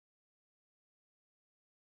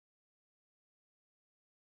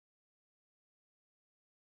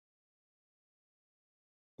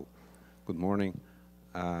Good morning.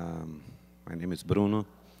 My name is Bruno.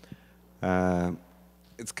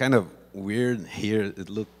 It's kind of weird here.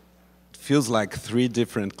 Feels like three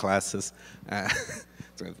different classes. I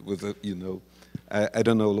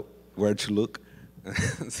don't know where to look.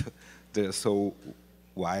 So they're so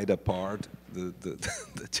wide apart.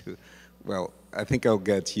 The two. Well, I think I'll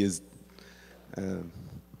get used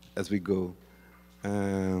as we go.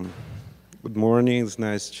 Good morning. It's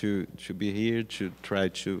nice to be here to try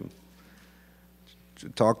to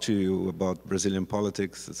talk to you about Brazilian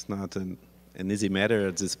politics. It's not an easy matter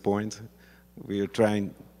at this point. We are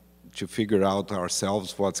trying to figure out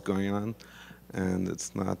ourselves what's going on, and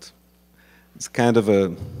it's kind of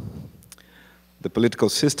the political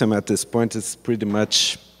system at this point is pretty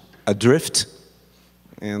much adrift,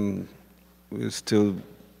 and we still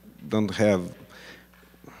don't have,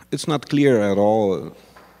 it's not clear at all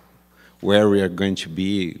where we are going to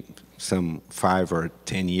be some 5 or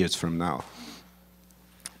 10 years from now.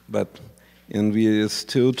 And we are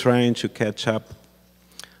still trying to catch up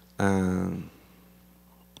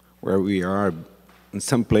where we are in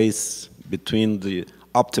some place between the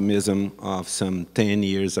optimism of some 10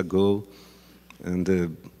 years ago and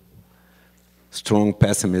the strong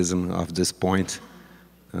pessimism of this point.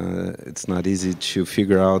 It's not easy to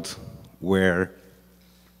figure out where,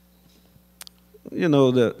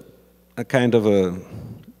 a kind of a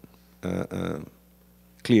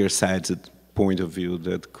clear-sighted point of view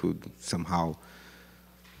that could somehow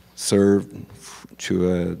serve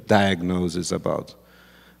to a diagnosis about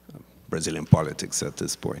Brazilian politics at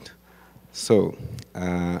this point. So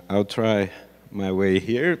I'll try my way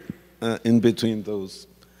here in between those.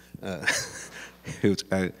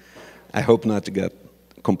 I hope not to get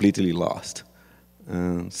completely lost.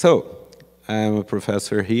 So I'm a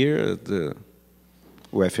professor here at the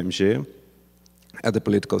UFMG at the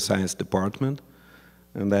Political Science Department.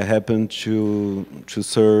 And I happen to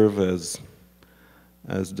serve as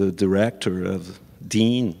the director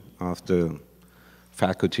dean of the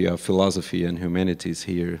Faculty of Philosophy and Humanities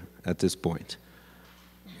here at this point.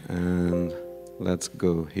 And let's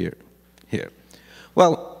go here.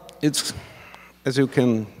 Well, as you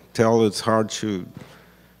can tell, it's hard to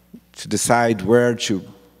decide where to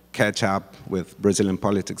catch up with Brazilian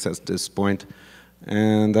politics at this point.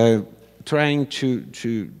 And I'm trying to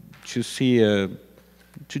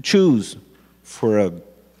choose for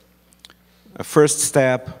a first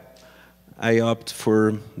step. I opt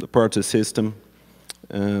for the party system.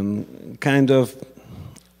 Kind of,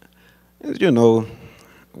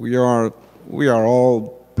 we are all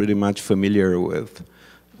pretty much familiar with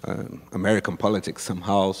American politics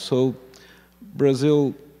somehow. So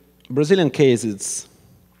Brazilian case, it's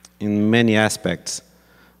in many aspects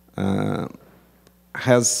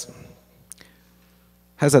has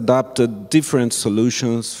adopted different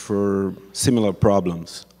solutions for similar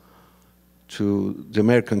problems to the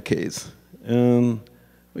American case. And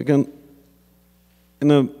we can,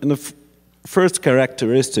 in a first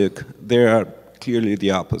characteristic, there are clearly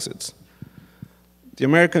the opposites. The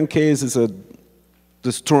American case is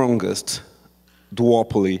the strongest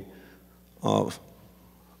duopoly of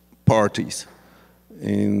parties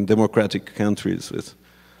in democratic countries with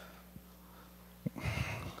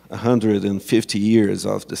 150 years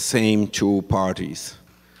of the same two parties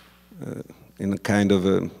in a kind of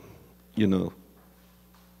a,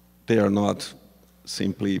 they are not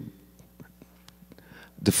simply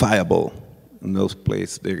defiable in those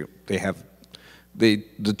places. The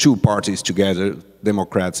two parties together,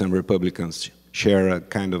 Democrats and Republicans, share a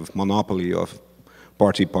kind of monopoly of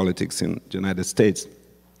party politics in the United States.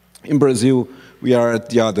 In Brazil, we are at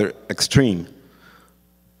the other extreme.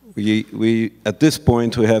 At this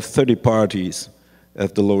point, we have 30 parties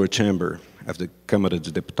at the lower chamber of the Câmara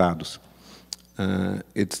de Deputados.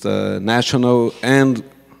 It's a national and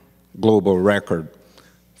global record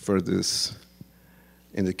for this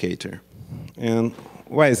indicator. And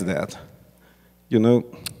why is that?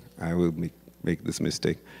 I will make this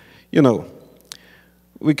mistake.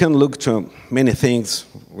 We can look to many things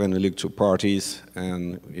when we look to parties,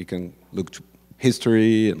 and we can look to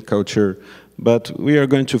history and culture, but we are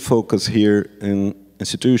going to focus here in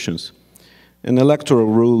institutions. And electoral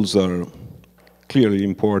rules are clearly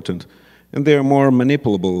important, and they are more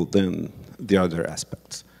manipulable than the other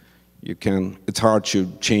aspects. It's hard to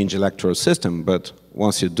change electoral system, but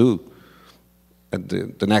once you do,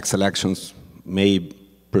 the next elections may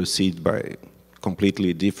proceed by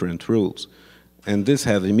completely different rules. And this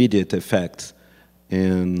have immediate effects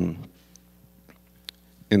in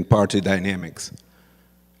party dynamics.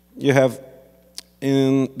 You have,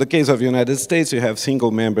 in the case of the United States, you have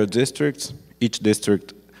single-member districts. Each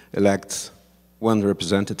district elects one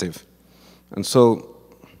representative. And so,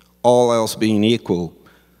 all else being equal,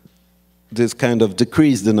 this kind of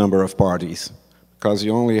decreased the number of parties, because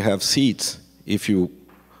you only have seats if you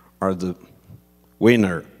are the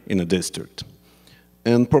winner in a district.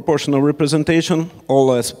 And proportional representation,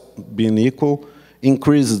 all else being equal,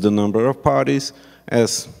 increases the number of parties,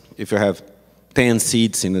 as if you have 10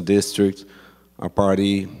 seats in a district, a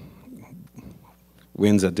party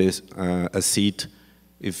wins a seat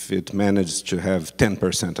if it manages to have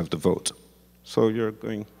 10% of the vote. So you're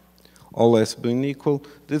going all else being equal.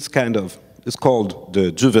 This kind of is called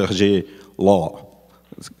the Duverger law.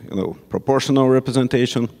 You know, proportional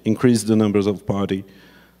representation, increase the numbers of parties,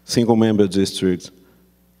 single-member districts,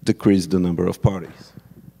 decrease the number of parties.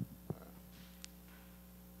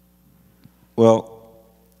 Well,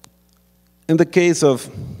 in the case of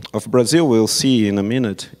Brazil, we'll see in a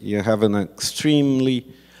minute, you have an extremely,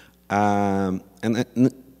 an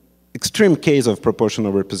extreme case of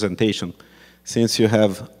proportional representation, since you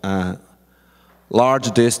have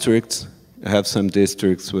large districts. You have some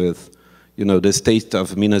districts with, you know, the state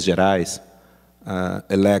of Minas Gerais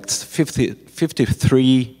elects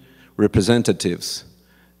 53 representatives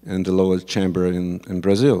in the lower chamber in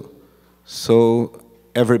Brazil. So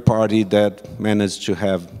every party that managed to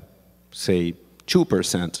have, say,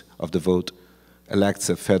 2% of the vote elects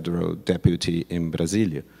a federal deputy in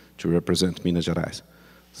Brasilia to represent Minas Gerais.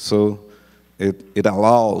 So it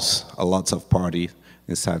allows a lot of parties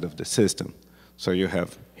inside of the system. So you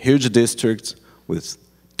have huge districts with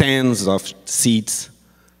tens of seats.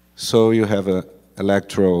 So you have an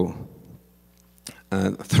electoral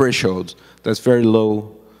threshold that's very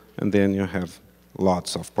low, and then you have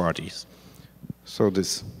lots of parties. So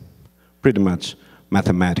this is pretty much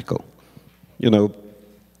mathematical. You know,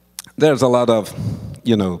 there's a lot of,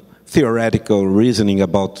 you know, theoretical reasoning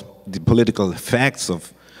about the political effects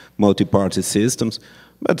of multi-party systems,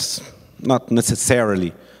 but it's not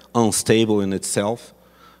necessarily unstable in itself.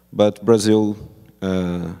 But Brazil,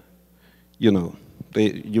 you know,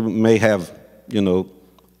 you may have, you know,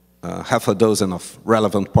 half a dozen of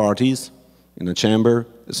relevant parties in a chamber.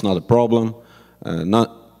 It's not a problem,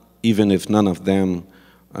 not even if none of them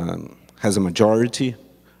has a majority,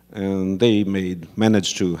 and they may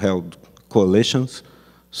manage to hold coalitions.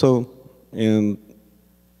 So,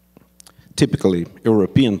 typically,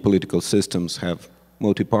 European political systems have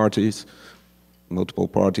multiple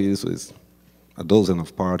parties with a dozen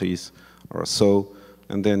of parties or so,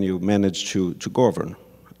 and then you manage to govern.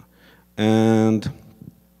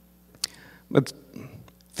 But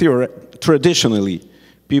traditionally,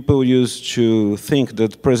 people used to think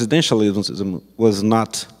that presidentialism was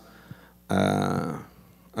not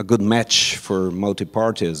a good match for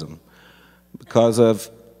multipartyism, because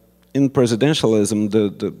in presidentialism,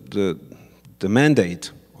 the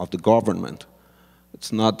mandate of the government,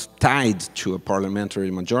 it's not tied to a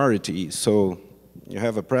parliamentary majority. So you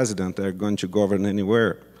have a president, they're going to govern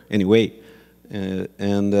anyway,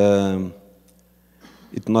 and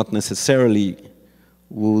it not necessarily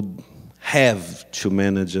would have to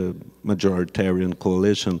manage a majoritarian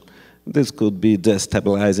coalition. This could be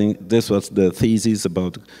destabilizing. This was the thesis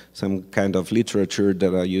about some kind of literature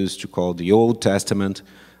that I used to call the Old Testament.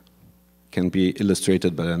 Can be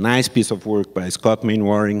illustrated by a nice piece of work by Scott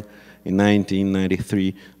Mainwaring in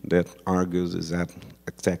 1993 that argues is at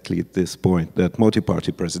exactly this point, that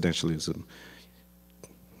multi-party presidentialism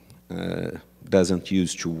doesn't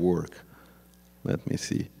used to work. Let me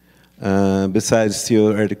see. Besides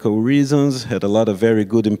theoretical reasons, had a lot of very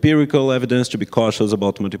good empirical evidence to be cautious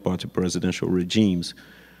about multi-party presidential regimes.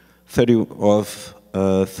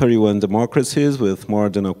 31 democracies with more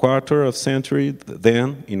than a quarter of century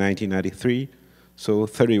then, in 1993. So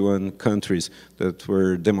 31 countries that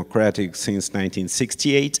were democratic since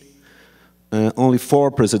 1968. Only 4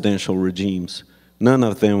 presidential regimes, none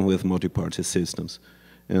of them with multi-party systems.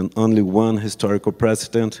 And only one historical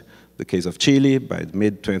precedent, the case of Chile by the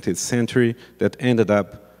mid-20th century, that ended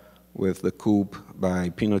up with the coup by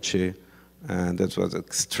Pinochet. And that was an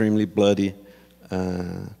extremely bloody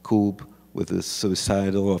coup with the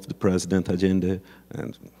suicidal of the President Allende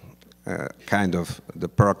and kind of the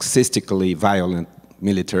paroxystically violent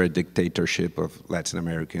military dictatorship of Latin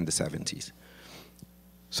America in the 70s.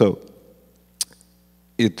 So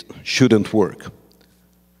it shouldn't work,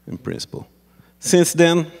 in principle. Since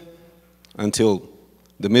then, until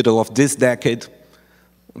the middle of this decade,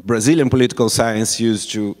 Brazilian political science used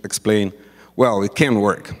to explain, well, it can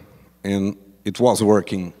work, and it was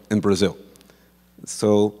working in Brazil.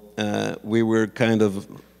 So we were kind of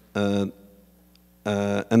an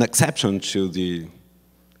exception to the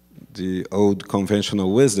old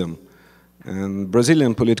conventional wisdom. And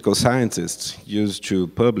Brazilian political scientists used to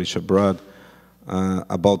publish abroad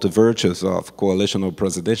about the virtues of coalitional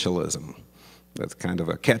presidentialism. That's kind of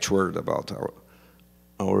a catchword about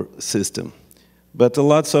our system. But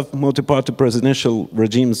lots of multi-party presidential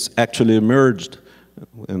regimes actually emerged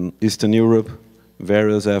in Eastern Europe,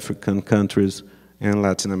 various African countries, and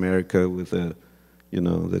Latin America with the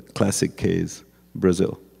classic case,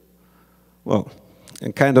 Brazil. Well,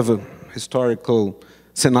 and kind of a historical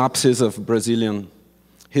synopsis of Brazilian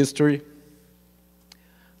history.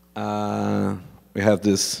 We have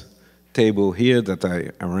this table here that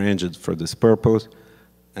I arranged for this purpose,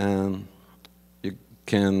 and you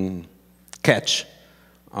can catch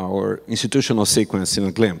our institutional sequence in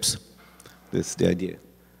a glimpse. This is the idea.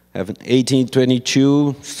 Have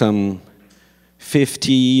 1822, some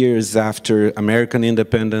 50 years after American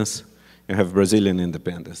independence, you have Brazilian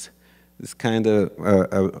independence. It's kind of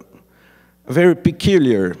a very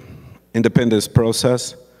peculiar independence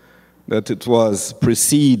process, that it was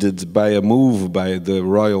preceded by a move by the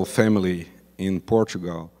royal family in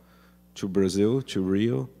Portugal to Brazil, to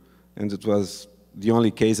Rio, and it was the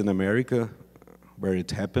only case in America where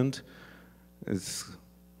it happened. It's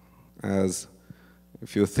as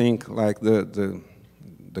if you think like the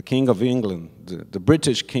King of England, the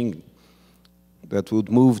British king that would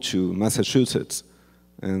move to Massachusetts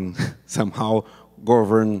and somehow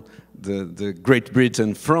govern the Great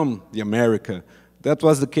Britain from the America. That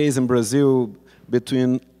was the case in Brazil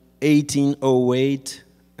between 1808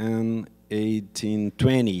 and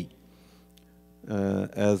 1820,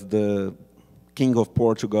 as the King of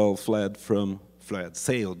Portugal sailed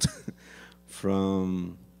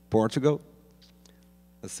from Portugal,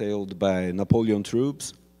 sailed by Napoleon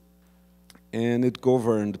troops, and it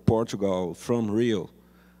governed Portugal from Rio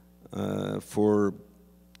for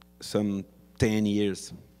some 10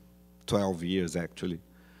 years, 12 years actually.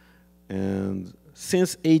 And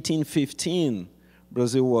since 1815,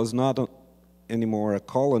 Brazil was not anymore a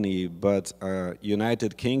colony, but a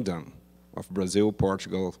United Kingdom of Brazil,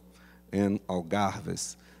 Portugal, and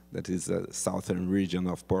Algarves, that is the southern region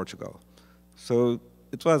of Portugal. So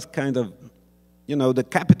it was kind of, the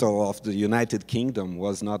capital of the United Kingdom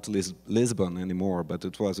was not Lisbon anymore, but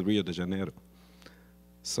it was Rio de Janeiro.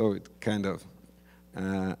 So it kind of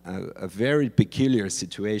a very peculiar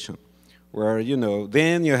situation where,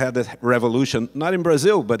 then you had a revolution, not in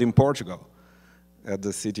Brazil, but in Portugal, at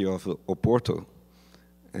the city of Oporto.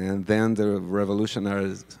 And then the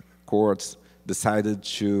revolutionary courts decided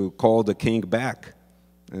to call the king back.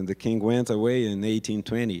 And the king went away in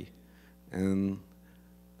 1820 and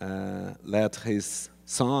let his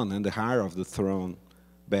son and the heir of the throne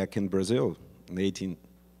back in Brazil in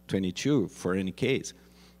 1822, for any case.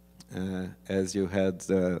 As you had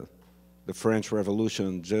the French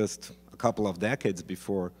Revolution just a couple of decades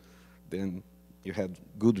before, then you had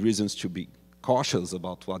good reasons to be cautious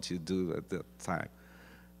about what you do at that time.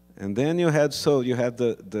 And then you had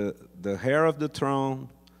the heir of the throne,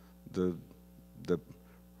 the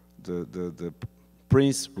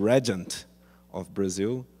Prince Regent of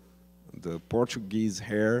Brazil, the Portuguese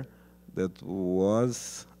heir that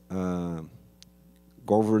was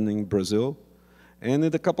governing Brazil. And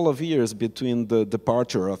in a couple of years between the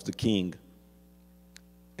departure of the king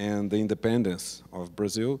and the independence of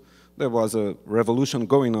Brazil, there was a revolution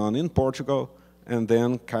going on in Portugal, and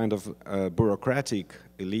then kind of a bureaucratic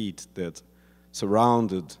elite that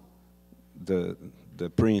surrounded the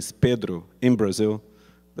Prince Pedro in Brazil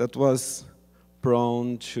that was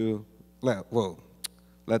prone to, well,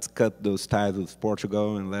 let's cut those ties with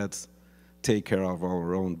Portugal and let's take care of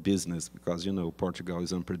our own business, because, Portugal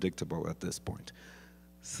is unpredictable at this point.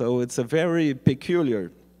 So it's a very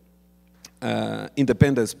peculiar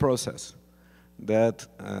independence process that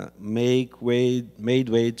made way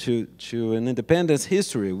to an independence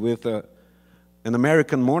history with an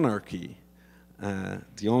American monarchy,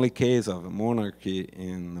 the only case of a monarchy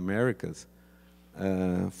in Americas,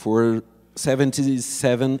 for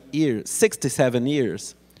 67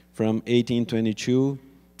 years, from 1822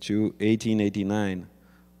 to 1889,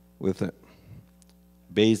 with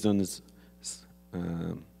based on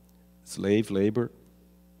slave labor.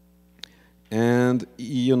 And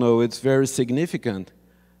it's very significant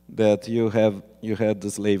that you had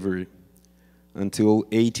the slavery until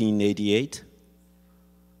 1888.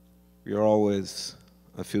 You're always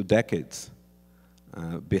a few decades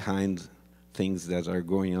behind things that are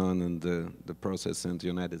going on in the process in the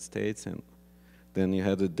United States, and then you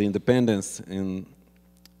had the independence in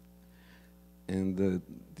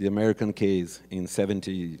the American case in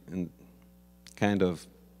kind of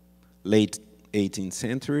late 18th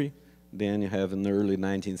century. Then you have in the early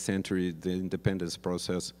 19th century the independence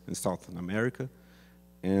process in South America,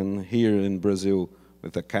 and here in Brazil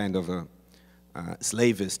with a kind of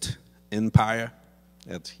slavist empire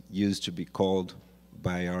that used to be called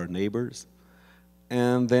by our neighbors.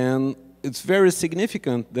 And then it's very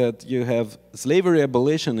significant that you have slavery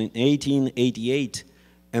abolition in 1888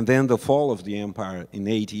 and then the fall of the empire in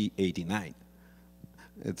 1889.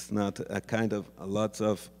 It's not a kind of lots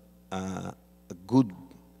of a good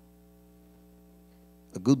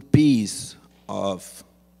piece of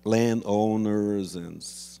landowners and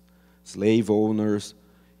slave owners,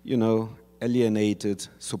 you know, alienated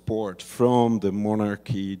support from the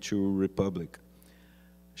monarchy to republic,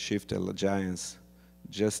 shift allegiance,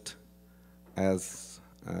 just as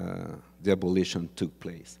the abolition took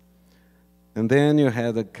place. And then you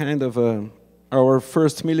had a kind of our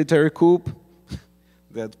first military coup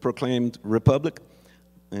that proclaimed republic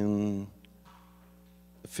in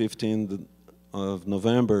 15th of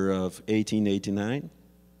November of 1889.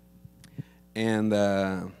 And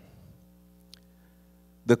the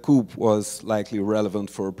coup was likely relevant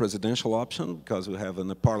for a presidential option because we have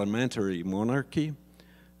a parliamentary monarchy,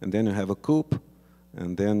 and then you have a coup,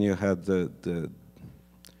 and then you had the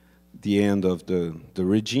end of the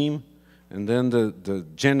regime, and then the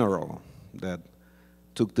general that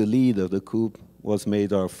took the lead of the coup was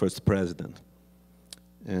made our first president.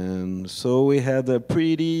 And so we had a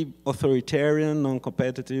pretty authoritarian,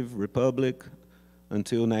 non-competitive republic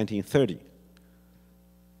until 1930,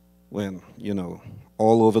 when, you know,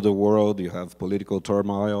 all over the world you have political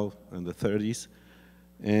turmoil in the 30s,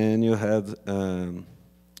 and you had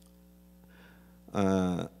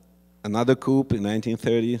another coup in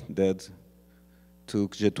 1930 that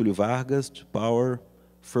took Getúlio Vargas to power,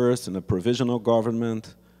 first in a provisional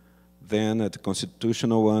government, then at the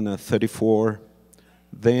constitutional one at 34,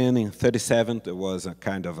 then in 37 there was a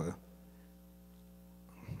kind of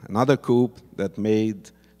another coup that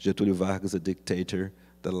made Getúlio Vargas a dictator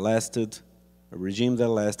that lasted, a regime that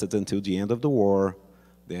lasted until the end of the war.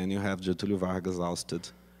 Then you have Getúlio Vargas ousted,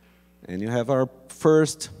 and you have our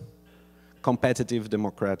first competitive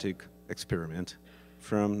democratic experiment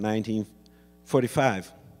from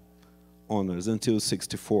 1945 onwards until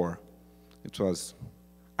 64. It was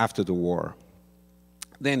after the war.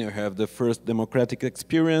 Then you have the first democratic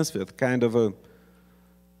experience with kind of a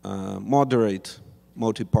moderate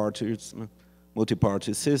multi-party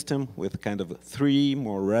system with kind of 3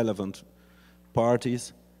 more relevant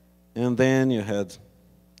parties. And then you had,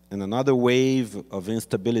 in another wave of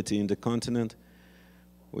instability in the continent,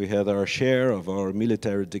 we had our share of our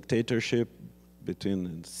military dictatorship between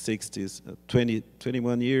the 60s,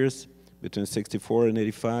 21 years, between 64 and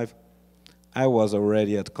 85. I was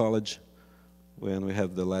already at college when we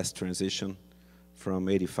had the last transition from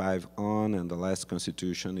 85 on, and the last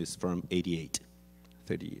constitution is from 88,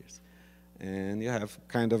 30 years. And you have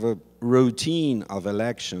kind of a routine of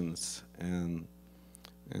elections and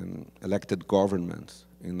elected governments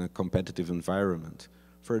in a competitive environment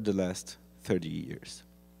for the last 30 years.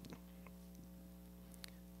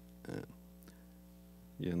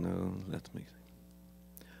 You know, let me...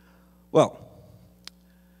 Well,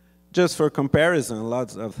 just for comparison,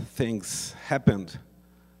 lots of things happened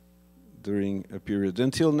during a period.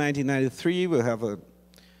 Until 1993, we have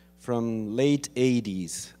from late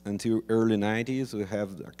 80s until early 90s, we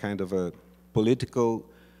have a kind of a political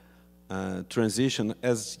transition.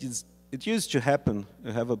 As it used to happen,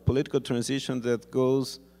 we have a political transition that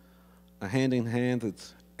goes hand in hand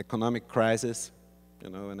with economic crisis.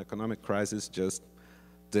 You know, an economic crisis just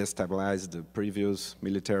destabilize the previous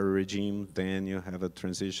military regime, then you have a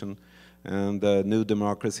transition, and the new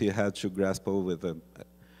democracy had to grapple with a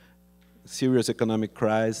serious economic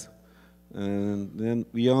crisis, and then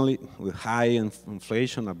with high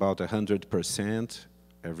inflation, about 100%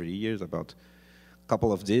 every year, about a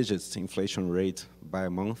couple of digits inflation rate by a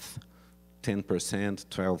month, 10%,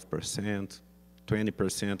 12%,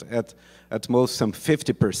 20%, at most some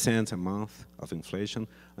 50% a month of inflation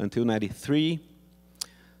until 93.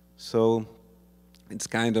 So it's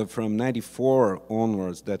kind of from 94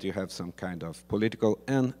 onwards that you have some kind of political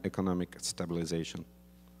and economic stabilization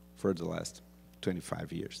for the last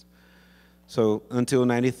 25 years. So until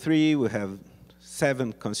 93, we have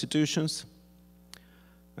 7 constitutions.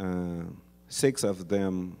 6 of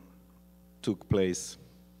them took place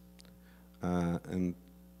in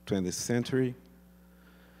 20th century.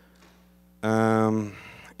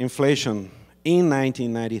 Inflation in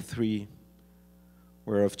 1993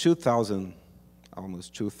 were of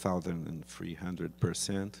almost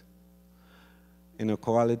 2,300%.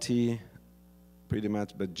 Inequality, pretty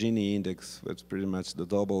much, but Gini index was pretty much the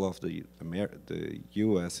double of the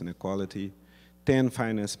US inequality. 10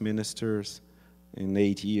 finance ministers in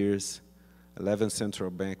 8 years, 11 central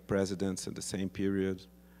bank presidents in the same period.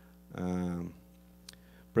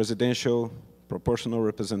 presidential, proportional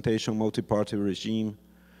representation, multi-party regime,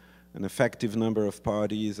 an effective number of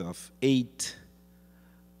parties of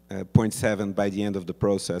 8.7 by the end of the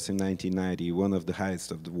process in 1990, one of the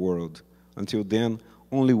highest of the world. Until then,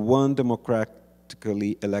 only one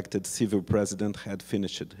democratically elected civil president had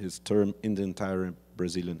finished his term in the entire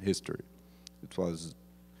Brazilian history. It was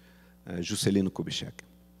Juscelino Kubitschek.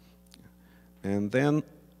 And then,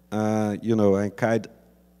 you know, I kind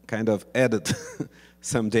of added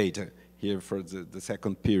some data here for the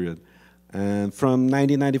second period. And from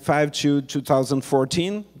 1995 to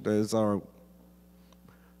 2014, there's our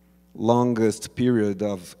longest period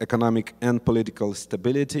of economic and political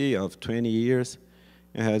stability of 20 years.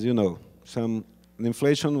 It has, you know, the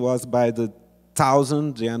inflation was by the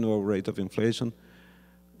thousand, the annual rate of inflation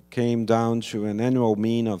came down to an annual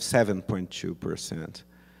mean of 7.2%.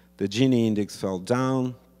 The Gini index fell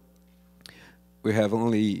down. We have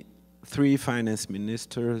only 3 finance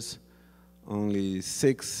ministers, only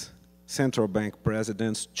 6 central bank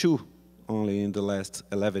presidents, 2 only in the last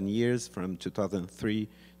 11 years, from 2003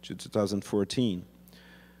 to 2014.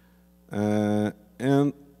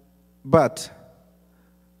 But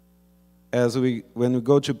when we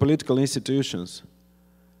go to political institutions,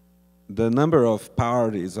 the number of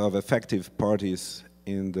parties, of effective parties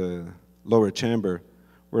in the lower chamber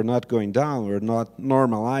were not going down, were not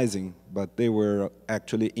normalizing, but they were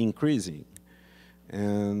actually increasing.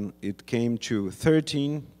 And it came to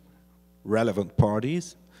 13 relevant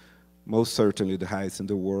parties, most certainly the highest in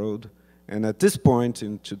the world. And at this point,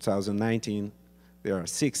 in 2019, there are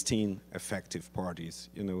 16 effective parties,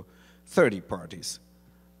 you know, 30 parties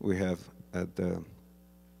we have at the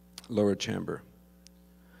lower chamber.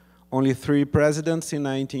 Only 3 presidents in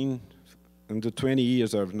the 20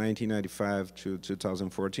 years of 1995 to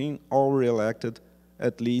 2014, all re-elected.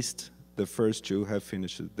 At least the first 2 have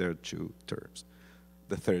finished their 2 terms.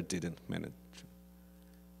 The third didn't manage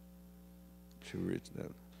to reach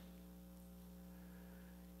that.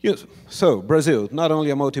 Yes. So Brazil, not only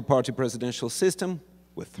a multi-party presidential system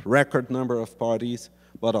with record number of parties,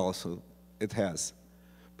 but also it has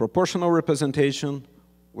proportional representation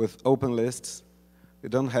with open lists. We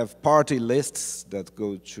don't have party lists that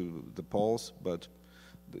go to the polls, but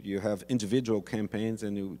you have individual campaigns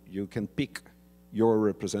and you can pick your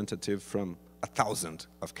representative from 1,000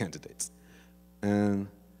 of candidates. And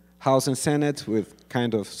House and Senate with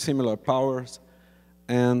kind of similar powers,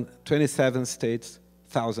 and 27 states,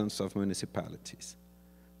 thousands of municipalities.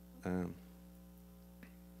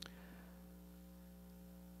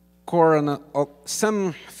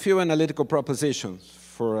 Some few analytical propositions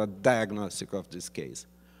for a diagnostic of this case.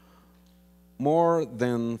 More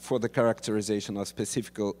than for the characterization of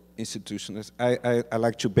specific institutions, I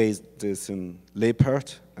like to base this in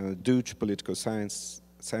Lippert, a Dutch political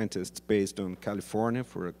scientist based on California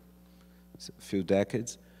for a few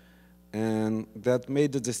decades, and that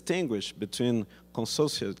made the distinguish between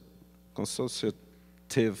consociative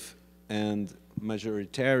and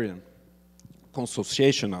majoritarian,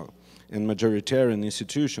 consociational and majoritarian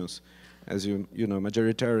institutions. As you know,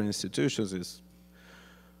 majoritarian institutions is,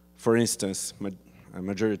 for instance, a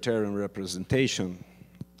majoritarian representation,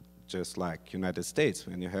 just like United States,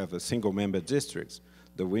 when you have a single-member districts,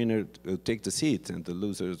 the winner will take the seat and the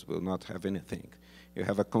losers will not have anything. You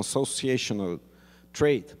have a consociational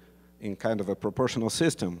trait in kind of a proportional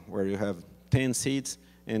system where you have 10 seats,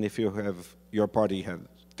 and if you have your party have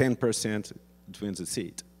 10%, it wins a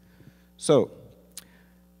seat. So,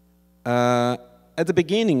 at the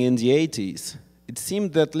beginning in the 80s, it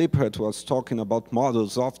seemed that Lippert was talking about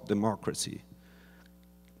models of democracy,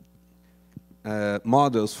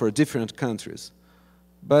 models for different countries.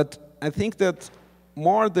 But I think that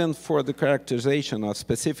more than for the characterization of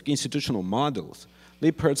specific institutional models,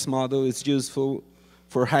 Lippert's model is useful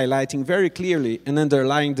for highlighting very clearly an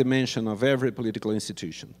underlying dimension of every political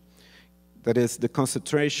institution. That is the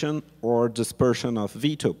concentration or dispersion of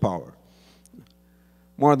veto power.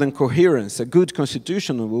 More than coherence, a good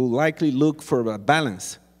constitution will likely look for a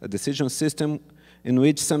balance, a decision system in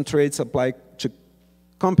which some traits apply to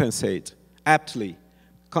compensate, aptly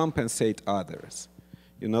compensate others.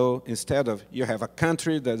 You know, instead of, you have a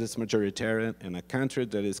country that is majoritarian and a country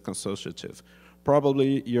that is consociative.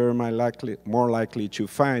 Probably you're more likely to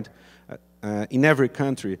find in every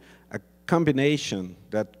country a combination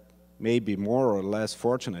that may be more or less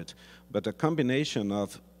fortunate, but a combination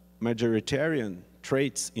of majoritarian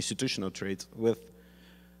traits, institutional traits, with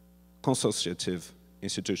consociative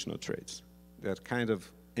institutional traits that kind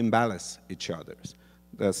of imbalance each other.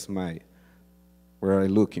 That's where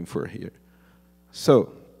I'm looking for here.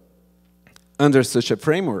 So, Under such a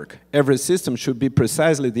framework, every system should be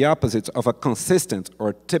precisely the opposite of a consistent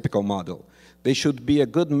or typical model. They should be a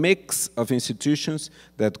good mix of institutions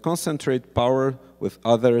that concentrate power with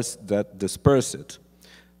others that disperse it.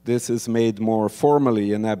 This is made more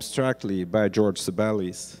formally and abstractly by George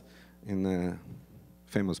Sibelius in a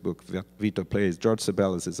famous book, Vito Plays. George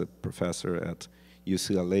Sibelius is a professor at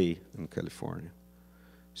UCLA in California.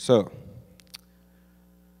 So,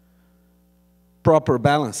 proper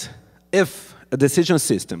balance. If a decision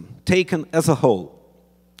system, taken as a whole,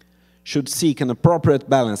 should seek an appropriate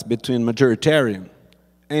balance between majoritarian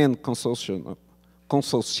and consociational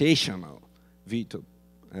veto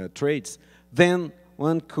traits, then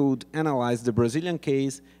one could analyze the Brazilian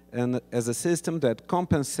case as a system that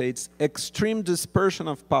compensates extreme dispersion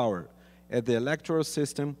of power at the electoral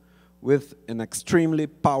system with an extremely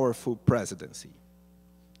powerful presidency.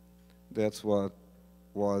 That's what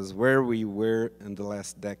was where we were in the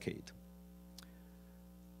last decade.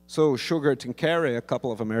 So Sugar and Carey, a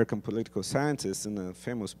couple of American political scientists, in a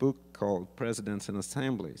famous book called Presidents and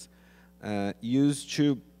Assemblies, used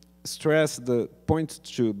to stress the point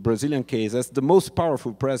to Brazilian case as the most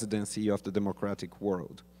powerful presidency of the democratic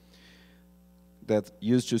world, that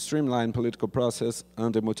used to streamline political process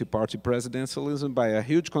under multi-party presidentialism by a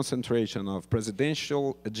huge concentration of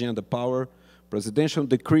presidential agenda power, presidential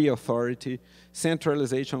decree authority,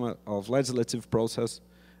 centralization of legislative process,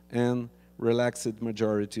 and relaxed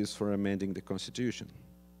majorities for amending the Constitution.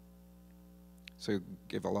 So it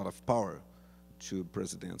gave a lot of power to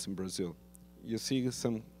presidents in Brazil. You see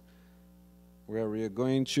some, where we are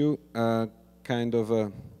going to, kind of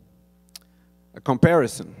a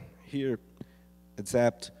comparison. Here it's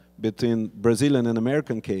apt between Brazilian and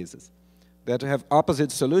American cases that have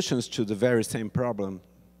opposite solutions to the very same problem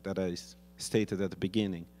that I stated at the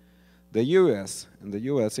beginning. In the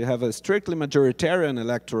US, you have a strictly majoritarian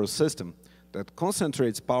electoral system that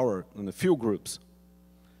concentrates power on a few groups,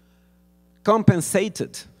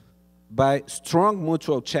 compensated by strong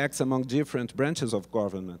mutual checks among different branches of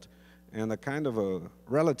government and a kind of a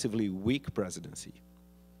relatively weak presidency.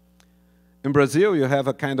 In Brazil, you have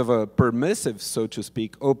a kind of a permissive, so to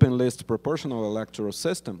speak, open list proportional electoral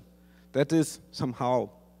system that is somehow,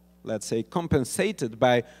 let's say, compensated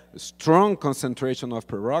by a strong concentration of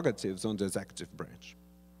prerogatives on the executive branch.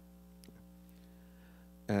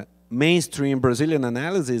 Mainstream Brazilian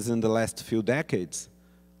analysis in the last few decades,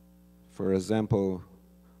 for example,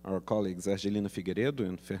 our colleagues Argelina Figueiredo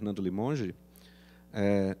and Fernando Limonge,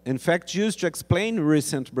 in fact used to explain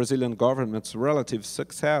recent Brazilian government's relative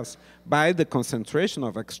success by the concentration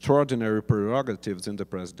of extraordinary prerogatives in the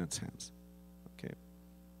president's hands. Okay.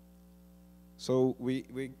 So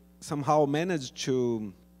we somehow managed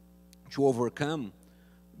to overcome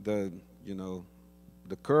the,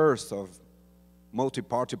 the curse of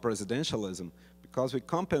multi-party presidentialism because we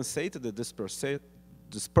compensated the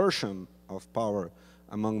dispersion of power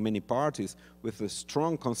among many parties with a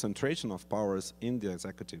strong concentration of powers in the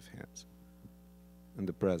executive hands and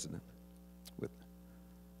the president.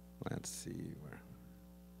 Let's see where.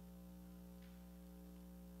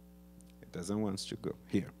 It doesn't want to go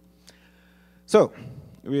here. So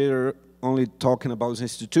we're only talking about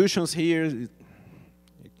institutions here.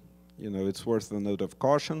 It's worth a note of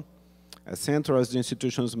caution. As central as the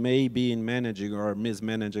institutions may be in managing or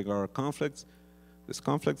mismanaging our conflicts, these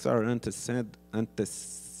conflicts are antecedent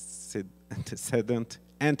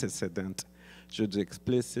to the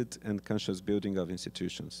explicit and conscious building of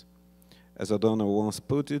institutions. As O'Donnell once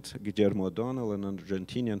put it, Guillermo O'Donnell, an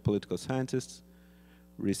Argentinian political scientist,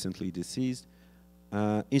 recently deceased,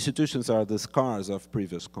 institutions are the scars of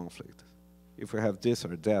previous conflict. If we have this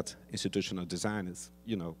or that institutional design, is,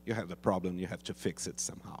 you have the problem, you have to fix it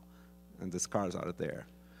somehow. And the scars are there.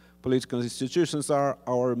 Political institutions are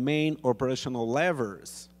our main operational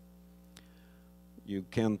levers. You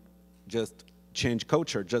can't just change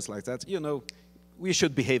culture just like that. We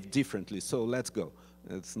should behave differently, so let's go.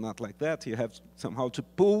 It's not like that. You have somehow to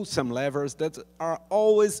pull some levers that are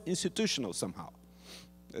always institutional somehow.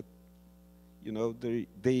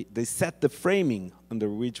 They set the framing under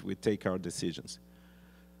which we take our decisions.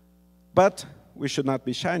 But we should not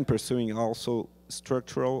be shy in pursuing also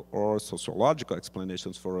structural or sociological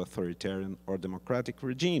explanations for authoritarian or democratic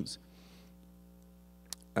regimes.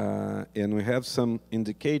 And we have some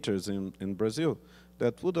indicators in Brazil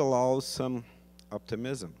that would allow some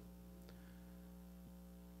optimism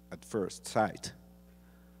at first sight.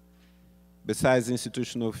 Besides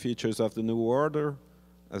institutional features of the New Order,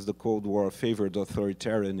 as the Cold War favored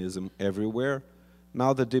authoritarianism everywhere,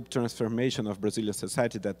 Now the deep transformation of Brazilian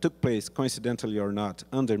society that took place, coincidentally or not,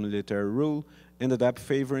 under military rule, ended up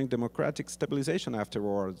favoring democratic stabilization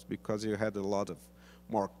afterwards because you had a lot of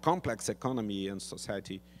more complex economy and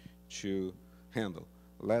society to handle.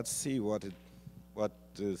 Let's see what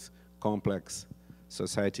this complex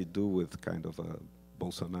society do with kind of a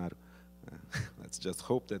Bolsonaro. Let's just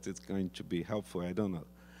hope that it's going to be helpful. I don't know.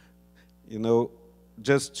 You know,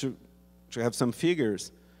 just to have some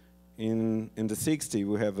figures, in the 60s,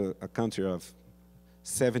 we have a country of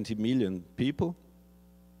 70 million people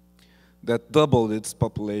that doubled its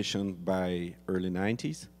population by early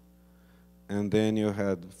 90s. And then you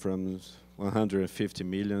had from 150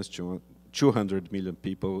 million to 200 million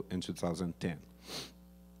people in 2010.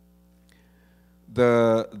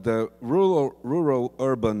 The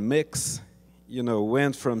rural-urban mix, you know,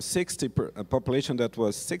 went from a population that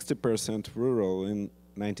was 60% rural in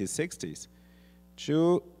 1960s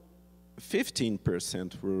to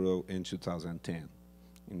 15% rural in 2010,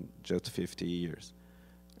 in just 50 years.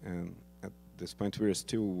 And at this point, we're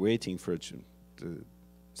still waiting for the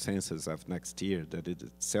census of next year, that is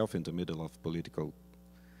itself in the middle of political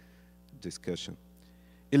discussion.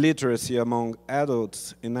 Illiteracy among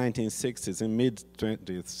adults in 1960s and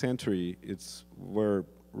mid-20th century, were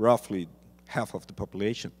roughly half of the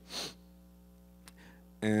population,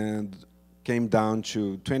 and came down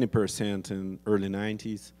to 20% in early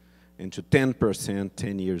 90s and to 10%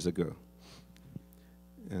 10 years ago.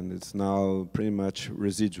 And it's now pretty much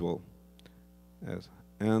residual.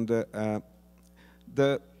 And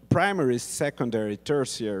the primary, secondary,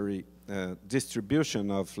 tertiary distribution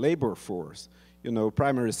of labor force, you know,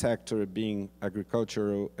 primary sector being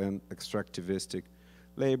agricultural and extractivistic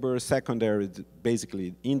labor, secondary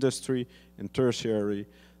basically industry, and tertiary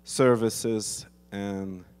services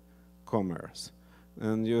and commerce.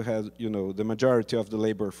 And you had, you know, the majority of the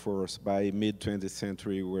labor force by mid-20th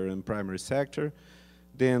century were in primary sector.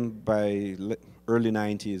 Then by early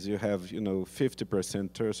 90s, you have, you know,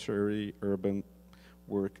 50% tertiary urban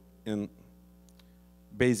work, and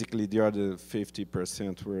basically the other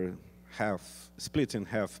 50% were split in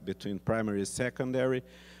half between primary and secondary.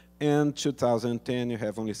 In 2010, you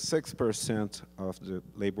have only 6% of the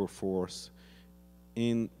labor force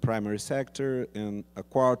in primary sector, and a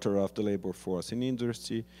quarter of the labor force in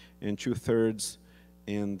industry, and 2/3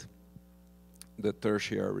 in the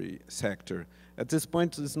tertiary sector. At this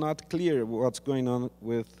point, it's not clear what's going on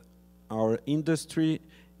with our industry.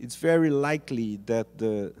 It's very likely that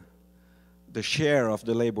the share of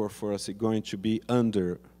the labor force is going to be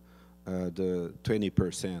under the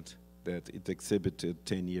 20% that it exhibited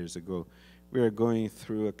 10 years ago. We are going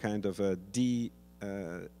through a kind of a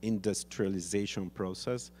industrialization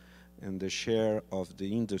process, and the share of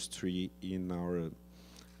the industry in our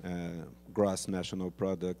gross national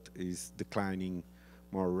product is declining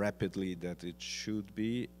more rapidly than it should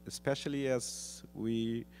be, especially as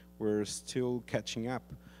we were still catching up.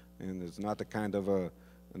 And it's not a kind of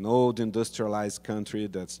an old industrialized country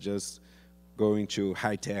that's just going to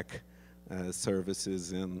high-tech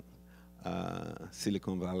services in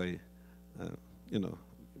Silicon Valley. You know,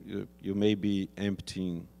 you may be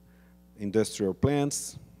emptying industrial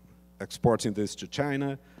plants, exporting this to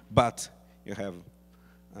China, but you have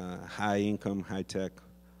high-income, high-tech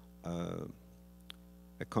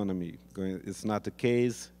economy going. It's not the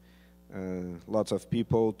case. Lots of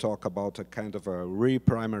people talk about a kind of a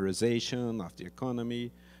reprimarization of the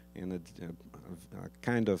economy and a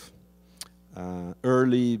kind of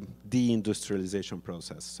early deindustrialization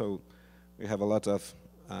process. So we have a lot of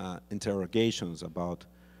interrogations about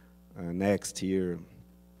next year,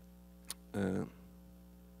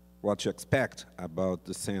 what to expect about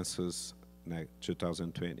the census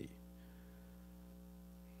 2020.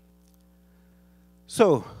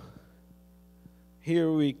 So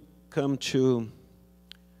here we come to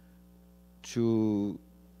the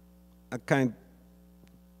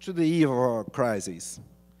eve of our crisis.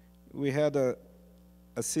 We had a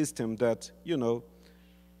system that, you know,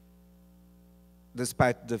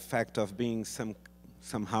 despite the fact of being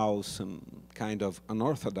somehow some kind of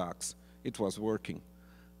unorthodox, it was working,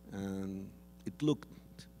 and it looked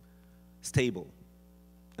stable,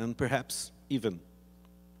 and perhaps even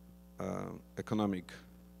economic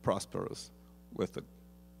prosperous. With a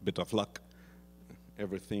bit of luck,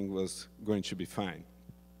 everything was going to be fine.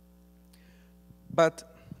 But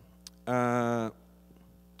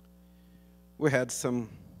we had some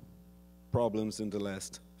problems in the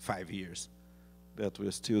last 5 years that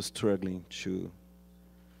we're still struggling to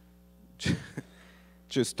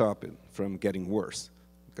stop it from getting worse,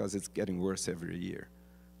 because it's getting worse every year.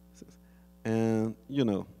 And, you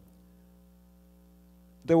know,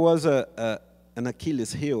 there was a an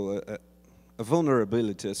Achilles heel, a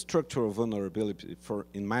vulnerability, a structural vulnerability for,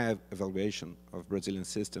 in my evaluation of Brazilian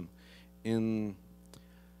system, in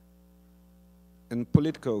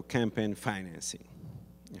political campaign financing.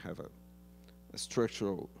 You have a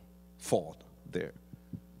structural fault there.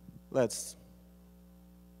 Let's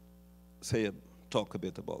talk a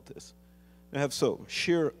bit about this. You have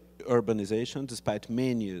sheer urbanization, despite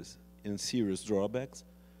many and serious drawbacks,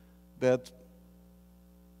 that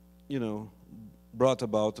brought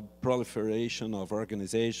about the proliferation of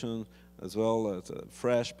organizations, as well as a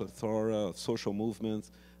fresh plethora of social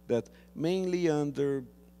movements that, mainly under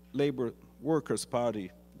Labor Workers'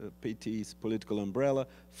 Party, the PT's political umbrella,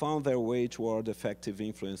 found their way toward effective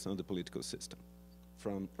influence on the political system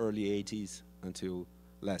from early 80s until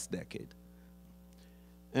last decade.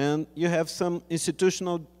 And you have some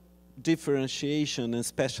institutional differentiation and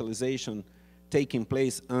specialization taking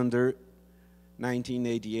place under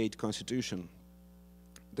 1988 Constitution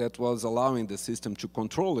that was allowing the system to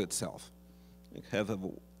control itself. You have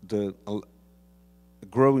the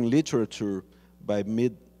growing literature by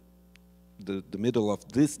the middle of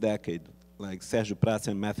this decade, like Sérgio Praça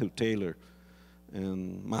and Matthew Taylor,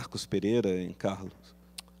 and Marcos Pereira and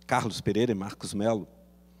Carlos Pereira and Marcos Melo,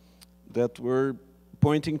 that were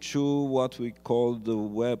pointing to what we call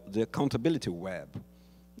the accountability web.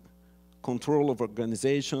 Control of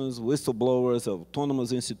organizations, whistleblowers,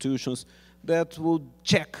 autonomous institutions that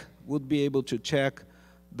would be able to check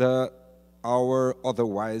our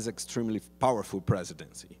otherwise extremely powerful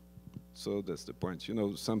presidency. So that's the point.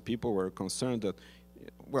 Some people were concerned that,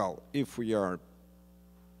 well, if we are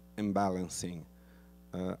imbalancing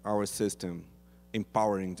our system,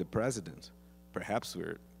 empowering the president, perhaps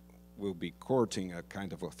we'll be courting a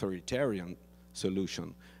kind of authoritarian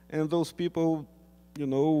solution. And those people,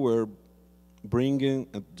 were bringing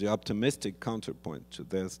the optimistic counterpoint to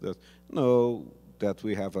this, that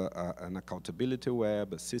we have an accountability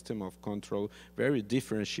web, a system of control, very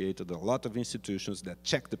differentiated, a lot of institutions that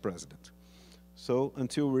check the president. So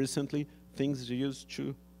until recently, things used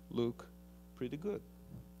to look pretty good.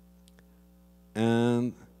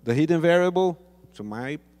 And the hidden variable, to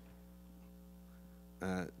my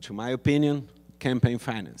opinion, campaign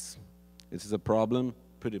finance. This is a problem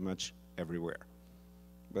pretty much everywhere.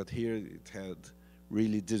 But here it had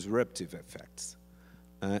really disruptive effects.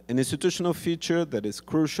 An institutional feature that is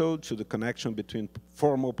crucial to the connection between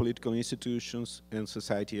formal political institutions and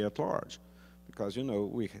society at large. Because,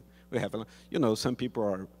 we have, some people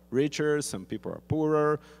are richer, some people are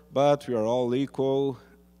poorer, but we are all equal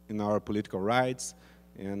in our political rights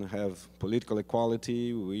and have political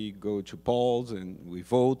equality. We go to polls and we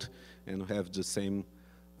vote and have the same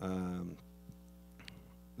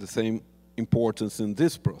importance in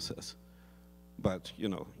this process. But,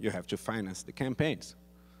 you have to finance the campaigns.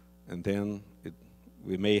 And then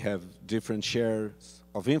we may have different shares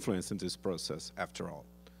of influence in this process after all.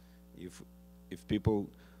 If people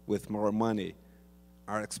with more money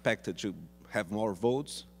are expected to have more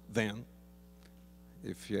votes, then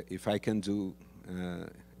if I can do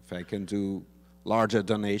larger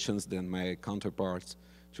donations than my counterparts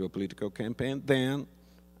to a political campaign, then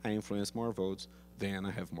I influence more votes, then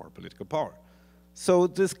I have more political power. So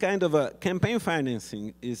this kind of a campaign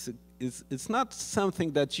financing it's not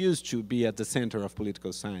something that used to be at the center of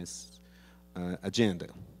political science agenda.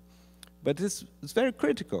 But it's very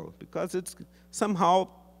critical because it somehow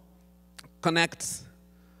connects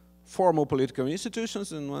formal political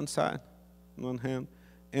institutions on one hand,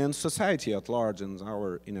 and society at large and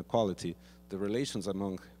our inequality, the relations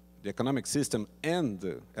among the economic system and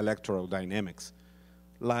the electoral dynamics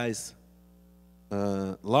lies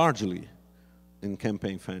largely in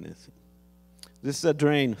campaign financing. This is a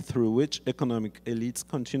drain through which economic elites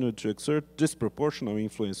continue to exert disproportional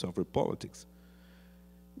influence over politics.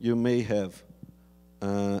 You may have,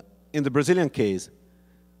 in the Brazilian case,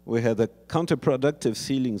 we had a counterproductive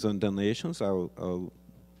ceilings on donations. I'll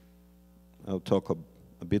talk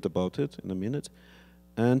a bit about it in a minute.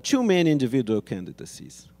 And too many individual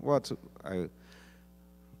candidacies. What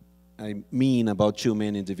I mean about too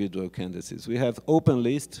many individual candidacies. We have open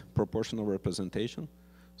list proportional representation.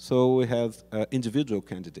 So we have individual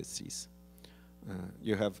candidacies.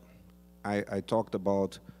 I talked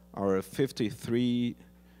about our 53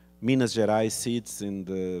 Minas Gerais seats in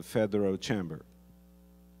the federal chamber.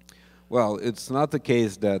 Well, it's not the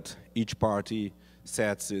case that each party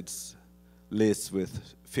sets its list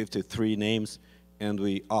with 53 names and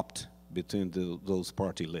we opt between those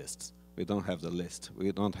party lists. We don't have the list.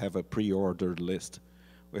 We don't have a pre-ordered list.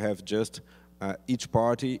 We have just each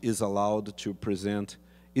party is allowed to present,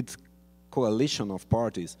 its coalition of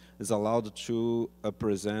parties is allowed to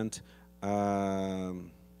present a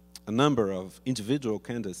number of individual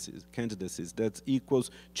candidacies that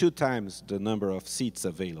equals 2 times the number of seats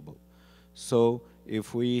available. So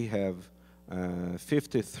if we have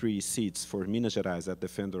 53 seats for Minas Gerais at the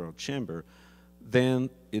federal chamber, then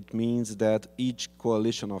it means that each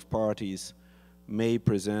coalition of parties may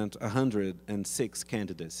present 106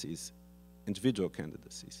 candidacies, individual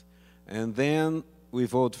candidacies. And then we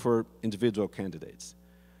vote for individual candidates.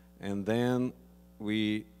 And then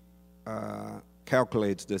we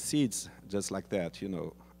calculate the seats just like that, you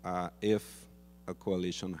know. If a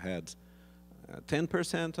coalition had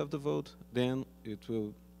 10% of the vote, then it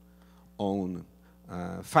will own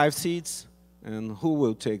 5 seats, and who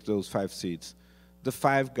will take those 5 seats? The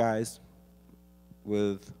 5 guys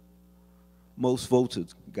with most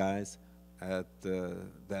voted guys at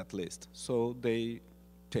that list. So they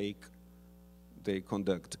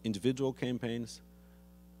conduct individual campaigns,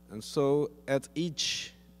 and so at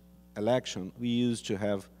each election we used to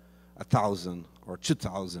have 1,000 or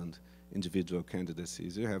 2,000 individual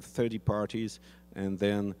candidacies. You have 30 parties, and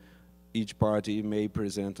then each party may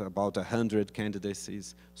present about 100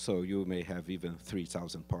 candidacies, so you may have even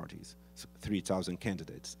 3,000 parties, 3,000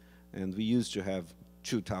 candidates. And we used to have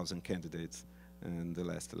 2,000 candidates in the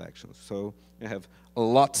last election. So you have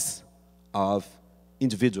lots of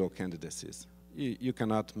individual candidacies. You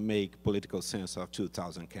cannot make political sense of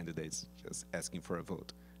 2,000 candidates just asking for a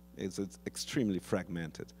vote. It's extremely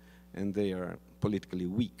fragmented, and they are politically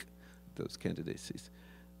weak, those candidacies.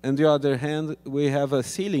 On the other hand, we have a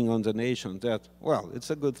ceiling on donations that, well, it's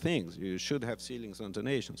a good thing. You should have ceilings on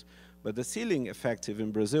donations. But the ceiling effective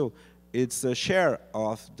in Brazil, it's a share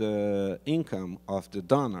of the income of the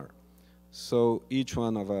donor. So each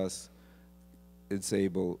one of us is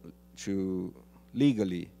able to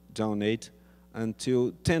legally donate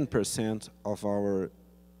until 10% of our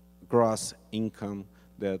gross income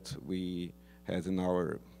that we had in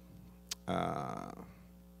our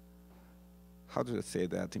how do I say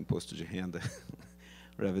that, imposto de renda,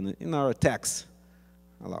 revenue, in our tax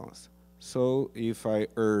allowance. So if I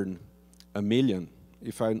earn $1 million,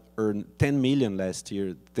 if I earned 10 million last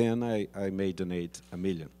year, then I may donate $1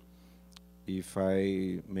 million. If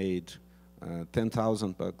I made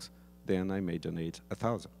 10,000 bucks, then I may donate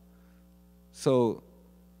 1,000. So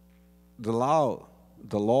the law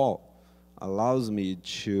allows me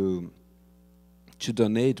to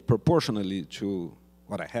donate proportionally to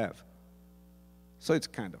what I have. So it's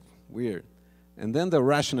kind of weird. And then the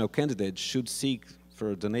rational candidate should seek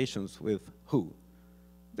for donations with who?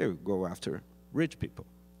 They will go after rich people.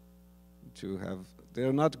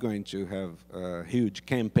 They're not going to have a huge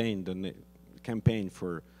campaign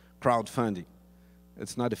for crowdfunding.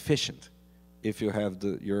 It's not efficient if you have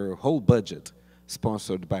your whole budget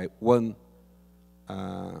sponsored by one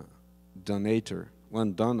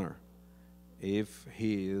donor, if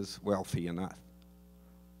he is wealthy enough.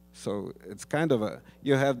 So it's kind of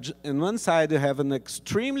on one side you have an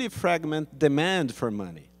extremely fragmented demand for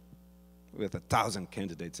money with 1,000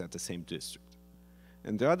 candidates at the same district.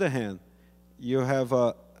 On the other hand, you have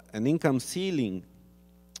an income ceiling,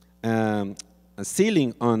 a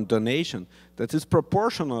ceiling on donation that is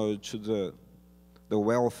proportional to the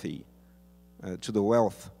wealthy, to the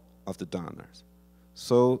wealth of the donors.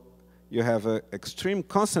 So you have an extreme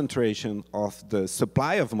concentration of the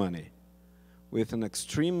supply of money with an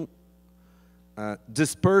extreme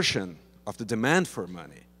dispersion of the demand for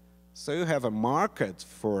money. So you have a market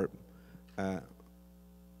for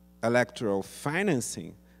electoral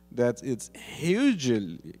financing that is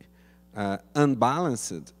hugely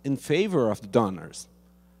unbalanced in favor of the donors.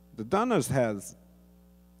 The donors has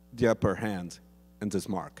the upper hand in this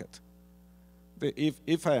market.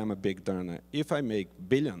 If I am a big donor, if I make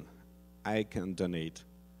billion, I can donate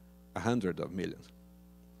 100 of millions.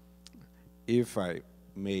 If I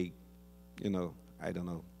make, I don't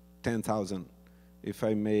know, 10,000, if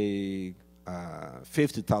I make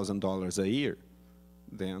 $50,000 a year,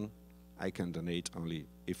 then I can donate only,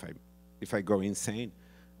 if I go insane,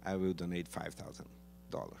 I will donate $5,000.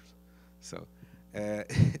 So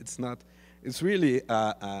it's really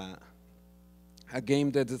a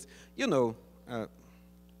game that is,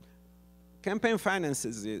 campaign finance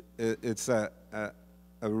it's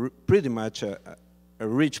pretty much a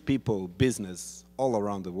rich people business all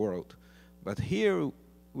around the world. But here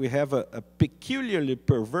we have a peculiarly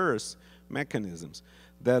perverse mechanisms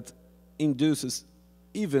that induces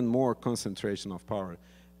even more concentration of power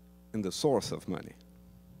in the source of money.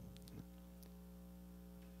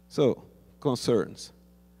 So, concerns.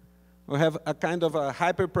 We have a kind of a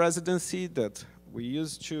hyper-presidency that we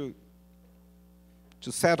used to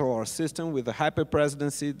to settle our system with a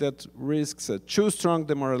hyper-presidency that risks a too strong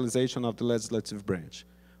demoralization of the legislative branch.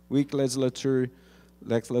 Weak legislatures,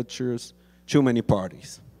 too many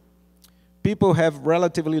parties. People have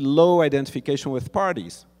relatively low identification with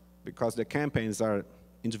parties because the campaigns are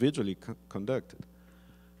individually conducted.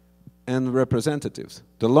 And representatives.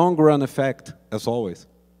 The long-run effect, as always,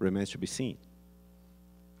 remains to be seen.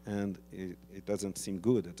 And it doesn't seem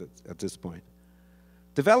good at this point.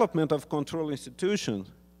 Development of control institutions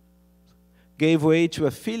gave way to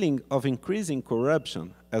a feeling of increasing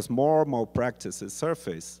corruption as more malpractices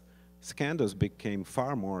surfaced. Scandals became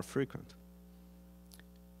far more frequent.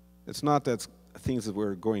 It's not that things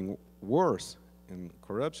were going worse in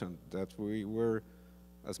corruption, that we were,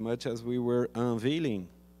 as much as we were unveiling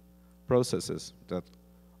processes that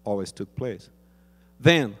always took place.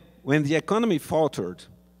 Then, when the economy faltered,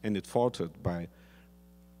 and it faltered by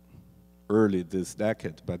early this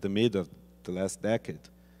decade, by the mid of the last decade,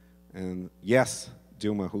 and yes,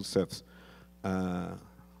 Dilma Rousseff's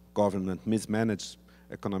government mismanaged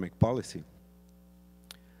economic policy.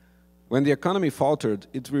 When the economy faltered,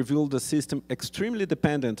 it revealed a system extremely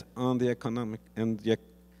dependent on the economic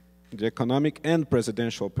and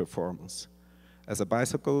presidential performance. As a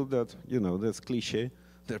bicycle that, you know, this cliche,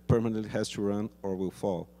 that permanently has to run or will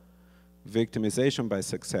fall. Victimization by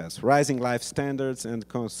success, rising life standards and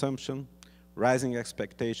consumption, rising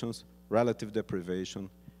expectations, relative deprivation,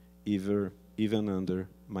 even under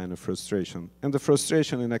minor frustration. And the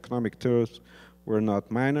frustration in economic terms were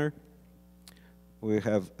not minor. We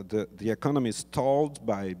have the economy stalled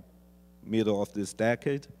by middle of this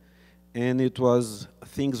decade, and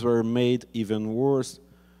things were made even worse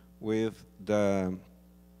with the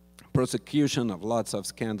prosecution of lots of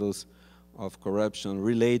scandals of corruption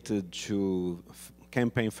related to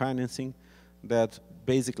campaign financing that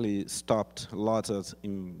basically stopped lots of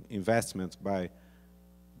investments by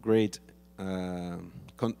great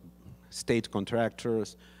state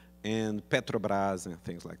contractors and Petrobras and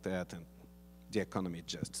things like that, and the economy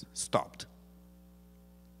just stopped.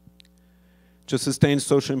 To sustain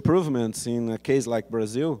social improvements in a case like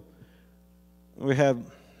Brazil, we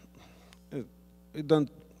don't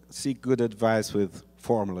seek good advice with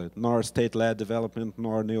formula, nor state-led development,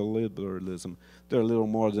 nor neoliberalism. They're little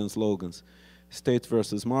more than slogans. State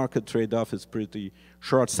versus market trade-off is pretty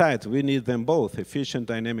short-sighted. We need them both, efficient,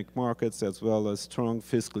 dynamic markets, as well as strong,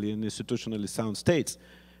 fiscally and institutionally sound states,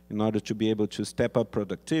 in order to be able to step up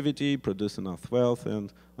productivity, produce enough wealth,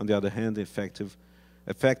 and on the other hand,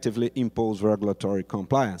 effectively impose regulatory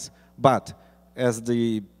compliance. But as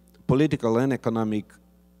the political and economic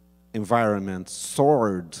environment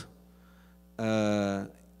soared,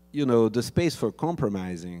 you know, the space for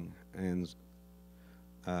compromising and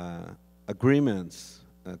agreements,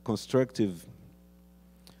 constructive,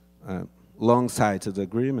 long-sighted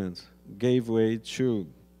agreements, gave way to,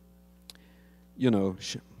 you know,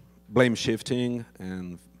 blame shifting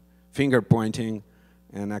and finger pointing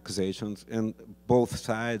and accusations, and both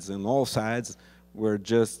sides and all sides were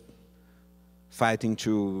just fighting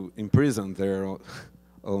to imprison their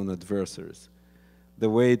own adversaries. The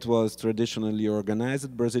way it was traditionally organized, the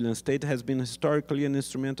Brazilian state has been historically an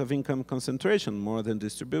instrument of income concentration more than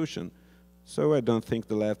distribution. So I don't think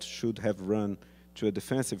the left should have run to a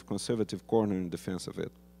defensive, conservative corner in defense of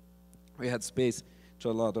it. We had space to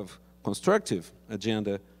a lot of constructive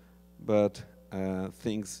agenda, but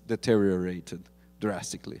things deteriorated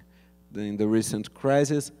drastically. In the recent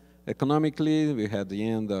crisis, economically, we had the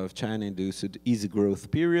end of China-induced easy growth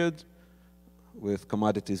period with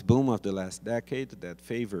commodities boom of the last decade that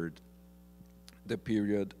favored the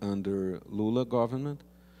period under Lula government.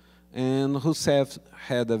 And Rousseff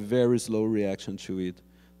had a very slow reaction to it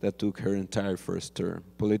that took her entire first term.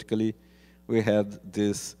 Politically, we had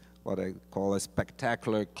this, what I call a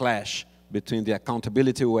spectacular clash between the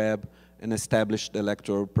accountability web and established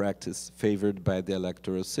electoral practice favored by the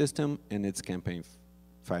electoral system and its campaign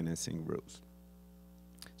financing rules.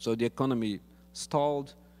 So the economy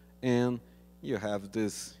stalled, and you have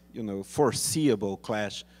this, you know, foreseeable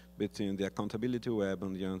clash between the accountability web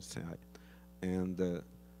on the one side and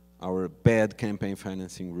our bad campaign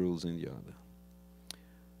financing rules on the other.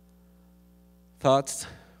 Thoughts?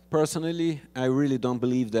 Personally, I really don't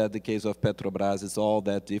believe that the case of Petrobras is all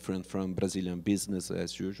that different from Brazilian business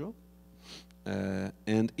as usual.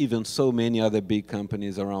 And even so many other big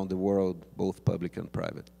companies around the world, both public and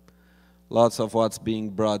private. Lots of what's being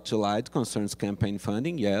brought to light concerns campaign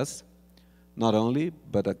funding, yes, not only,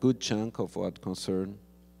 but a good chunk of what concerns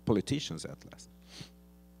politicians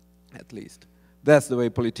at least. That's the way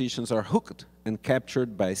politicians are hooked and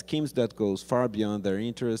captured by schemes that goes far beyond their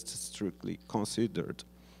interests strictly considered.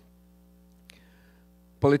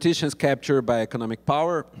 Politicians captured by economic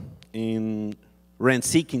power in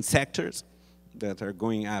rent-seeking sectors that are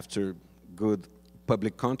going after good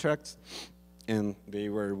public contracts, and they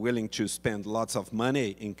were willing to spend lots of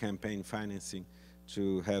money in campaign financing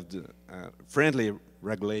to have the friendly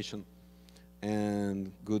regulation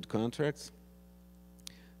and good contracts.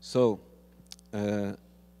 So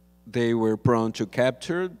they were prone to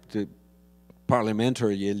capture the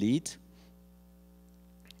parliamentary elite,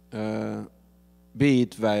 be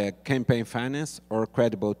it via campaign finance or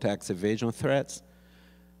credible tax evasion threats.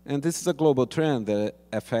 And this is a global trend that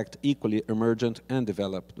affects equally emergent and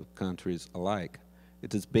developed countries alike.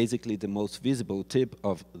 It is basically the most visible tip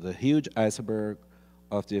of the huge iceberg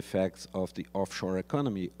of the effects of the offshore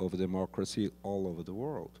economy over democracy all over the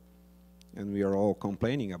world. And we are all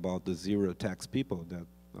complaining about the zero tax people that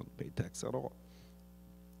don't pay tax at all.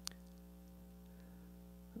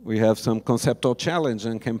 We have some conceptual challenge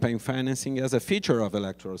in campaign financing as a feature of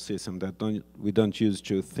electoral system that we don't use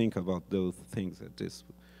to think about those things at this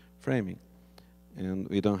framing. And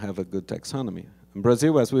we don't have a good taxonomy. In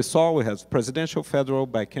Brazil, as we saw, we have presidential, federal,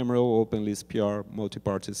 bicameral, open list PR,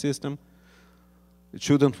 multi-party system. It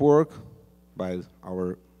shouldn't work by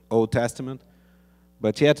our Old Testament,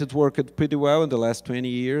 but yet it worked pretty well in the last 20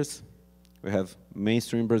 years. We have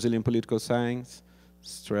mainstream Brazilian political science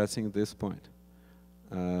stressing this point.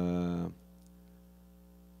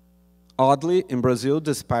 Oddly, in Brazil,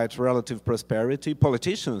 despite relative prosperity,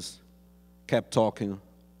 politicians kept talking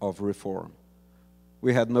of reform.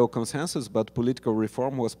 We had no consensus, but political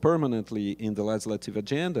reform was permanently in the legislative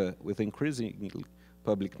agenda with increasing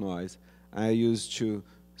public noise. I used to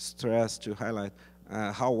stress, to highlight,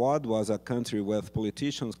 how odd was a country where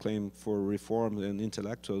politicians claim for reform and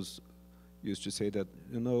intellectuals used to say that,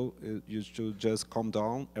 you know, you should just calm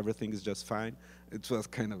down, everything is just fine. It was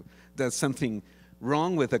kind of, there's something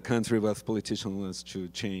wrong with a country where politicians wants to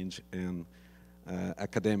change and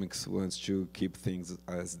academics wants to keep things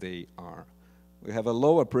as they are. We have a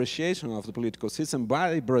low appreciation of the political system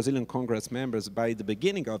by Brazilian Congress members by the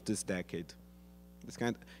beginning of this decade. This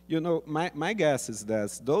kind, you know, my guess is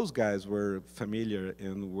that those guys were familiar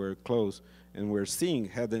and were close and were seeing,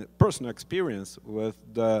 had a personal experience with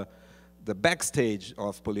the backstage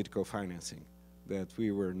of political financing that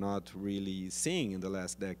we were not really seeing in the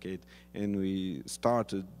last decade, and we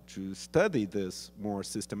started to study this more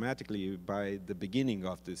systematically by the beginning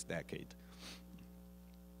of this decade.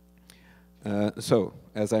 So,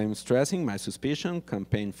 as I'm stressing, my suspicion,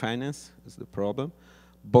 campaign finance is the problem.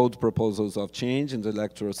 Bold proposals of change in the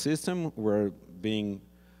electoral system were being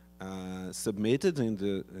submitted in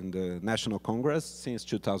the National Congress since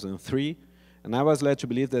 2003, and I was led to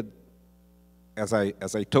believe that, as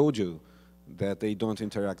I told you, that they don't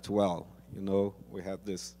interact well. You know, we have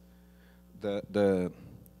this, the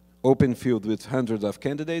open field with hundreds of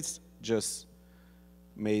candidates just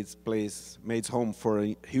made home for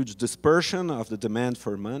a huge dispersion of the demand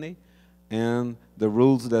for money, and the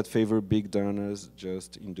rules that favor big donors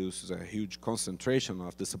just induces a huge concentration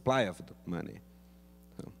of the supply of the money.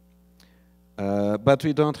 So, but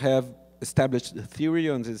we don't have established theory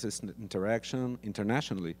on this interaction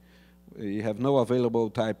internationally. We have no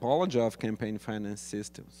available typology of campaign finance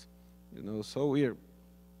systems. You know, so we're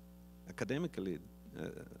academically,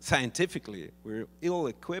 scientifically, we're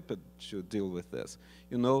ill-equipped to deal with this.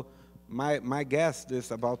 You know, my guess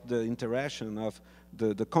is about the interaction of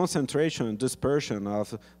the concentration and dispersion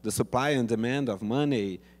of the supply and demand of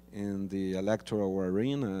money in the electoral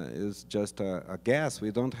arena is just a guess.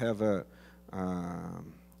 We don't have a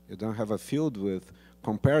field with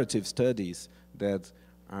comparative studies that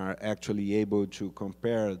are actually able to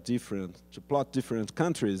compare to plot different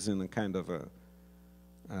countries in a kind of a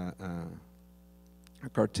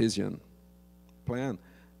Cartesian plan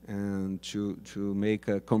and to make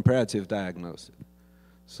a comparative diagnosis.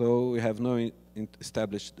 So we have no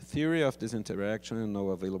established theory of this interaction and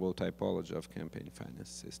no available typology of campaign finance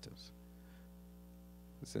systems.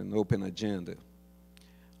 It's an open agenda.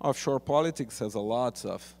 Offshore politics has a lot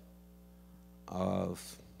of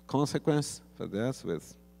consequence for this,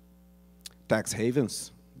 with tax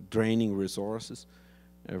havens draining resources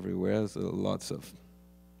everywhere. There's lots of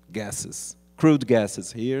gases, crude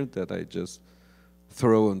gases here that I just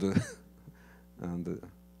throw on the on the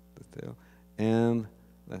tail. And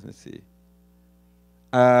let me see.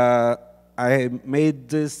 I made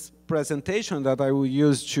this presentation that I will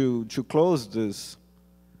use to close this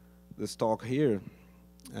talk here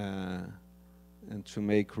and to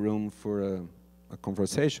make room for a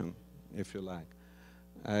conversation, if you like.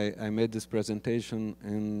 I made this presentation,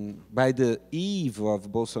 and by the eve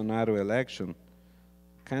of Bolsonaro election,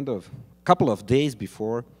 kind of a couple of days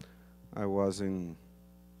before, I was in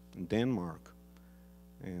in Denmark,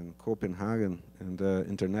 in Copenhagen, and the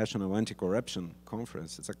International Anti-Corruption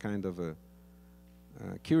Conference. It's a kind of a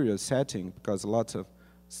curious setting because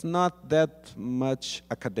it's not that much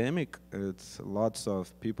academic. It's lots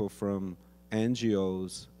of people from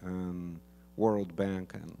NGOs and World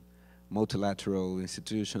Bank and multilateral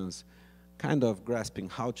institutions kind of grasping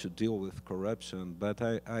how to deal with corruption. But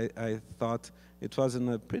I thought it wasn't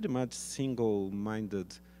a pretty much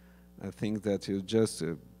single-minded thing that you just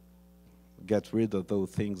get rid of those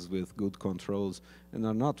things with good controls and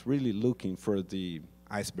are not really looking for the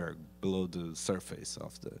iceberg below the surface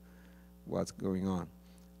of what's going on.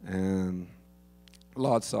 And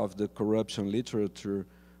lots of the corruption literature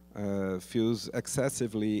feels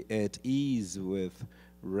excessively at ease with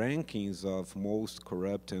rankings of most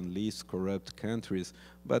corrupt and least corrupt countries.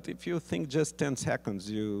 But if you think just 10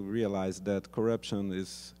 seconds, you realize that corruption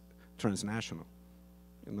is transnational.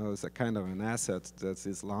 You know, it's a kind of an asset that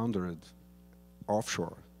is laundered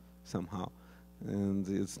offshore somehow. And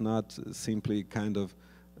it's not simply kind of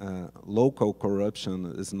local corruption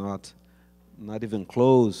is not even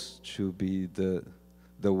close to be the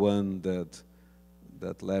one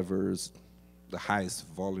that levers the highest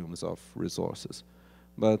volumes of resources.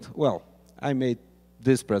 But, well, I made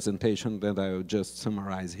this presentation that I will just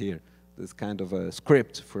summarize here. This kind of a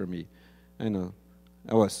script for me. I know,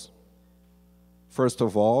 I was, first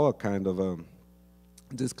of all, a kind of a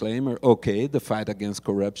disclaimer. Okay, the fight against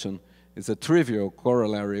corruption is a trivial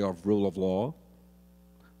corollary of rule of law.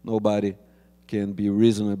 Nobody can be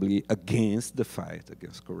reasonably against the fight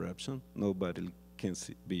against corruption. Nobody can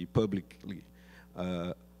be publicly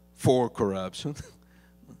for corruption.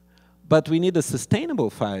 But we need a sustainable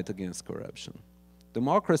fight against corruption.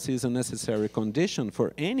 Democracy is a necessary condition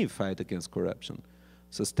for any fight against corruption,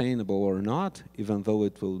 sustainable or not, even though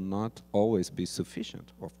it will not always be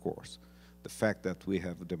sufficient, of course. The fact that we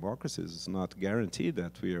have democracies is not guaranteed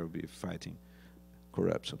that we will be fighting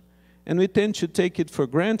corruption. And we tend to take it for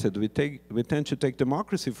granted. We tend to take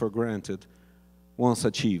democracy for granted once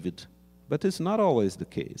achieved. But it's not always the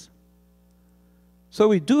case. So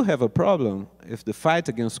we do have a problem if the fight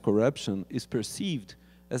against corruption is perceived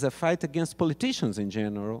as a fight against politicians in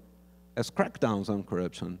general, as crackdowns on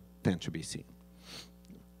corruption tend to be seen.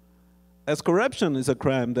 As corruption is a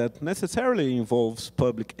crime that necessarily involves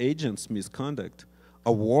public agents' misconduct,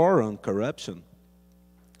 a war on corruption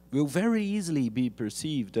will very easily be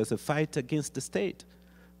perceived as a fight against the state,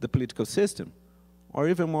 the political system, or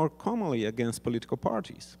even more commonly against political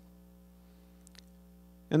parties.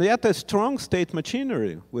 And yet a strong state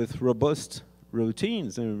machinery with robust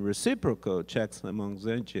routines and reciprocal checks among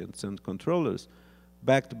agents and controllers,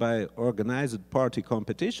 backed by organized party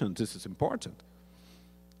competition, this is important,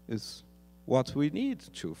 is what we need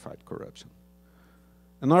to fight corruption.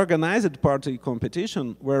 An organized party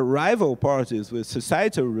competition where rival parties with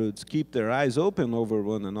societal roots keep their eyes open over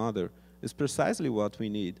one another is precisely what we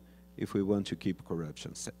need if we want to keep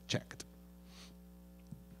corruption checked.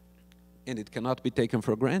 And it cannot be taken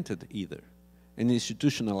for granted either. And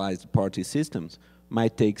institutionalized party systems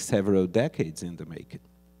might take several decades in the making.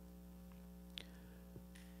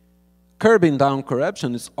 Curbing down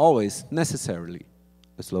corruption is always necessarily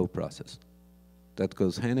a slow process that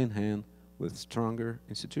goes hand in hand with stronger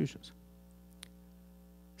institutions.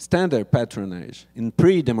 Standard patronage in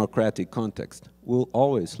pre-democratic context will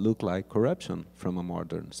always look like corruption from a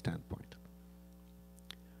modern standpoint.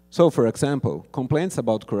 So, for example, complaints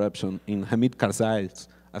about corruption in Hamid Karzai's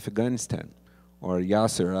Afghanistan or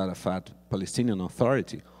Yasser Arafat Palestinian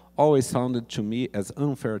Authority always sounded to me as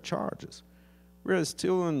unfair charges. We're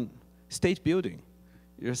still in state building.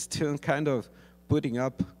 You're still kind of putting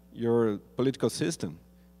up your political system.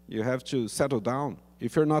 You have to settle down.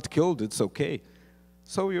 If you're not killed, it's okay.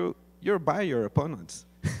 So you're by your opponents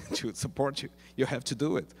to support you. You have to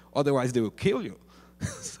do it. Otherwise, they will kill you.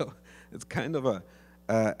 So it's kind of a,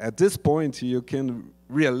 at this point, you can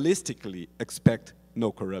realistically expect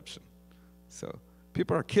no corruption. So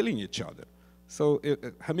people are killing each other. So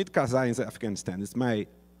Hamid Karzai in Afghanistan is my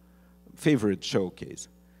favorite showcase.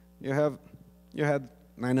 You had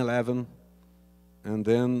 9/11, and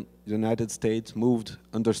then the United States moved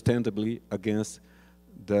understandably against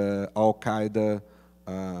the Al-Qaeda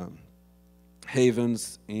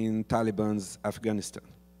havens in Taliban's Afghanistan.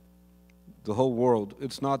 The whole world,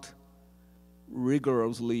 it's not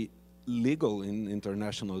rigorously legal in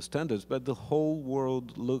international standards, but the whole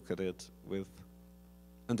world looked at it with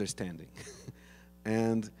understanding.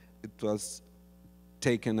 And it was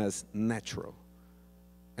taken as natural.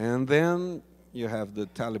 And then you have the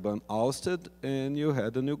Taliban ousted, and you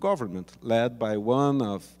had a new government led by one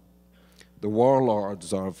of the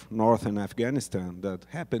warlords of northern Afghanistan that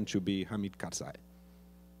happened to be Hamid Karzai.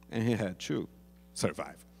 And he had to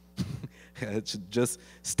survive. He had to just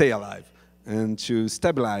stay alive and to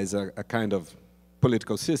stabilize a kind of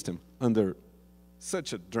political system under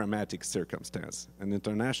such a dramatic circumstance, an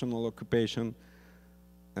international occupation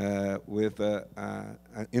in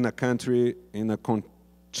a country in a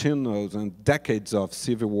continuous and decades of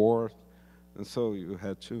civil war, and so you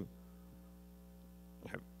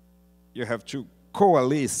have to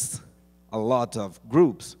coalesce a lot of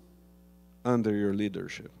groups under your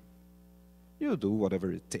leadership. You do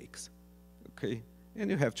whatever it takes, okay?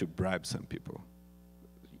 And you have to bribe some people.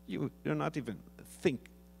 You're not even think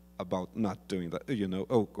about not doing that. You know,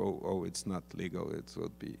 oh, it's not legal. It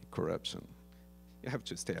would be corruption. You have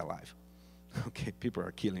to stay alive. Okay, people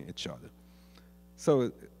are killing each other.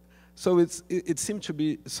 So it seemed to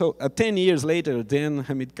be, so 10 years later, then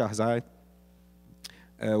Hamid Karzai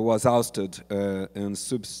was ousted and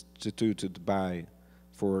substituted by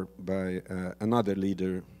another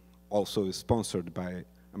leader, also sponsored by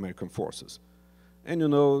American forces. And you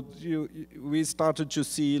know, we started to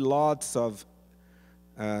see lots of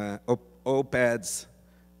op-eds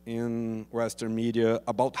in Western media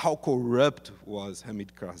about how corrupt was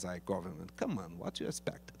Hamid Karzai government. Come on, what you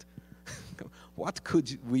expected? What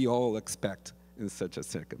could we all expect in such a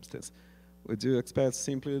circumstance? Would you expect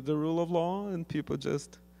simply the rule of law and people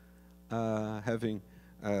just having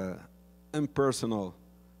impersonal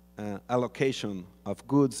allocation of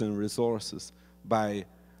goods and resources by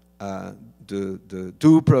the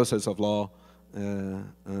due process of law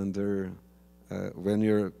under when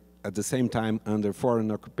you're at the same time under foreign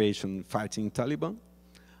occupation fighting Taliban?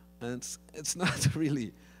 And it's not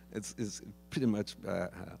really, it's pretty much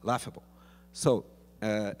laughable. So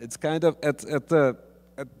it's kind of, at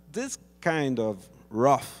this kind of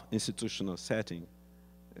rough institutional setting,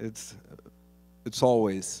 it's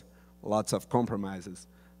always lots of compromises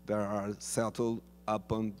that are settled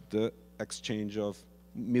upon the exchange of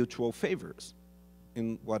mutual favors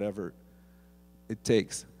in whatever it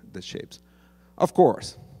takes, the shapes. Of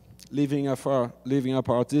course, leaving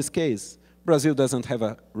apart this case, Brazil doesn't have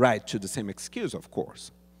a right to the same excuse, of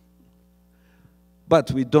course.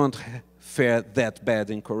 But we don't fare that bad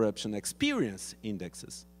in corruption experience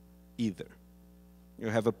indexes either. You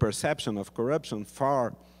have a perception of corruption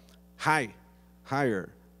far higher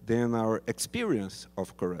than our experience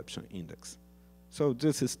of corruption index. So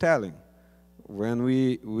this is telling. When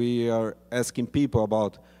we are asking people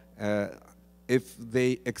about if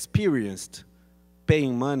they experienced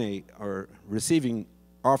paying money or receiving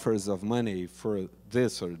offers of money for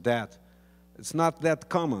this or that, it's not that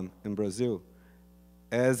common in Brazil,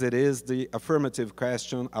 as it is the affirmative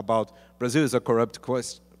question about Brazil is a corrupt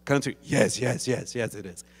country. Yes, yes, yes, yes, it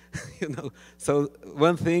is. You know, so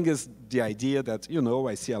one thing is the idea that, you know,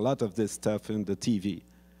 I see a lot of this stuff in the TV.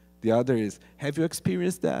 The other is, have you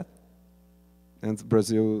experienced that? And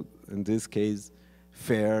Brazil, in this case,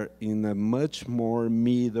 fare in a much more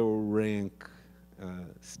middle rank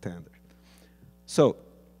standard. So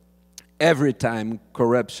every time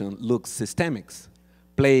corruption looks systemic,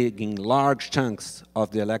 plaguing large chunks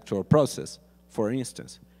of the electoral process, for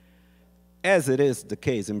instance, as it is the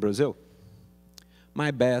case in Brazil,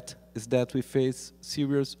 my bet is that we face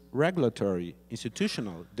serious regulatory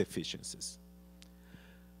institutional deficiencies.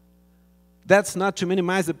 That's not to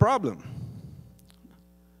minimize the problem.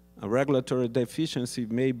 A regulatory deficiency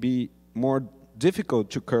may be more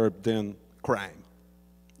difficult to curb than crime.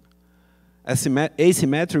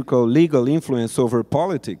 Asymmetrical legal influence over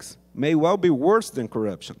politics may well be worse than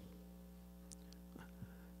corruption.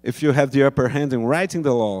 If you have the upper hand in writing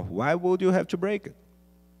the law, why would you have to break it?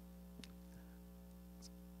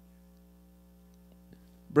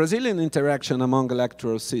 Brazilian interaction among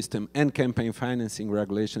electoral system and campaign financing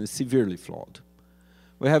regulation is severely flawed.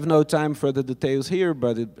 We have no time for the details here,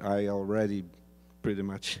 but I already pretty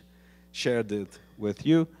much shared it with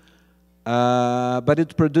you. But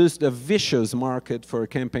it produced a vicious market for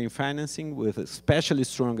campaign financing with especially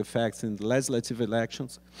strong effects in legislative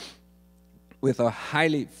elections, with a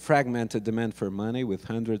highly fragmented demand for money with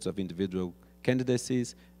hundreds of individual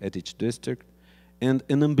candidacies at each district, and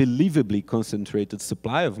an unbelievably concentrated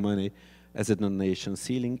supply of money, as the donation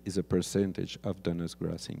ceiling is a percentage of donors'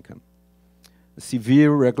 gross income. A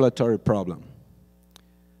severe regulatory problem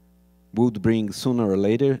would bring sooner or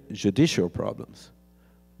later judicial problems.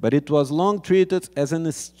 But it was long treated as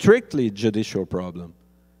a strictly judicial problem,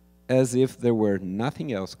 as if there were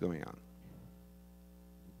nothing else going on.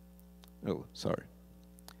 Oh, sorry.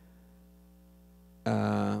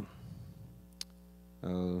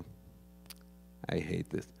 I hate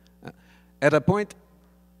this. At a point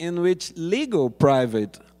in which legal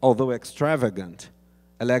private, although extravagant,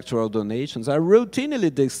 electoral donations are routinely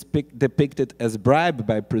depicted as bribe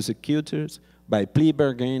by prosecutors, by plea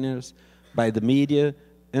bargainers, by the media,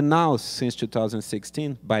 and now, since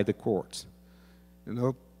 2016, by the courts. You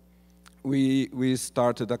know, we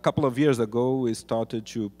started, a couple of years ago, we started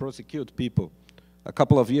to prosecute people. A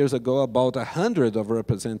couple of years ago, about 100 of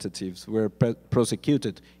representatives were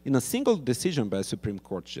prosecuted in a single decision by a Supreme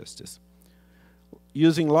Court justice,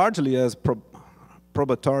 using largely as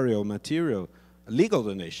probatorial material legal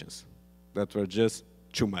donations that were just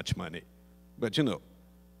too much money. But you know,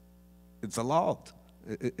 it's allowed.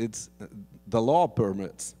 The law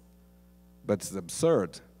permits, but it's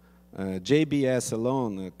absurd. JBS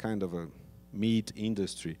alone, a kind of a meat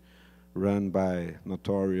industry run by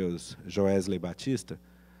notorious Joesley Batista,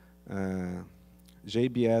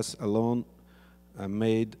 JBS alone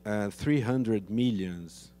made 300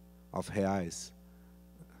 millions of reais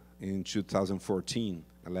in 2014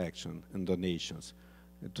 election and donations.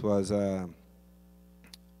 It was 1/10,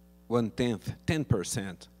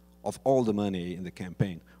 10% of all the money in the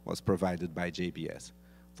campaign was provided by JBS.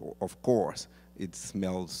 So of course, it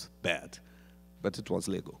smells bad, but it was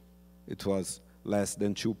legal. It was less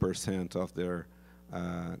than 2% of their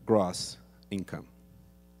gross income.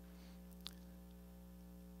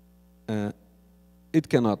 It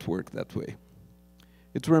cannot work that way.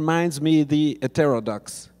 It reminds me the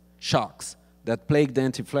heterodox shocks that plagued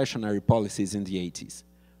anti-inflationary policies in the 80s.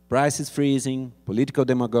 Prices freezing, political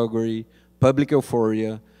demagoguery, public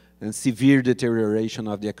euphoria, and severe deterioration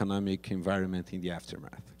of the economic environment in the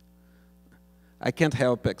aftermath. I can't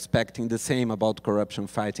help expecting the same about corruption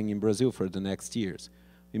fighting in Brazil for the next years.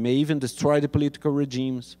 We may even destroy the political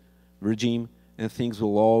regime, and things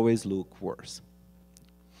will always look worse.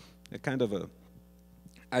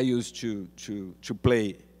 I used to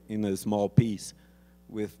play in a small piece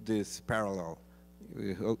with this parallel.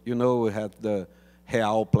 You know, we had the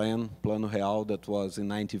Real plan, Plano Real, that was in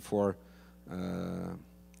 '94,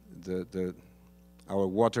 our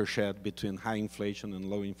watershed between high inflation and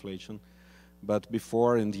low inflation. But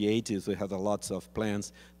before, in the 80s, we had lots of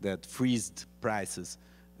plans that freezed prices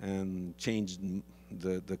and changed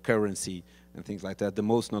the currency and things like that. The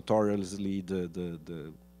most notoriously,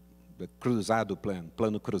 the Cruzado plan,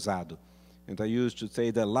 Plano Cruzado. And I used to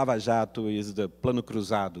say that Lava Jato is the Plano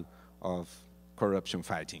Cruzado of corruption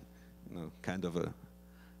fighting. You know, kind of a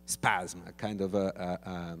spasm, a kind of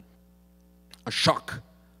a shock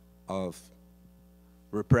of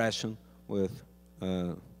repression with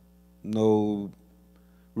no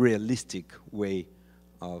realistic way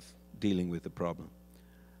of dealing with the problem.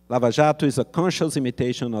 Lava Jato is a conscious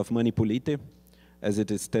imitation of Manipulite, as it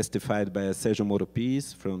is testified by Sérgio Moro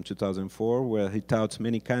piece from 2004, where he touts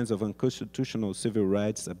many kinds of unconstitutional civil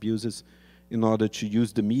rights abuses in order to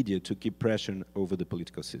use the media to keep pressure over the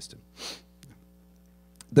political system.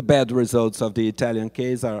 The bad results of the Italian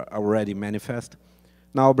case are already manifest.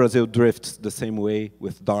 Now Brazil drifts the same way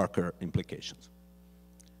with darker implications.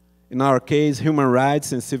 In our case, human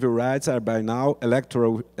rights and civil rights are by now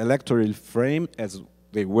electorally framed, as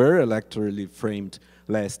they were electorally framed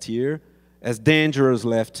last year, as dangerous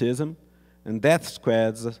leftism, and death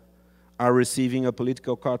squads are receiving a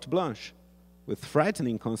political carte blanche with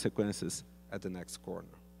frightening consequences at the next corner.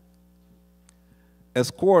 As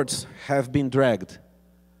courts have been dragged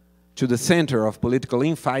to the center of political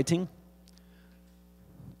infighting,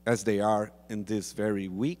 as they are in this very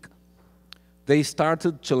week, they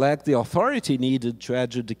started to lack the authority needed to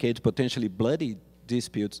adjudicate potentially bloody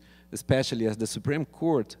disputes, especially as the Supreme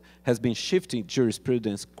Court has been shifting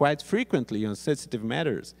jurisprudence quite frequently on sensitive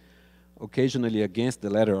matters, occasionally against the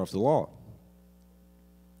letter of the law,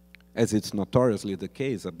 as it's notoriously the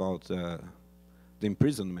case about the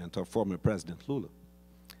imprisonment of former President Lula.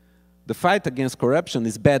 The fight against corruption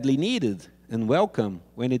is badly needed and welcome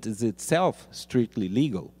when it is itself strictly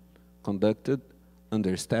legal, conducted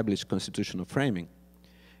under established constitutional framing.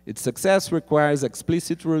 Its success requires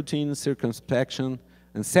explicit routine, circumspection,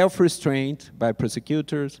 and self-restraint by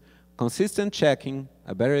prosecutors, consistent checking,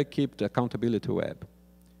 a better equipped accountability web.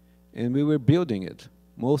 And we were building it,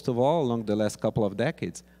 most of all along the last couple of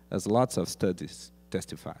decades, as lots of studies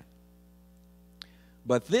testify.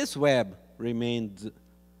 But this web remained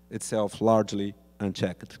itself largely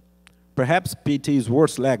unchecked. Perhaps PT's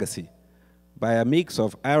worst legacy, by a mix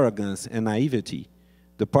of arrogance and naivety,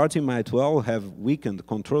 the party might well have weakened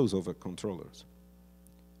controls over controllers.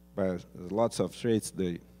 By lots of traits,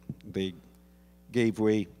 they gave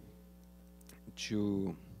way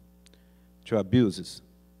to abuses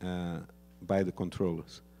by the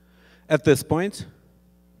controllers. At this point,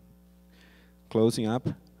 closing up,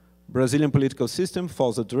 Brazilian political system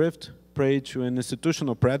falls adrift, prey to an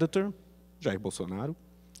institutional predator, Jair Bolsonaro,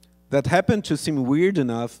 that happened to seem weird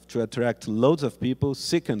enough to attract loads of people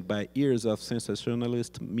sickened by years of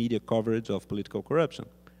sensationalist media coverage of political corruption.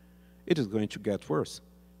 It is going to get worse,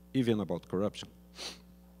 even about corruption.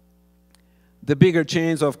 The bigger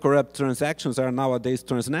chains of corrupt transactions are nowadays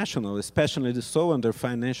transnational, especially so under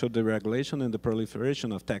financial deregulation and the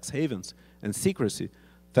proliferation of tax havens and secrecy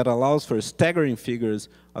that allows for staggering figures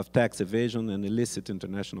of tax evasion and illicit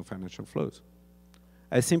international financial flows.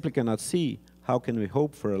 I simply cannot see how can we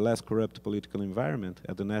hope for a less corrupt political environment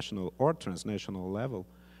at the national or transnational level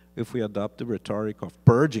if we adopt the rhetoric of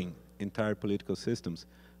purging entire political systems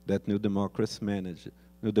that new democracies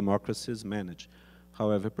manage,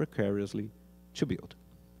 however precariously, to build.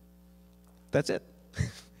 That's it.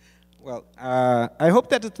 Well, I hope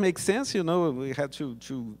that it makes sense. You know, we had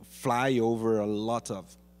to fly over a lot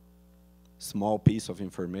of small piece of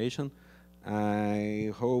information.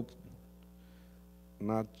 I hope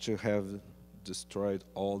not to have destroyed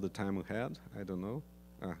all the time we had. I don't know.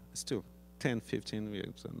 Still, 10, 15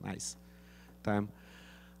 minutes, a nice time.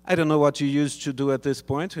 I don't know what you used to do at this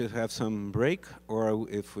point. We have some break, or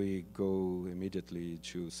if we go immediately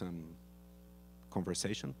to some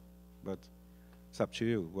conversation, but it's up to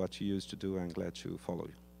you what you used to do. I'm glad to follow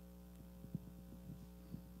you.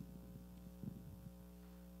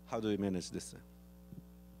 How do we manage this?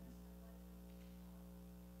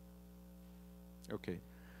 Okay,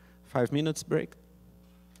 5 minutes break,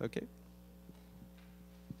 okay?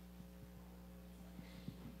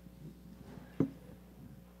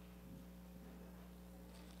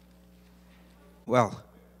 Well,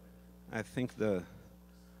 I think the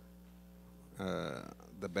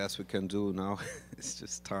best we can do now is to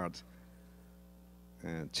start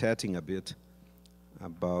chatting a bit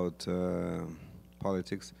about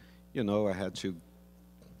politics. You know, I had to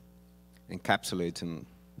encapsulate in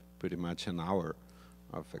pretty much an hour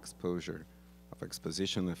of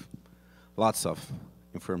exposition of lots of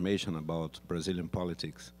information about Brazilian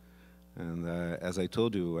politics. And as I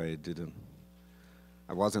told you,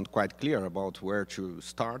 I wasn't quite clear about where to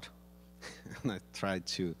start. And I tried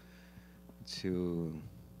to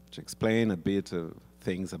explain a bit of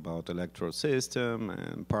things about electoral system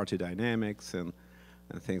and party dynamics and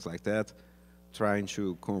things like that, trying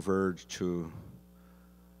to converge to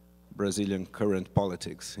Brazilian current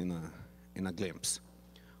politics in a glimpse.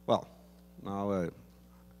 Well, now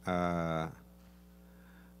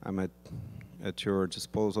I'm at your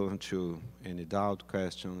disposal to any doubt,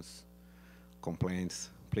 questions, complaints,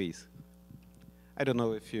 please. I don't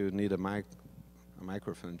know if you need a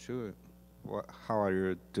microphone too. How are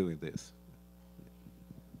you doing this?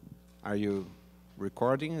 Are you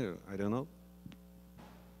recording? I don't know.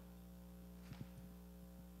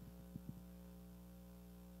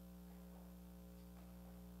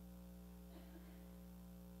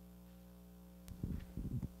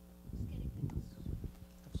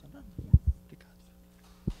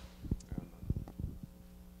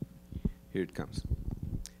 Here it comes.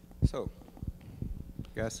 So,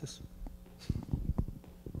 guesses?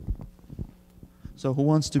 So who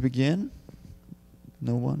wants to begin?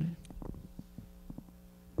 No one?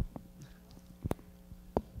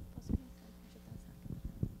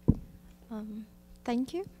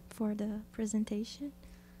 Thank you for the presentation.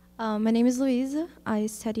 My name is Luisa. I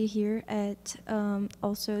study here at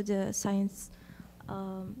also the science,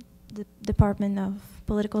 the Department of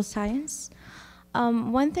Political Science.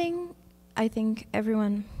 One thing I think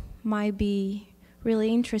everyone might be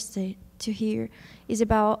really interested to hear is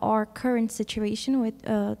about our current situation with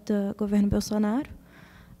the Governo Bolsonaro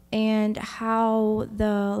and how the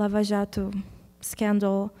Lava Jato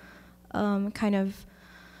scandal kind of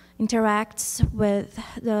interacts with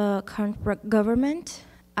the current government.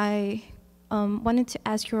 I wanted to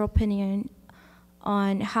ask your opinion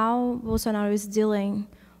on how Bolsonaro is dealing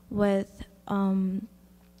with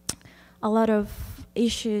a lot of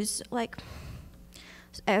issues, like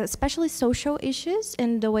especially social issues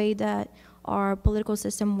and the way that our political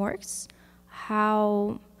system works.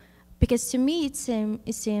 How, because to me it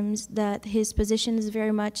seems that his position is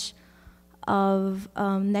very much of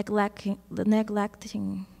neglecting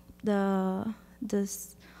the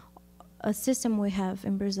system we have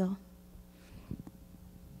in Brazil.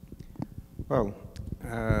 Well,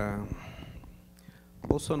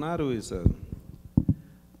 Bolsonaro is a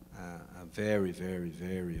very, very,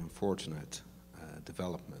 very unfortunate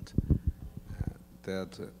development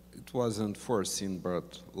that it wasn't foreseen,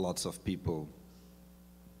 but lots of people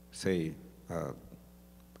say a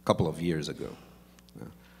couple of years ago.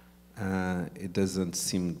 It doesn't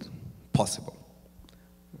seem possible.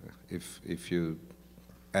 If you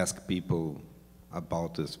ask people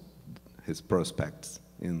about his prospects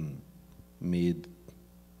in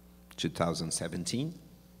mid-2017,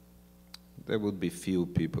 there would be few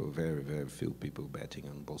people, very, very few people betting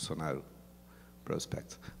on Bolsonaro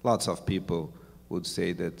prospects. Lots of people would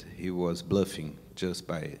say that he was bluffing just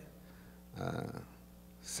by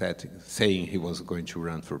saying he was going to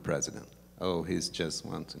run for president. Oh, he's just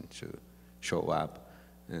wanting to show up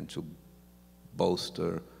and to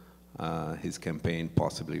bolster his campaign,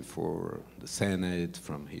 possibly for the Senate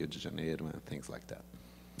from Rio de Janeiro and things like that.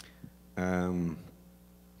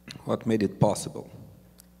 What made it possible?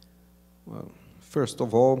 Well, first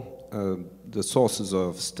of all, the sources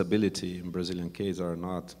of stability in Brazilian case are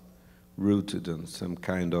not rooted in some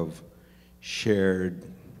kind of shared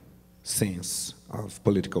sense of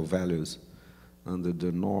political values under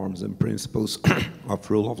the norms and principles of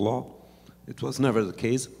rule of law. It was never the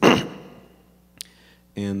case.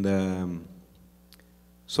 And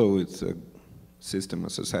so it's a system, a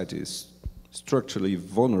society is structurally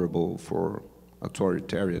vulnerable for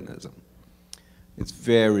authoritarianism. It's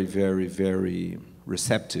very, very, very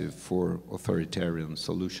receptive for authoritarian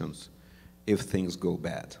solutions if things go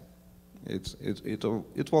bad.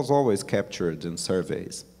 It was always captured in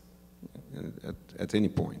surveys at any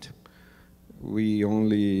point. We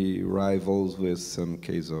only rivals with some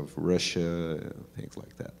case of Russia, things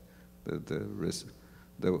like that.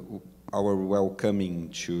 Our welcoming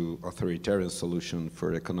to authoritarian solution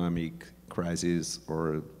for economic crisis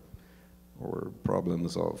or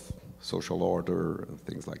problems of social order and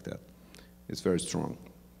things like that is very strong.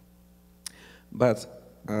 But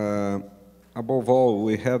above all,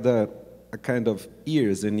 we had a kind of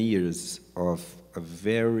years and years of a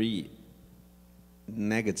very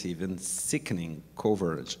negative and sickening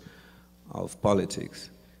coverage of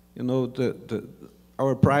politics. You know,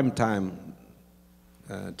 our prime time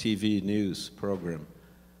TV news program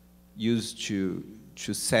used to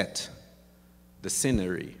set the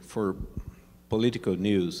scenery for political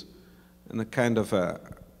news in a kind of a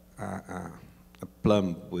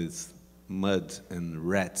plum with mud and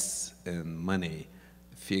rats and money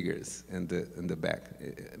figures in the back.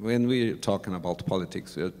 When we're talking about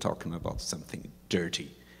politics, we're talking about something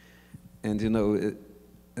dirty, and you know,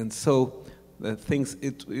 and so the things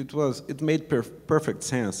it made perfect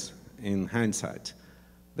sense in hindsight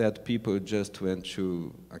that people just went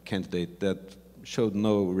to a candidate that showed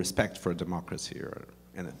no respect for democracy or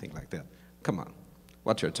anything like that. Come on,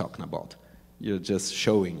 what you're talking about? You're just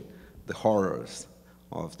showing the horrors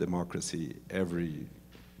of democracy every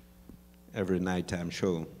nighttime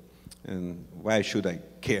show, and why should I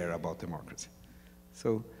care about democracy?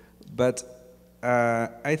 So, but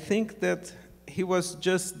I think that he was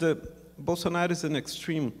just Bolsonaro is an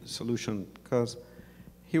extreme solution because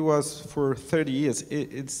he was for 30 years.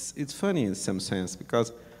 It's funny in some sense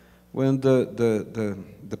because when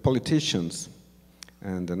the politicians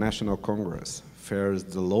and the National Congress fares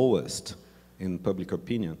the lowest in public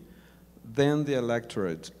opinion, then the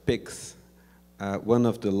electorate picks one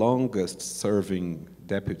of the longest serving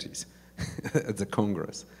deputies at the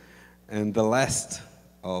Congress, and the last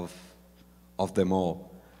of them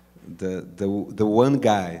all, the one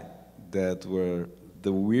guy that were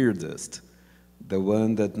the weirdest, the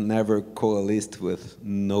one that never coalesced with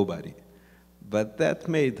nobody. But that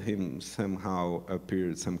made him somehow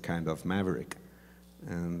appear some kind of maverick.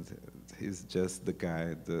 And he's just the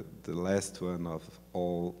guy, the last one of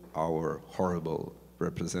all our horrible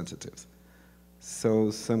representatives.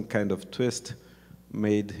 So some kind of twist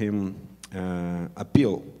made him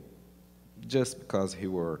appeal just because he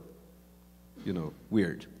were, you know,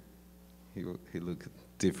 weird. He looked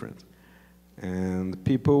different. And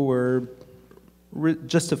people were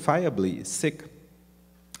justifiably sick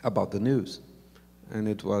about the news. And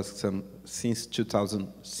it was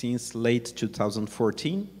since late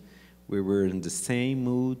 2014, we were in the same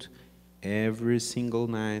mood every single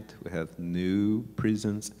night. We had new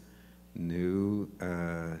prisons, new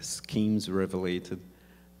schemes revelated,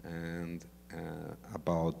 and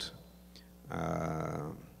about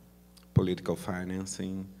political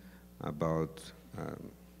financing, about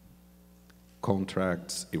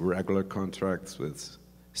contracts, irregular contracts with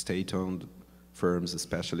state-owned firms,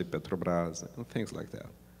 especially Petrobras, and things like that.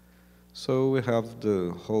 So we have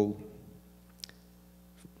the whole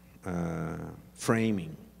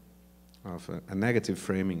framing of a negative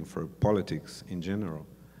framing for politics in general.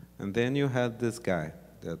 And then you had this guy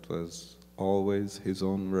that was always his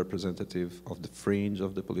own representative of the fringe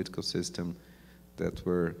of the political system that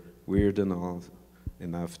were weird enough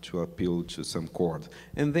to appeal to some chord.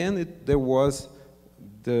 And then there was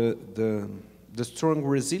the strong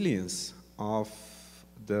resilience of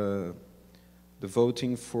the the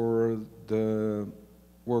voting for the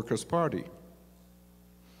Workers' Party.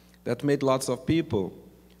 That made lots of people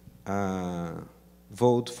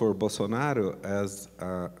vote for Bolsonaro as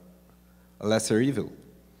a lesser evil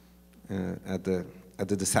at the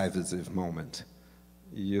decisive moment.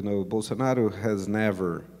 You know, Bolsonaro had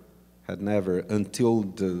never, until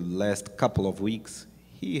the last couple of weeks,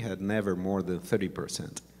 he had never more than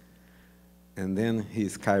 30%. And then he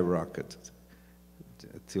skyrocketed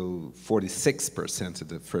till 46% of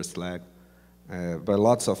the first leg. But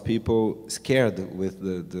lots of people scared with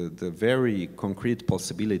the very concrete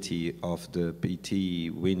possibility of the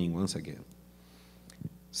PT winning once again.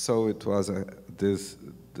 So it was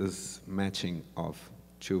this matching of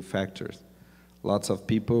two factors. Lots of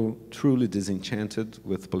people truly disenchanted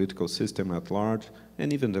with the political system at large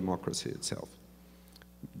and even democracy itself.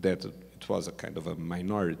 That it was a kind of a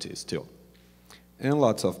minority still. And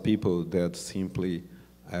lots of people that simply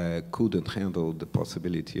couldn't handle the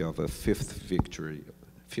possibility of a fifth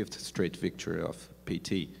straight victory of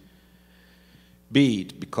PT. Be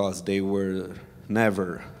it because they were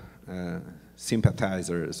never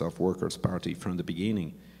sympathizers of Workers' Party from the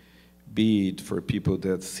beginning, be it for people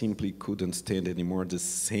that simply couldn't stand anymore the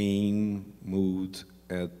same mood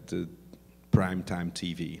at the primetime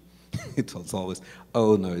TV. It was always,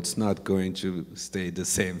 oh no, it's not going to stay the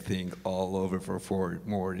same thing all over for 4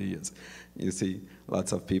 more years. You see,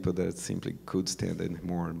 lots of people that simply could stand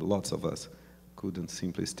anymore, lots of us couldn't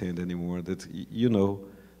simply stand anymore. That, you know,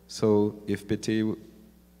 so if PT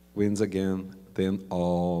wins again, then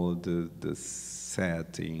all the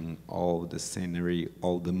setting, all the scenery,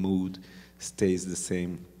 all the mood stays the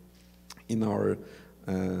same in our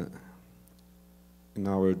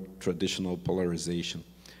traditional polarization,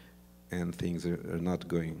 and things are not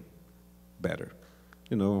going better.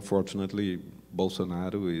 You know, unfortunately,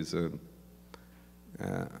 Bolsonaro is a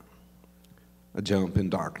jump in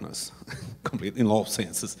darkness, complete in all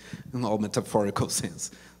senses, in all metaphorical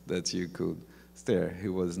sense that you could stare. He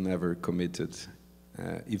was never committed,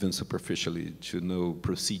 even superficially, to no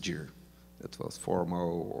procedure that was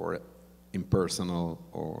formal or impersonal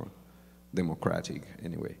or democratic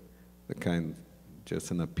anyway. The kind,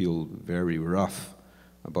 just an appeal, very rough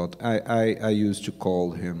about, I used to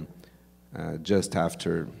call him, just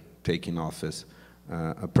after taking office,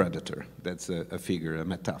 a predator. That's a figure, a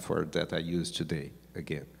metaphor that I use today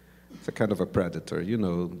again. It's a kind of a predator. You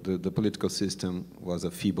know, the political system was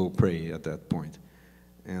a feeble prey at that point.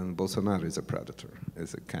 And Bolsonaro is a predator,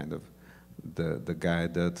 is a kind of the guy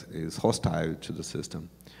that is hostile to the system.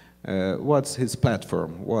 What's his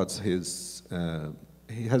platform? What's his,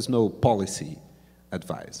 he has no policy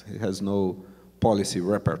advice. He has no policy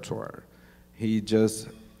repertoire. He just,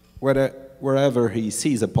 wherever he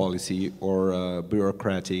sees a policy or a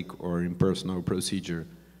bureaucratic or impersonal procedure,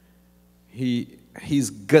 his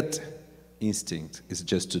gut instinct is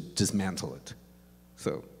just to dismantle it.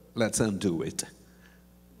 So let's undo it.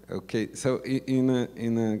 Okay, so in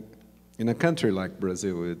a country like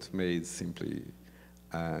Brazil, it may simply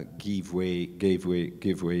give way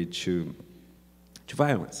to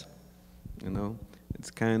violence. You know, it's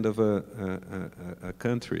kind of a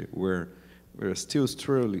country where we're still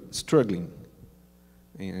struggling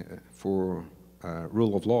for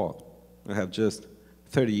rule of law. We have just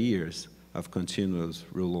 30 years of continuous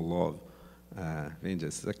rule of law.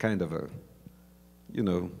 Just a kind of a, you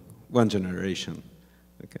know, one generation.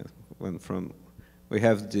 Okay, we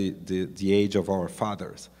have the age of our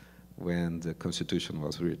fathers when the Constitution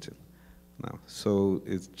was written. Now, so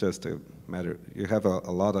it's just a matter. You have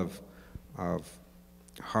a lot of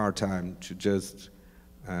hard time to just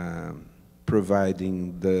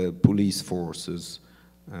providing the police forces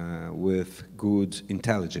with good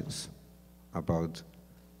intelligence about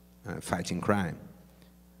fighting crime.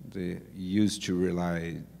 They used to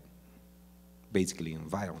rely basically on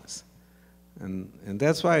violence. And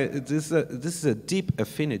that's why this is a deep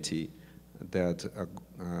affinity that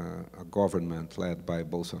a government led by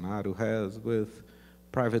Bolsonaro has with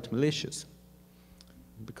private militias.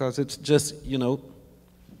 Because it's just, you know,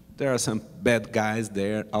 there are some bad guys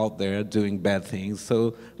out there doing bad things,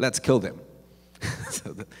 so let's kill them.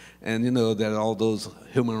 And you know, there are all those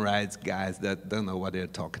human rights guys that don't know what they're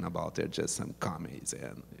talking about. They're just some commies,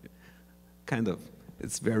 and kind of,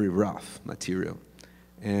 it's very rough material.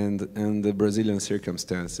 And the Brazilian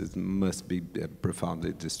circumstances must be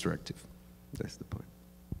profoundly destructive. That's the point.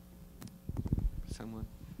 Someone?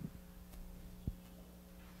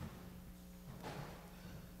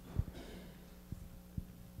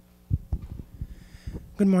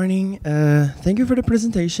 Good morning. Thank you for the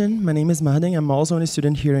presentation. My name is Marden. I'm also a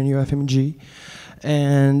student here in UFMG.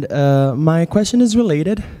 And my question is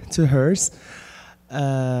related to hers.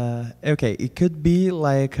 Okay, it could be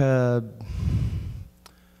like a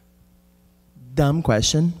dumb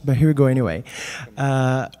question, but here we go anyway.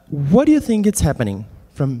 What do you think is happening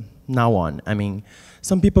from now on? I mean,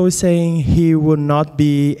 some people are saying he will not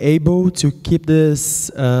be able to keep this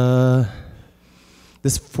for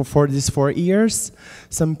these 4 years.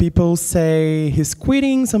 Some people say he's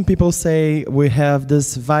quitting. Some people say we have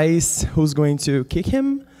this vice who's going to kick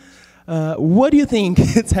him. What do you think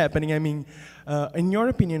is happening? I mean, in your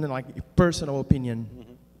opinion, like personal opinion,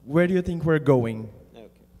 where do you think we're going? Okay.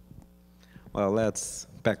 Well, let's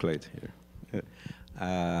speculate here.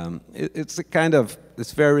 It's a kind of,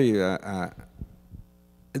 it's very,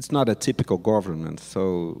 it's not a typical government,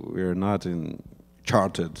 so we're not in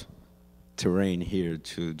charted terrain here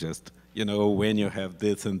to just, you know, when you have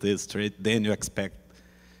this and this trait, then you expect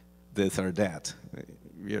this or that.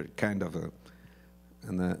 We're kind of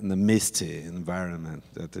in a misty environment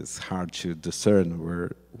that is hard to discern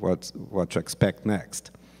what to expect next.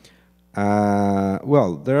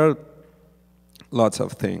 Well, there are lots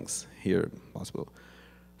of things here possible.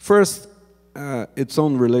 First, its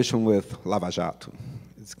own relation with Lava Jato.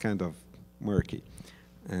 It's kind of murky.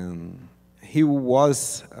 And he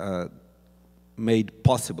was made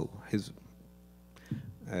possible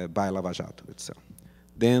by Lava Jato itself.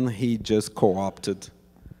 Then he just co-opted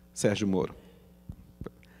Sérgio Moro.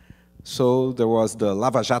 So there was the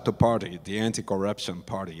Lava Jato party, the anti-corruption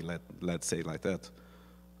party, let's say like that,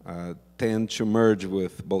 tend to merge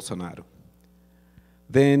with Bolsonaro.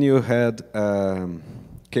 Then you had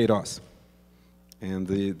Queiroz and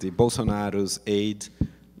the Bolsonaro's aide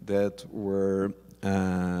that were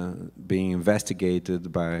being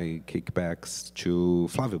investigated by kickbacks to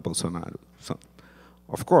Flávio Bolsonaro. So,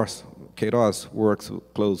 of course, Queiroz works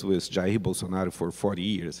close with Jair Bolsonaro for 40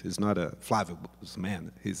 years. He's not a Flávio's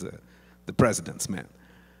man, he's the president's man.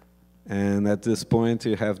 And at this point,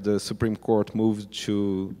 you have the Supreme Court moved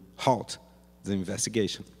to halt the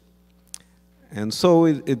investigation. And so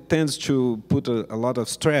it tends to put a lot of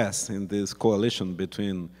stress in this coalition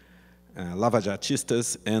between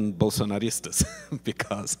Lavajatistas and Bolsonaristas,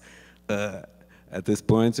 because at this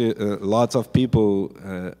point, lots of people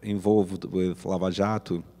involved with Lava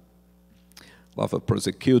Jato, a lot of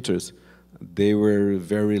prosecutors, they were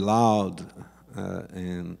very loud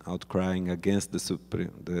and outcrying against the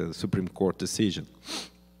Supreme Court decision,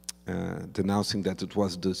 denouncing that it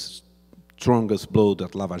was the strongest blow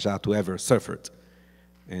that Lava Jato ever suffered.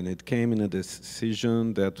 And it came in a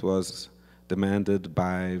decision that was demanded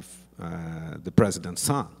by the president's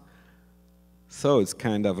son. So it's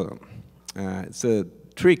kind of it's a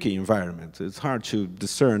tricky environment. It's hard to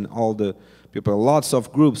discern all the people. Lots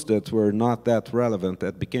of groups that were not that relevant,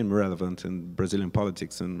 that became relevant in Brazilian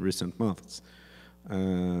politics in recent months.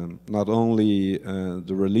 Not only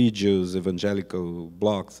the religious evangelical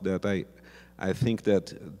blocs that I think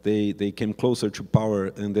that they came closer to power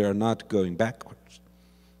and they are not going backwards.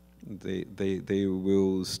 They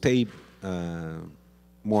will stay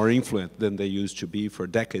more influent than they used to be for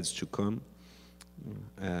decades to come.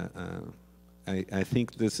 I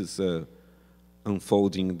think this is an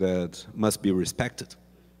unfolding that must be respected.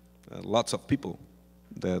 Lots of people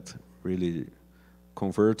that really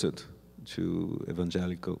converted to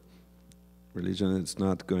evangelical religion, it's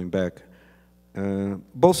not going back.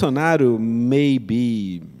 Bolsonaro may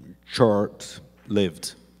be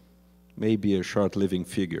short-lived, may be a short-living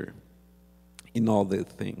figure in all this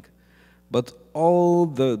thing. But all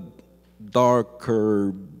the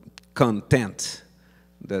darker content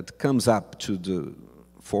that comes up to the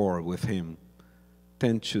fore with him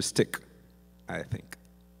tend to stick, I think.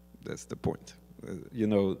 That's the point. You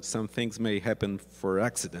know, some things may happen for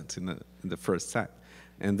accident in the first time.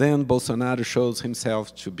 And then Bolsonaro shows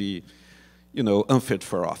himself to be, you know, unfit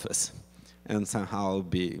for office and somehow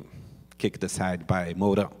be kicked aside by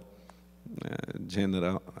Mourão,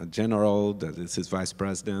 a general that is his vice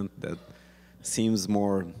president that seems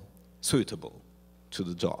more suitable to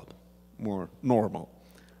the job, more normal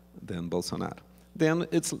than Bolsonaro. Then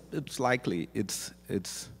it's likely, it's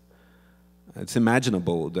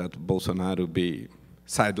imaginable that Bolsonaro be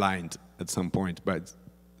sidelined at some point by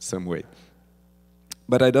some way.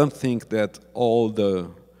 But I don't think that all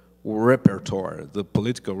the repertoire, the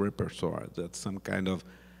political repertoire, that some kind of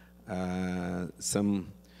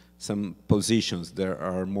some positions there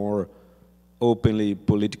are more openly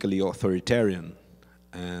politically authoritarian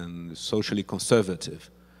and socially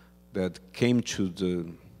conservative that came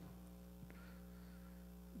to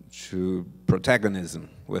protagonism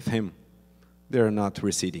with him, they're not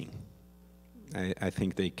receding. I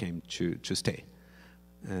think they came to stay.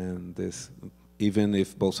 And this, even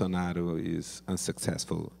if Bolsonaro is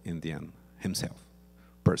unsuccessful in the end himself.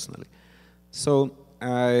 personally. So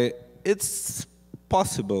it's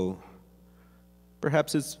possible,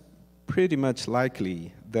 perhaps it's pretty much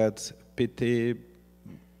likely that PT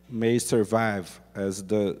may survive as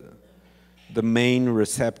the main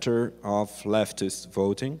receptor of leftist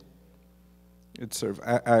voting.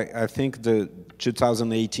 I think the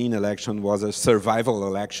 2018 election was a survival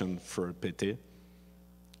election for PT,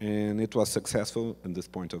 and it was successful in this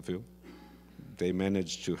point of view. They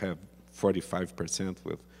managed to have 45%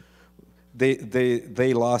 with.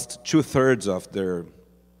 They lost 2/3 of their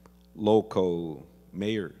local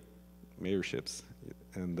mayorships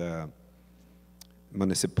and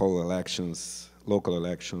municipal elections, local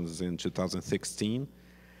elections in 2016.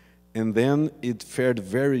 And then it fared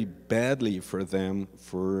very badly for them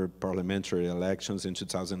for parliamentary elections in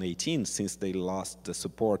 2018, since they lost the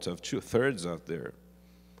support of 2/3 of their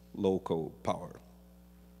local power.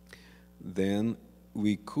 Then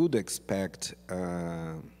we could expect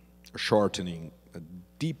a shortening, a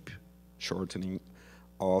deep shortening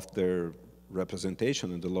of their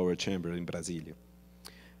representation in the lower chamber in Brasilia.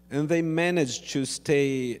 And they managed to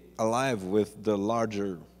stay alive with the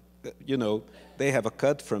larger, you know, they have a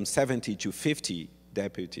cut from 70 to 50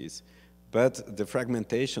 deputies, but the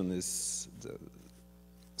fragmentation is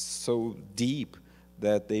so deep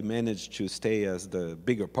that they managed to stay as the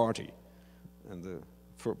bigger party, and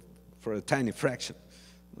for a tiny fraction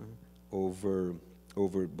over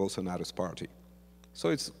Bolsonaro's party. So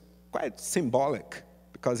it's quite symbolic,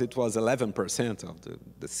 because it was 11% of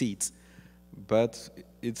the seats, but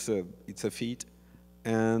it's a feat,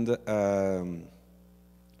 and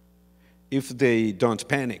if they don't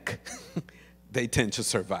panic, they tend to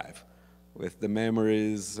survive with the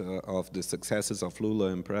memories of the successes of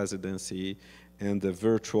Lula in presidency and the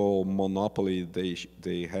virtual monopoly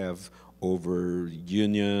they have over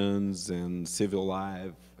unions and civil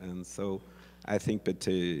life. And so I think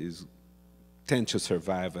PT tend to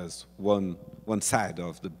survive as one side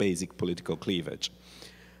of the basic political cleavage.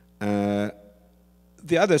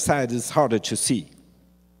 The other side is harder to see.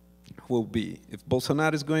 Will be if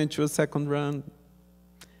Bolsonaro is going to a second run,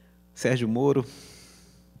 Sérgio Moro,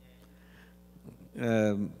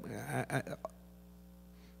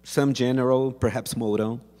 some general, perhaps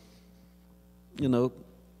Mourão. You know,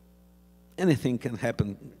 anything can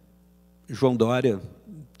happen. João Dória,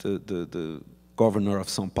 the governor of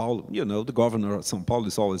São Paulo, you know, the governor of São Paulo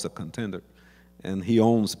is always a contender, and he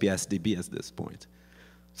owns PSDB at this point.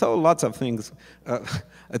 So lots of things.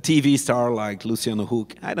 A TV star like Luciano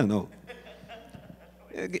Huck, I don't know.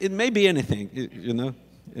 It may be anything, you know.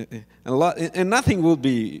 And nothing will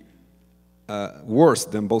be worse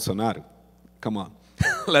than Bolsonaro. Come on,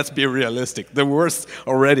 let's be realistic. The worst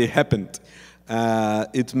already happened.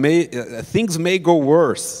 Things may go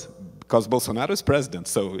worse because Bolsonaro is president,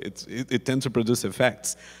 so it tends to produce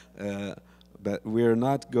effects. But we're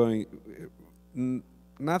not going.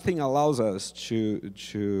 Nothing allows us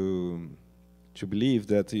to believe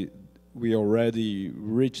that we already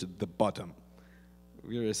reached the bottom.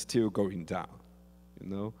 We are still going down, you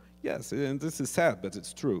know. Yes, and this is sad, but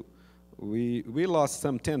it's true. We lost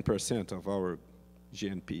some 10% of our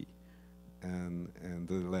GNP in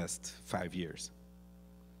the last 5 years,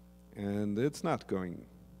 and it's not going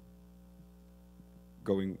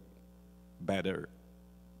better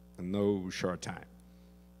in no short time.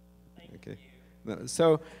 Okay.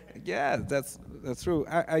 So, yeah, that's true.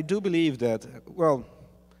 I do believe that, well,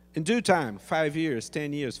 in due time, 5 years,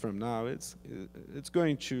 10 years from now, it's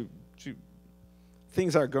going to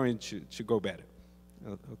things are going to go better,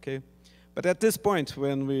 okay? But at this point,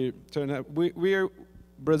 when we turn up,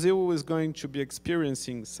 Brazil is going to be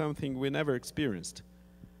experiencing something we never experienced.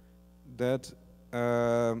 That,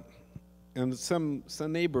 and some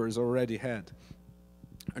neighbors already had.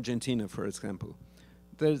 Argentina, for example.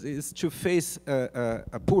 Is to face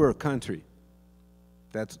a poorer country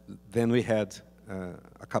than we had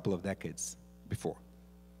a couple of decades before.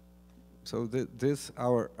 So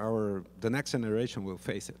the next generation will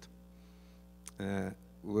face it.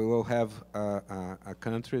 We will have a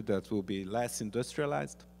country that will be less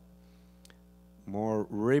industrialized, more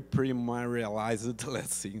reprimarialized,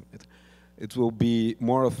 let's see. It will be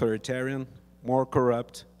more authoritarian, more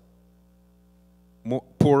corrupt, more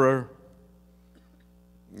poorer,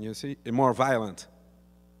 you see, more violent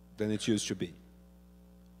than it used to be.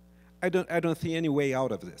 I don't see any way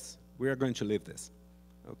out of this. We are going to live this,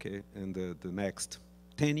 okay, in the next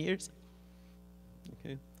 10 years,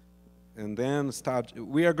 okay? And then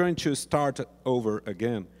we are going to start over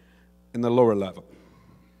again in a lower level.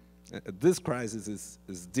 This crisis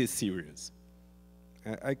is this serious.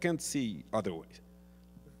 I can't see other ways.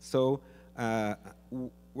 So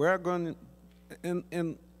we are going,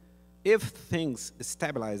 and if things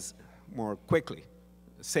stabilize more quickly,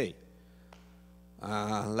 say,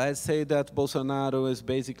 let's say that Bolsonaro is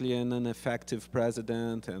basically an ineffective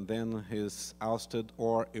president and then he's ousted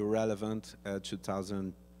or irrelevant at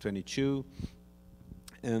 2022,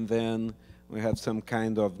 and then we have some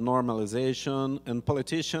kind of normalization, and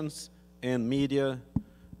politicians and media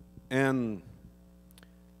and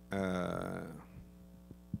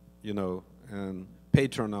you know, and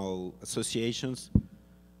patronal associations,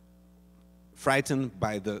 frightened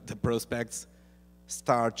by the prospects,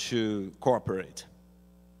 start to cooperate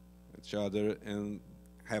with each other and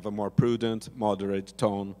have a more prudent, moderate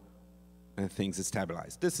tone, and things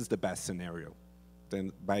stabilize. This is the best scenario.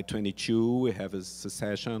 Then by 22, we have a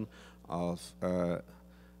succession of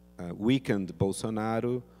weakened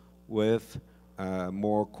Bolsonaro with a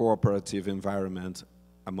more cooperative environment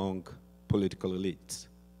among political elites.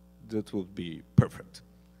 That would be perfect.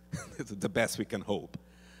 It's the best we can hope.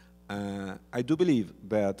 I do believe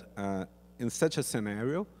that in such a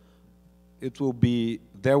scenario,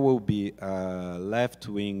 there will be a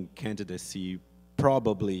left-wing candidacy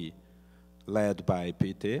probably led by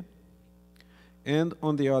PT, and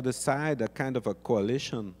on the other side, a kind of a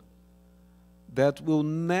coalition that will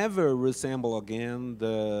never resemble again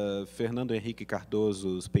the Fernando Henrique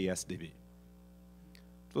Cardoso's PSDB.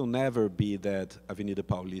 It will never be that Avenida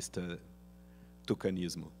Paulista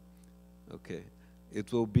tucanismo. Okay,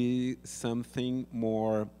 it will be something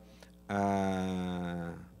more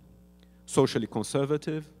socially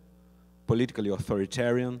conservative, politically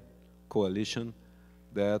authoritarian coalition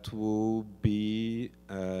that will be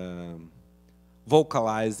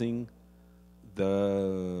vocalizing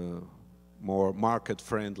the more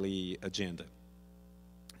market-friendly agenda.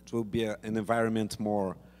 It will be an environment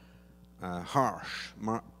more harsh,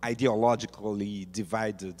 more ideologically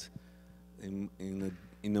divided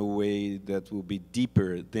in a way that will be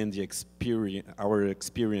deeper than the our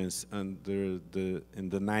experience in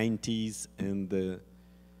the 90s and the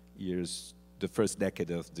first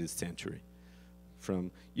decade of this century.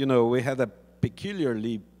 You know, we had a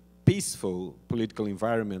peculiarly peaceful political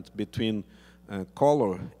environment between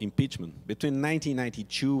Collor impeachment, between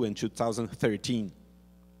 1992 and 2013.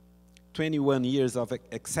 21 years of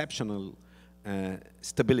exceptional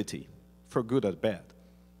stability, for good or bad.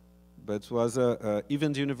 But was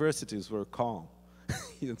even the universities were calm.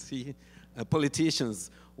 You see,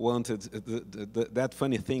 politicians wanted that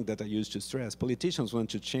funny thing that I used to stress. Politicians want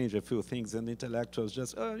to change a few things, and intellectuals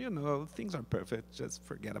just, oh, you know, things are perfect. Just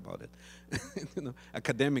forget about it. You know,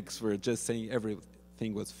 academics were just saying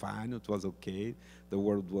everything was fine. It was okay. The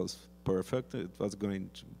world was perfect. It was going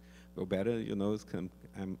to go better. You know,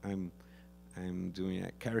 I'm doing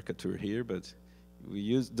a caricature here, but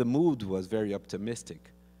the mood was very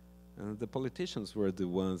optimistic. The politicians were the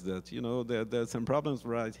ones that, you know, there's some problems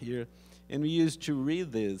right here. And we used to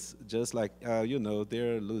read this just like, you know,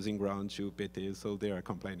 they're losing ground to PT, so they are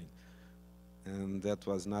complaining. And that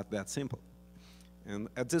was not that simple. And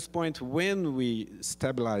at this point, when we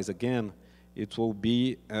stabilize again, it will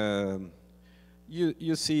be,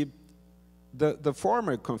 you see, the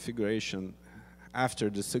former configuration after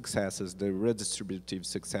the successes, the redistributive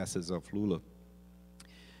successes of Lula,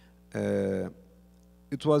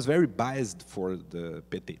 it was very biased for the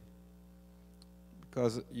PT.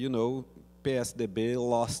 Because, you know, PSDB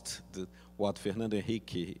lost what Fernando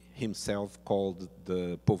Henrique himself called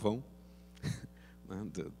the povão.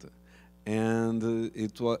 And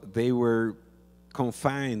they were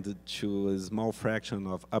confined to a small fraction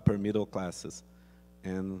of upper middle classes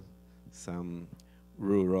and some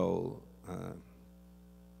rural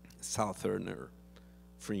southerner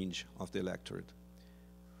fringe of the electorate.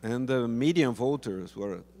 And the median voters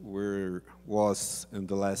was in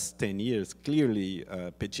the last 10 years clearly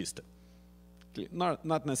petista.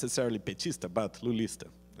 Not necessarily petista, but lulista,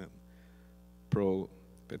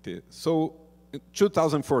 pro-PT. So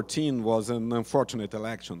 2014 was an unfortunate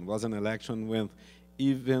election, was an election when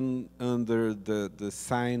even under the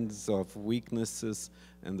signs of weaknesses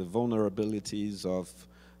and the vulnerabilities of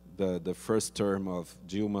the first term of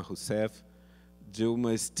Dilma Rousseff,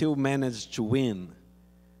 Dilma still managed to win.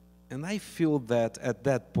 And I feel that at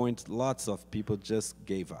that point, lots of people just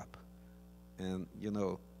gave up. And, you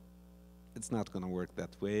know, it's not going to work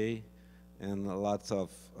that way. And lots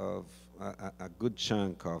of a good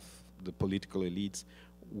chunk of the political elites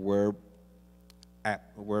were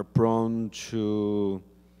prone to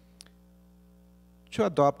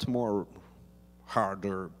adopt more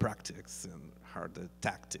harder practices and harder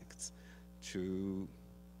tactics to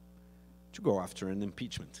go after an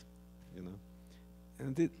impeachment, you know.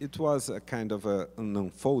 And it was a kind of an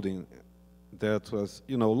unfolding that was,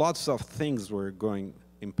 you know, lots of things were going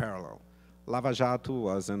in parallel. Lava Jato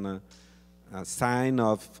was a sign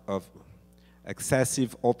of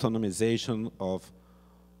excessive autonomization of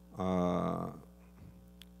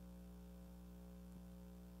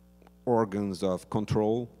organs of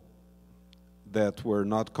control that were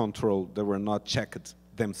not controlled, that were not checked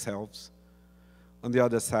themselves. On the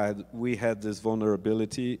other side, we had this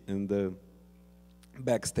vulnerability in the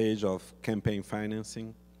backstage of campaign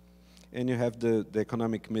financing, and you have the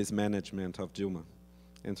economic mismanagement of Dilma.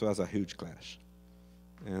 And it was a huge clash.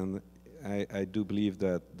 And I do believe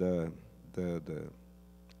that the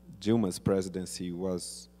Dilma's presidency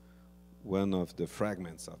was one of the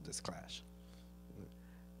fragments of this clash.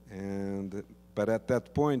 But at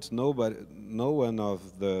that point, no one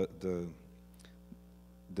of the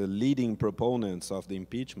leading proponents of the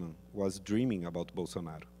impeachment was dreaming about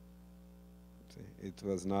Bolsonaro. It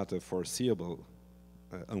was not a foreseeable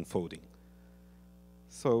unfolding.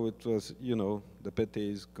 So it was, you know, the PT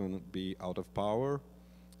is going to be out of power,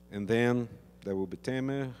 and then there will be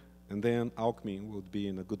Temer, and then Alckmin would be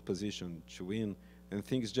in a good position to win, and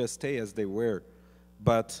things just stay as they were,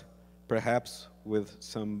 but perhaps with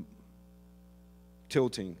some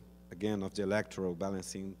tilting, again, of the electoral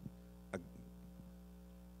balancing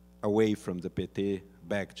away from the PT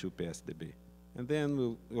back to PSDB. And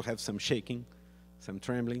then we'll have some shaking, some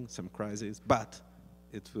trembling, some crisis, but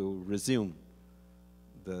it will resume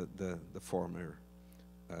the former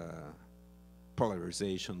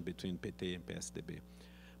polarization between PT and PSDB.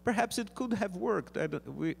 Perhaps it could have worked.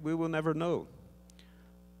 We will never know.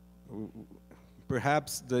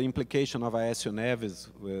 Perhaps the implication of Aécio Neves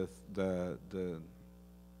with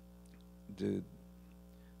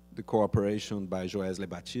the cooperation by Joesley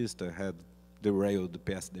Batista had derailed the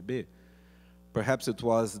PSDB. Perhaps it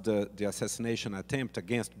was the assassination attempt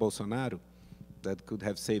against Bolsonaro that could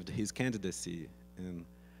have saved his candidacy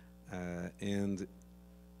and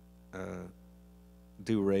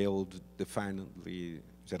derailed definitely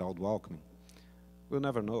Geraldo Alckmin. We'll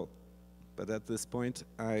never know. But at this point,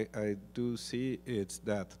 I do see it's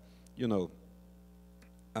that, you know,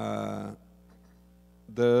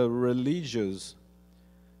 the religious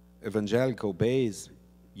evangelical base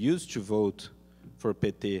used to vote for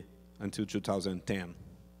PT until 2010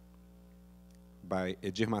 by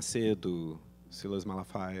Edir Macedo, Silas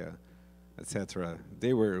Malafaia, etc.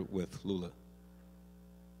 They were with Lula.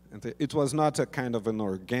 And it was not a kind of an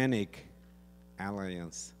organic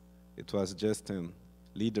alliance. It was just a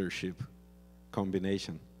leadership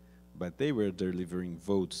combination. But they were delivering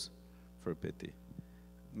votes for PT,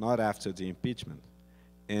 not after the impeachment.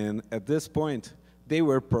 And at this point, they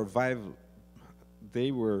were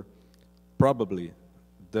probably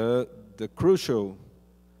the crucial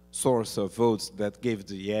source of votes that gave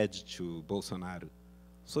the edge to Bolsonaro.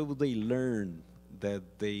 So they learn that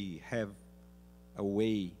they have a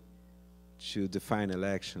way to define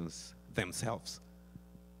elections themselves.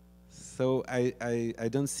 So I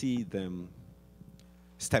don't see them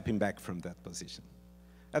stepping back from that position.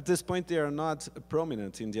 At this point, they are not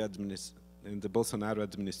prominent in the Bolsonaro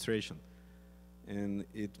administration, and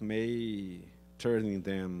it may turn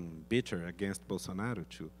them bitter against Bolsonaro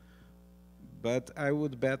too. But I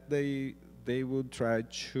would bet they would try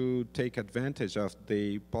to take advantage of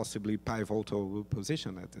the possibly pivotal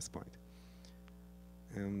position at this point.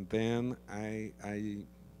 And then I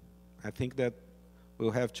think that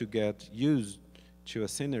we'll have to get used to a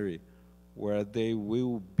scenery where they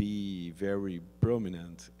will be very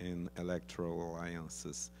prominent in electoral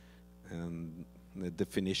alliances and the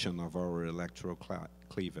definition of our electoral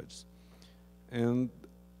cleavage. And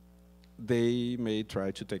they may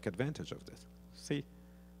try to take advantage of this. See?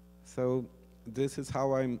 So this is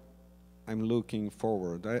how I'm looking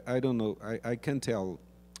forward. I don't know, I can't tell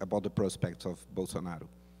about the prospects of Bolsonaro,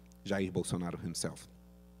 Jair Bolsonaro himself.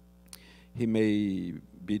 He may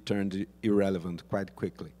be turned irrelevant quite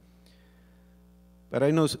quickly. But I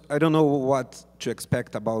don't know what to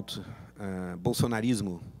expect about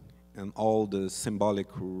Bolsonarismo and all the symbolic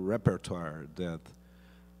repertoire that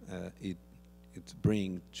it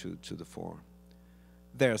brings to the fore.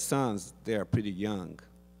 Their sons, they are pretty young.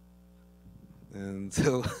 And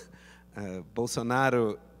so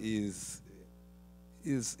Bolsonaro is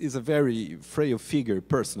a very frail figure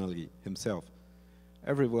personally himself.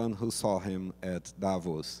 Everyone who saw him at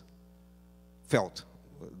Davos felt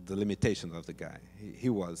the limitation of the guy. He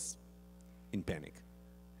was in panic.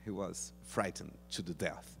 He was frightened to the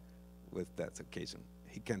death with that occasion.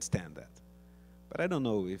 He can't stand that. But I don't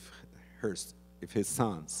know if his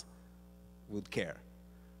sons would care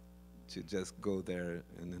to just go there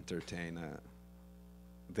and entertain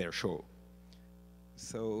their show.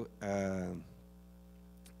 So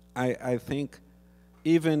I think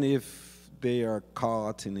even if they are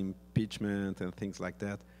caught in impeachment and things like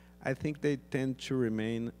that, I think they tend to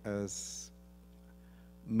remain as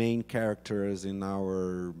main characters in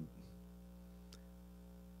our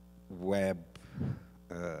web,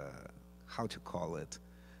 how to call it?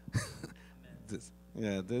 This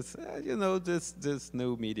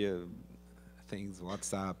new media things,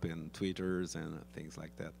 WhatsApp and Twitters and things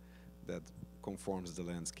like that, that conforms the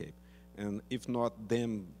landscape. And if not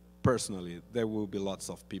them personally, there will be lots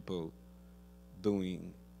of people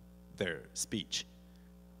doing their speech.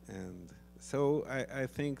 And so I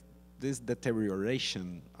think this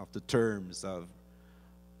deterioration of the terms of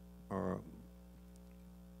or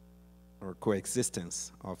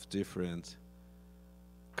coexistence of different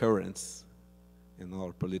currents in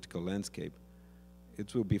our political landscape,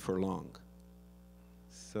 it will be for long.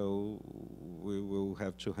 So we will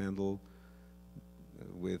have to handle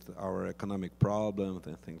with our economic problems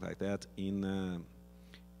and things like that in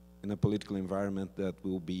a political environment that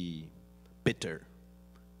will be bitter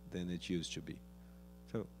than it used to be.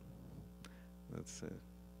 So that's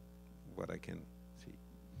what I can see.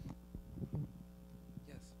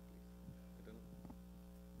 Yes, please.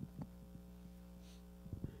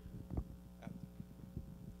 I don't know.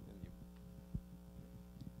 And you.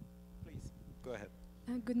 Please, go ahead.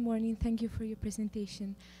 Good morning. Thank you for your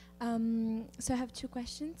presentation. So I have two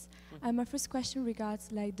questions. My first question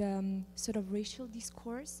regards like the sort of racial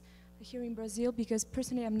discourse here in Brazil, because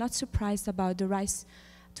personally I'm not surprised about the rise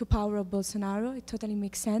to power of Bolsonaro. It totally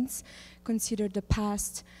makes sense. Consider the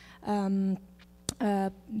past, the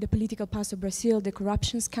political past of Brazil, the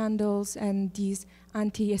corruption scandals, and these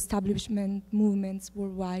anti-establishment movements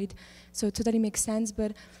worldwide. So it totally makes sense.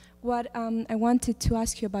 But what I wanted to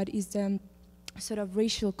ask you about is the sort of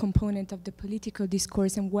racial component of the political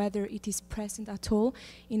discourse and whether it is present at all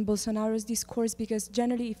in Bolsonaro's discourse, because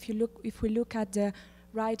generally if we look at the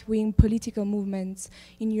right-wing political movements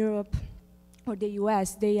in Europe or the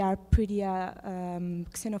US, they are pretty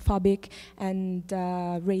xenophobic and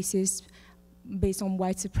racist based on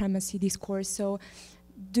white supremacy discourse. So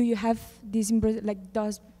do you have this, like,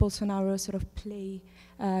 does Bolsonaro sort of play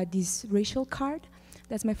this racial card?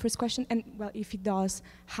 That's my first question. And well, if he does,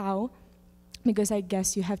 how? Because I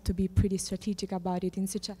guess you have to be pretty strategic about it in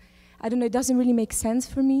such a, I don't know, it doesn't really make sense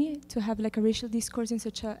for me to have like a racial discourse in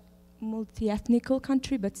such a multi-ethnical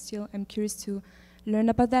country, but still I'm curious to learn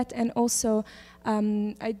about that. And also,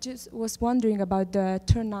 I just was wondering about the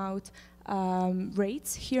turnout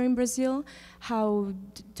rates here in Brazil. How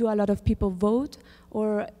do a lot of people vote?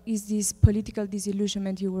 Or is this political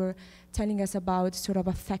disillusionment you were telling us about sort of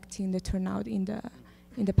affecting the turnout in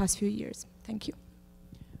the past few years? Thank you.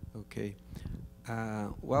 Okay.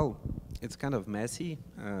 Well, it's kind of messy,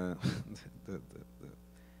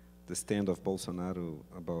 the stand of Bolsonaro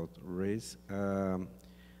about race.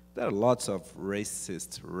 There are lots of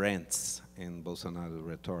racist rants in Bolsonaro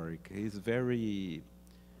rhetoric. He's very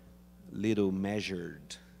little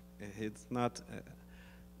measured. It's not,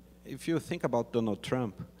 if you think about Donald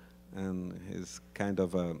Trump and his kind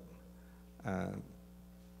of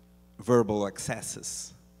verbal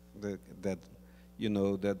excesses that you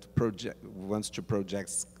know, that wants to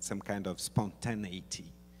project some kind of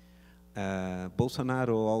spontaneity.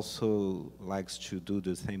 Bolsonaro also likes to do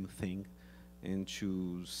the same thing and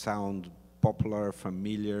to sound popular,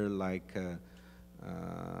 familiar, like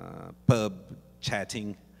pub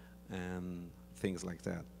chatting and things like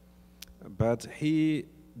that. But he,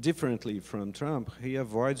 differently from Trump, he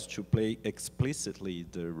avoids to play explicitly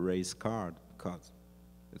the race card because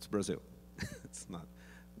it's Brazil. It's not.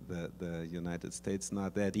 The United States,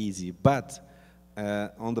 not that easy. But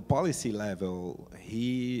on the policy level,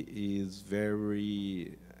 he is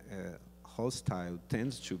very hostile,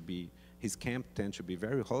 tends to be, his camp tends to be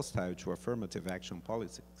very hostile to affirmative action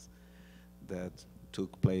policies that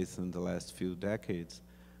took place in the last few decades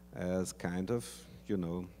as kind of, you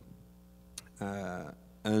know,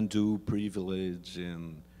 undue privilege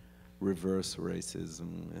and reverse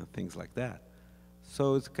racism and things like that.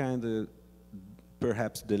 So it's kind of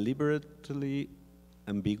perhaps deliberately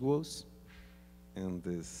ambiguous in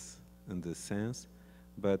this sense,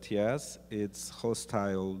 but yes, it's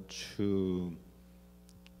hostile to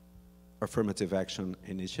affirmative action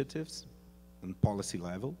initiatives on policy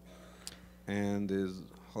level, and is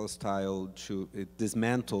hostile to, it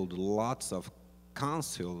dismantled lots of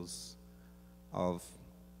councils of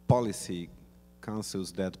policy,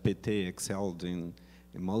 councils that PT excelled in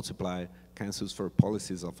multiply, councils for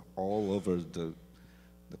policies of all over the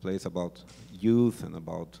place about youth and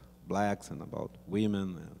about blacks and about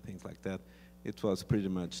women and things like that. It was pretty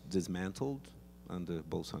much dismantled under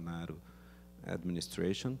Bolsonaro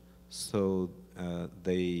administration. So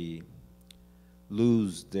they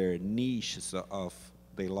lost their niches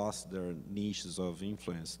of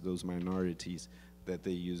influence, those minorities that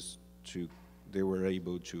they were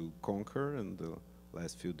able to conquer in the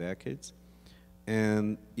last few decades.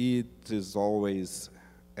 And it is always,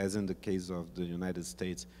 as in the case of the United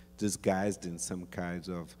States, disguised in some kinds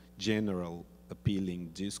of general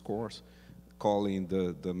appealing discourse, calling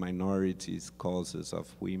the minorities causes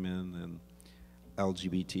of women and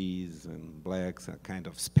LGBTs and blacks a kind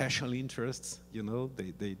of special interests. You know,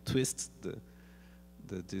 they twist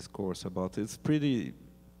the discourse about it. It's pretty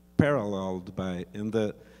paralleled by, in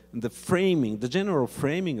the framing, the general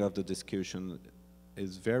framing of the discussion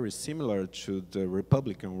is very similar to the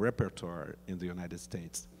Republican repertoire in the United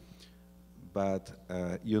States. But,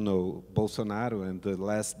 you know, Bolsonaro, in the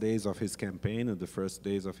last days of his campaign and the first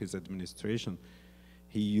days of his administration,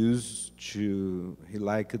 he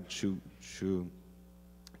liked to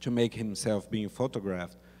make himself being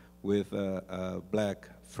photographed with a black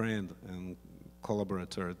friend and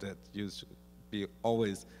collaborator that used to be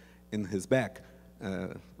always in his back,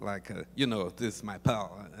 you know, this is my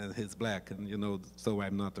pal, and he's black, and, you know, so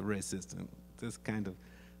I'm not a racist, and this kind of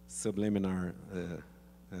subliminal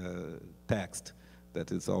text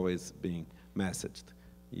that is always being messaged.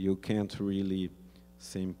 You can't really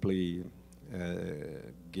simply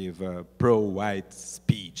give a pro-white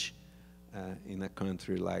speech in a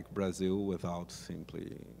country like Brazil without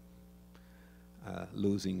simply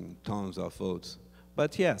losing tons of votes.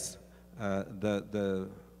 But yes, the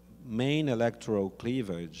main electoral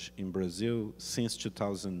cleavage in Brazil since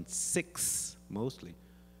 2006, mostly,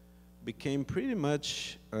 became pretty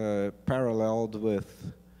much paralleled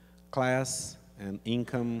with class and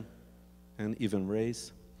income and even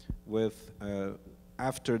race. With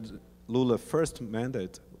after Lula's first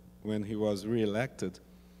mandate, when he was re-elected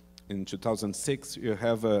in 2006, you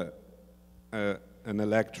have an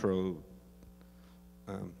electoral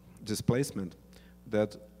displacement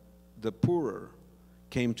that the poorer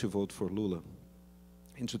came to vote for Lula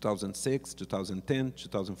in 2006, 2010,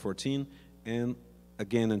 2014, and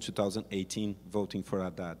again in 2018, voting for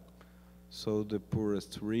Haddad. So the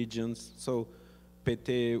poorest regions. So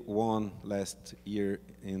PT won last year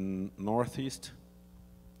in Northeast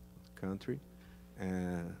country,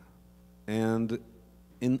 and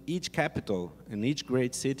in each capital, in each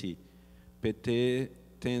great city, PT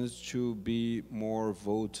tends to be more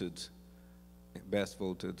voted, best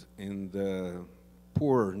voted in the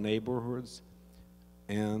poor neighborhoods,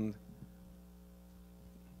 and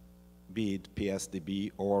be it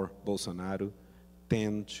PSDB or Bolsonaro,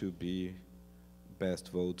 tend to be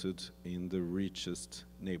best voted in the richest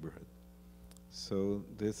neighborhood. So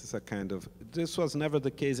this is a kind of, this was never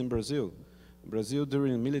the case in Brazil. In Brazil,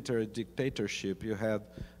 during military dictatorship, you had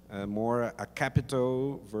more a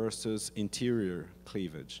capital versus interior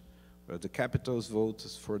cleavage, where the capitals vote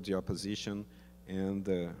for the opposition and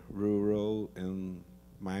the rural and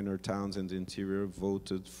minor towns in the interior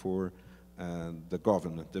voted for the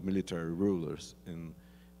government, the military rulers in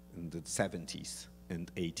the 70s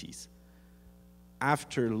and 80s.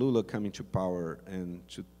 After Lula coming to power in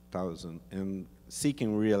 2000 and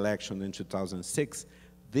seeking re-election in 2006,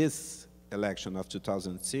 this election of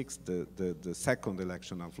 2006, the second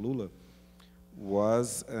election of Lula,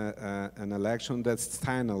 was an election that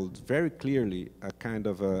signaled very clearly a kind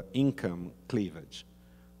of a income cleavage,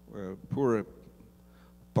 where poorer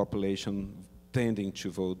population tending to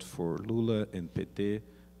vote for Lula and PT,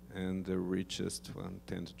 and the richest one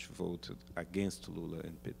tended to vote against Lula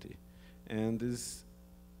and PT. And this,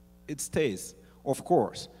 it stays. Of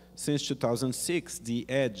course, since 2006, the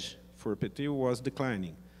edge for PT was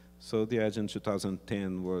declining. So the edge in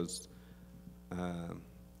 2010 was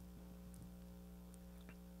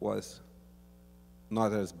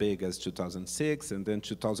not as big as 2006, and then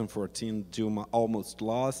 2014, Dilma almost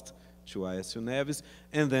lost to Aécio Neves,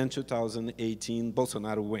 and then 2018,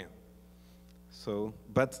 Bolsonaro won. So,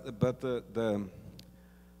 but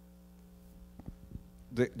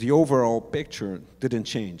the overall picture didn't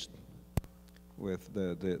change with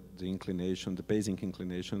the inclination, the basic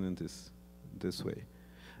inclination in this way.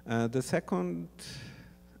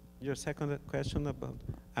 Your second question about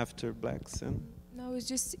after blacks and? No, I was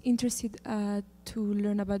just interested to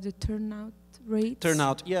learn about the turnout rates.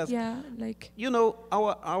 Turnout, yes. Yeah, like. You know,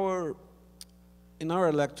 in our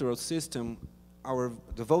electoral system,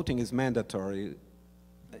 the voting is mandatory.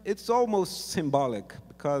 It's almost symbolic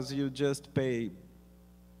because you just pay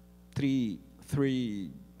 5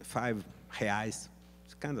 reais.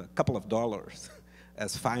 It's kind of a couple of dollars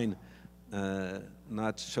as fine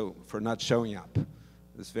for not showing up.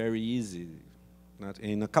 It's very easy. not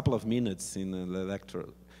in a couple of minutes in an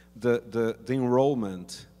electoral. The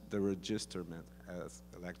enrollment, the registerment as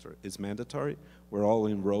elector is mandatory. We're all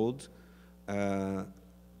enrolled.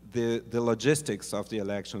 The logistics of the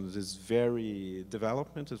elections is very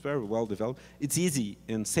development, is very well developed. It's easy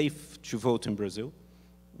and safe to vote in Brazil.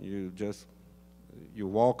 You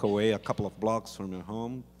walk away a couple of blocks from your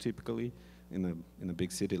home, typically, in a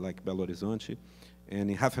big city like Belo Horizonte,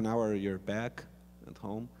 and in half an hour you're back at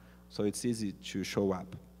home, so it's easy to show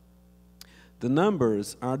up. The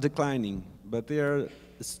numbers are declining, but they are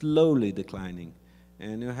slowly declining,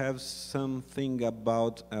 and you have something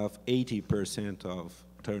about 80% of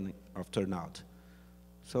turnout.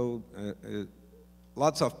 So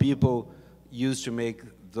lots of people used to make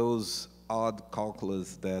those odd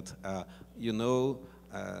calculus that,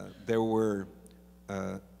 there were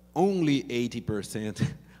only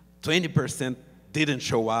 80%, 20% didn't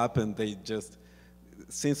show up, and they just,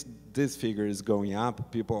 since this figure is going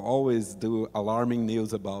up, people always do alarming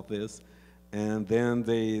news about this, and then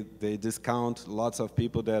they discount lots of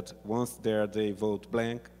people that once there they vote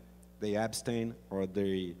blank, they abstain, or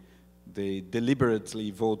they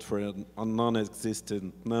deliberately vote for a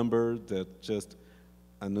non-existent number that just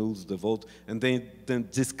annuls the vote, and they then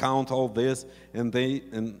discount all this, and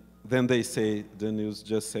then they say, the news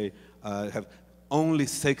just say, have only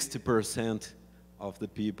 60% of the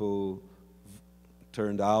people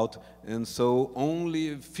turned out, and so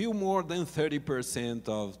only a few more than 30%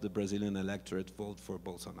 of the Brazilian electorate vote for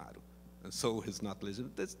Bolsonaro, and so he's not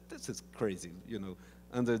legitimate. This is crazy, you know.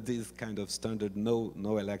 Under this kind of standard, no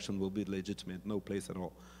election will be legitimate, no place at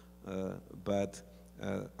all. But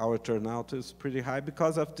our turnout is pretty high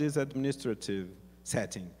because of this administrative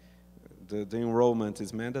setting. The enrollment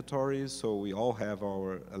is mandatory, so we all have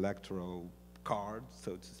our electoral card,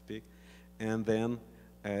 so to speak, and then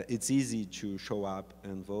it's easy to show up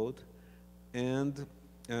and vote. And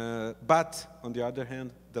but on the other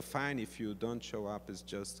hand, the fine if you don't show up is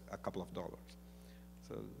just a couple of dollars.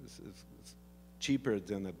 So it's cheaper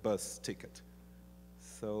than a bus ticket.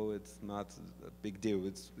 So it's not a big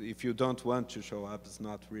deal. If you don't want to show up, it's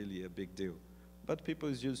not really a big deal. But people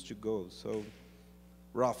is used to go, so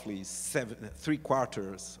roughly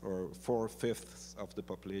 3/4 or 4/5 of the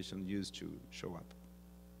population used to show up.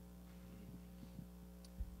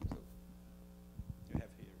 So you have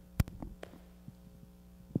here.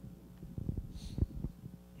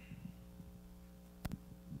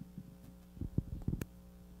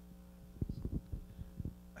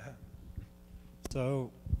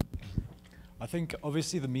 So I think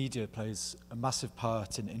obviously the media plays a massive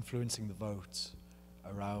part in influencing the vote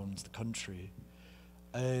around the country.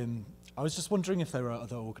 I was just wondering if there are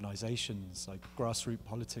other organizations, like grassroots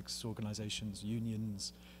politics organizations,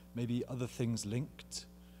 unions, maybe other things linked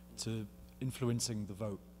to influencing the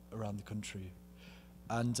vote around the country.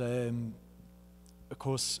 And of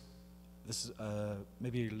course, this is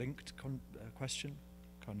maybe a linked question,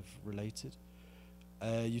 kind of related.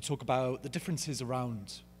 You talk about the differences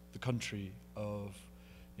around the country of,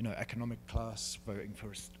 economic class voting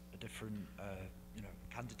for a different,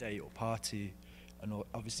 candidate or party, and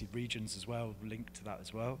obviously regions as well, linked to that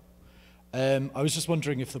as well. I was just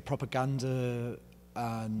wondering if the propaganda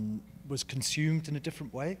was consumed in a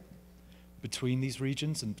different way between these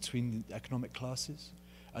regions and between the economic classes,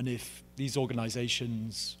 and if these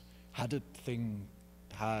organizations had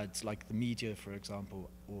like the media, for example,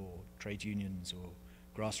 or trade unions or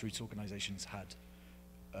grassroots organizations had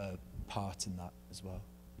a part in that as well.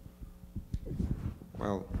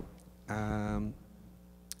 Well,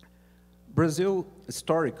 Brazil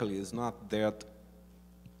historically is not that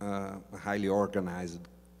a highly organized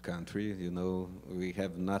country. We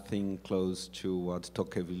have nothing close to what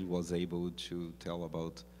Tocqueville was able to tell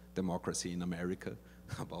about democracy in America,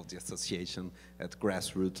 about the association at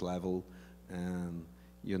grassroots level. And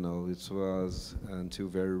it was until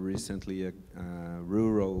very recently a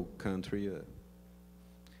rural country,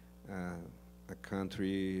 a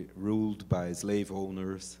country ruled by slave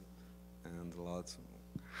owners, and lots of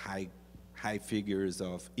high figures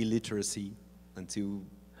of illiteracy until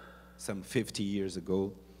some 50 years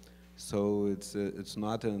ago. So it's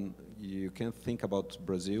not you can't think about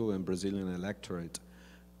Brazil and Brazilian electorate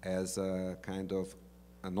as a kind of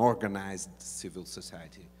an organized civil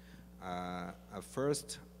society. A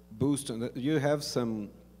first boost, you have some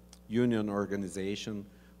union organization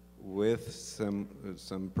with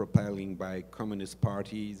some propelling by communist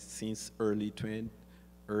parties since early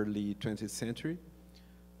 20th century,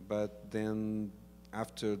 but then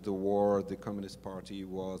after the war the Communist Party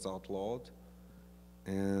was outlawed,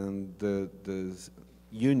 and the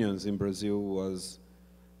unions in Brazil was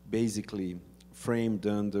basically framed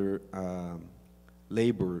under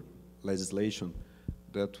labor legislation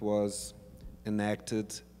that was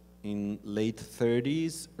enacted in late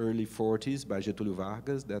 30s, early 40s by Getúlio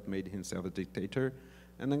Vargas that made himself a dictator.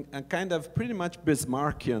 And in a kind of pretty much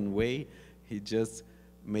Bismarckian way, he just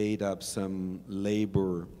made up some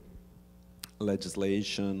labor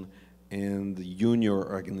legislation and the union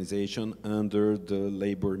organization under the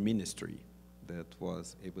labor ministry that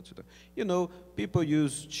was able to do. You know, people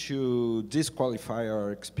used to disqualify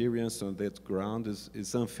our experience on that ground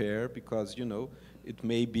is unfair because, you know, it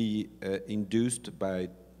may be induced by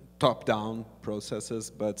top-down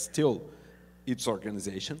processes, but still it's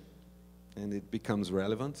organization and it becomes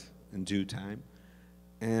relevant in due time.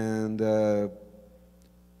 And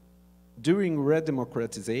during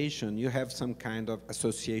redemocratization, you have some kind of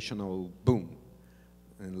associational boom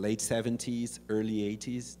in late 70s, early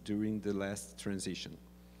 80s, during the last transition.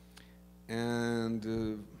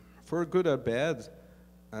 And for good or bad,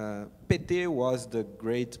 PT was the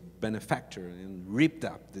great benefactor and ripped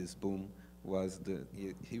up this boom.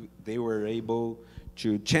 They were able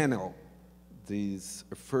to channel this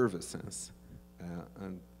effervescence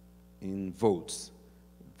in votes.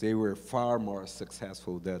 They were far more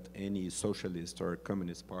successful than any socialist or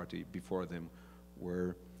communist party before them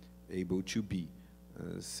were able to be.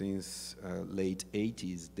 Since late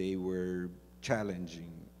 80s, they were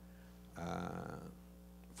challenging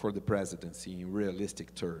for the presidency in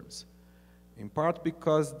realistic terms, in part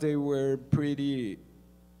because they were pretty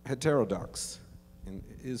heterodox. And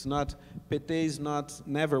it's not, PT is not,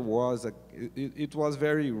 never was, it was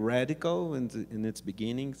very radical in its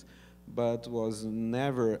beginnings, but was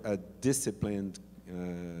never a disciplined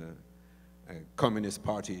communist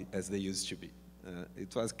party as they used to be.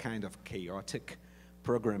 It was kind of chaotic,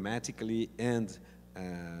 programmatically and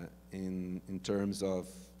in terms of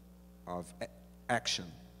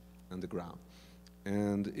action on the ground.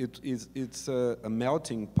 And it's a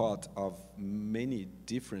melting pot of many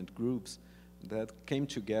different groups that came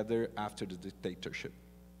together after the dictatorship.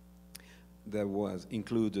 There was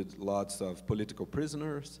included lots of political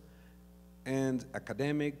prisoners and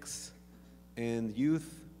academics and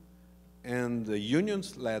youth and the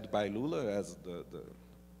unions led by Lula as the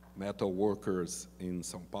metal workers in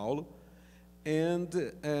São Paulo, and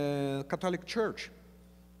Catholic Church.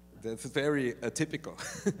 That's very atypical.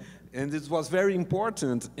 And it was very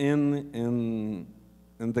important in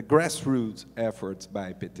the grassroots efforts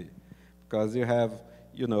by PT. Because you have,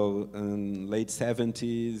 you know, in late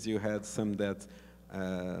 70s, you had some that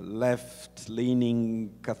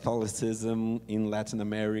left-leaning Catholicism in Latin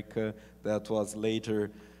America that was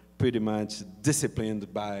later pretty much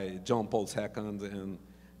disciplined by John Paul II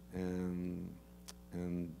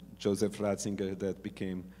and Joseph Ratzinger that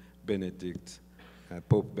became Benedict,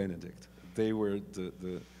 Pope Benedict. They were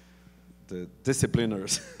the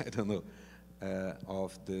discipliners, I don't know,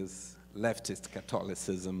 of this leftist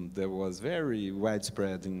Catholicism that was very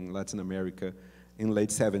widespread in Latin America in late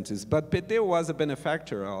 70s. But PT was a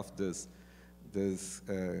benefactor of this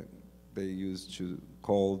they used to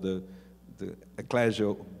call the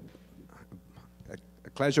ecclesial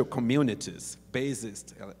communities,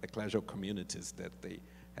 basist ecclesial communities, that they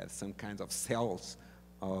had some kinds of cells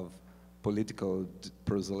of political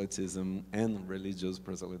proselytism and religious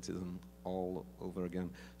proselytism all over again.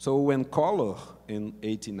 So when Collor in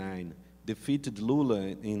 '89 defeated Lula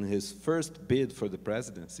in his first bid for the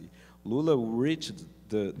presidency, Lula reached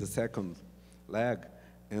the second leg,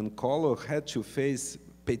 and Collor had to face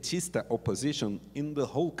petista opposition in the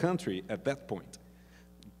whole country at that point.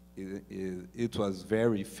 It was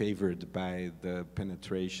very favored by the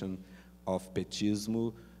penetration of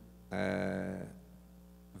petismo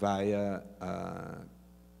via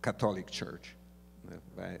Catholic Church.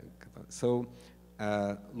 So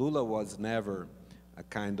Lula was never a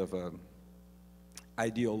kind of a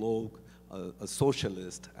ideologue, a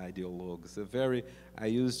socialist ideologue. It's a very, I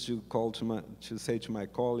used to say to my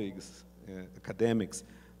colleagues, academics,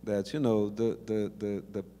 that, you know,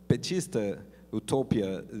 the petista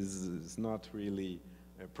utopia is not really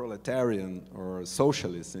a proletarian or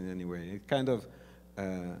socialist in any way. It's kind of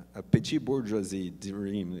a petit bourgeoisie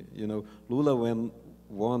dream. You know, Lula, when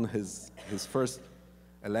won his first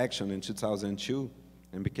election in 2002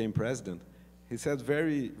 and became president, he said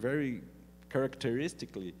very, very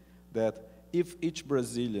characteristically that if each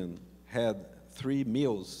Brazilian had 3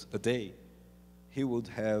 meals a day, he would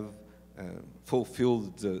have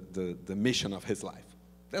fulfilled the mission of his life.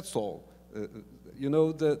 That's all. You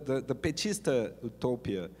know, the petista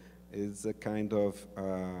utopia is a kind of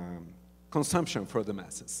consumption for the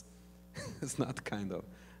masses. It's not kind of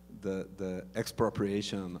the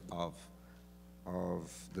expropriation of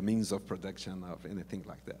the means of production of anything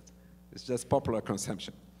like that. It's just popular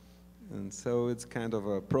consumption. And so it's kind of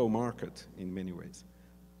a pro-market in many ways,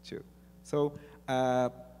 too. So,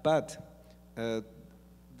 the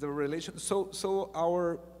relation, so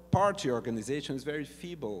our party organization is very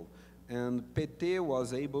feeble, and PT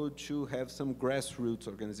was able to have some grassroots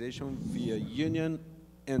organization via union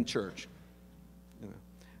and church. You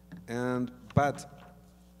know. But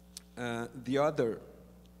the other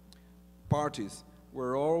parties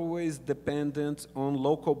were always dependent on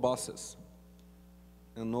local bosses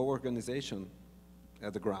and no organization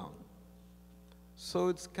at the ground. So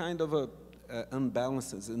it's kind of a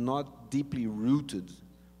unbalanced and not deeply rooted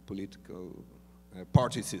political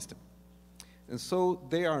party system. And so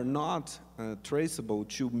they are not traceable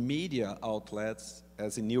to media outlets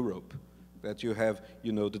as in Europe, that you have,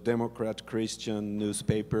 you know, the Democrat Christian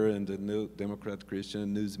newspaper and the Democrat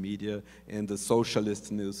Christian news media and the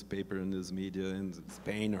socialist newspaper and news media in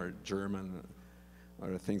Spain or German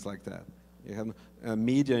or things like that. You have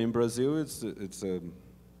media in Brazil, it's a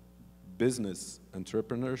business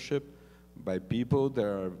entrepreneurship by people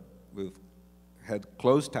that had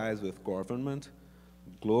close ties with government,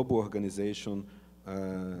 global organization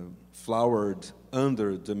flowered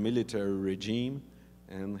under the military regime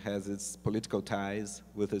and has its political ties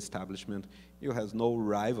with the establishment. You have no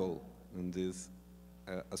rival in this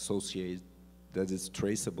associate that is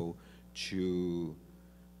traceable to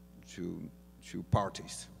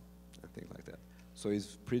parties and things like that. So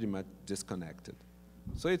it's pretty much disconnected.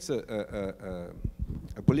 So it's a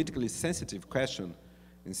politically sensitive question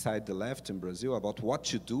inside the left in Brazil about what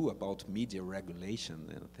to do about media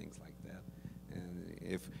regulation and things like that. And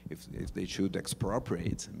if they should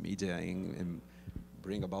expropriate media and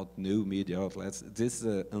bring about new media outlets, this is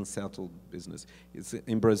an unsettled business.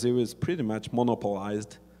 In Brazil, it's pretty much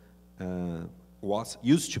monopolized, what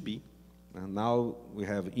used to be. And now we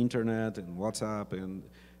have internet and WhatsApp, and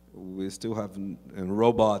we still have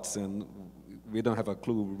robots, and we don't have a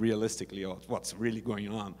clue realistically of what's really going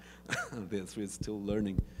on. We're still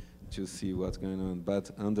learning to see what's going on. But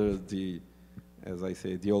under the, as I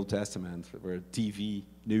say, the Old Testament, where TV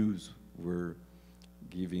news were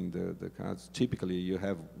giving the cards, typically you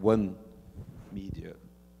have one media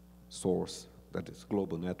source that is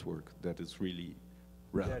global network that is really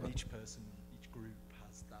relevant. Yeah, and each person, each group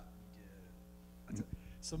has that media.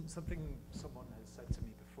 Something someone has said to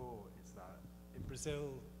me before is that in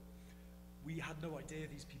Brazil, we had no idea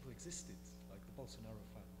these people existed, like the Bolsonaro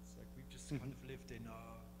fans. Like we've just kind of lived in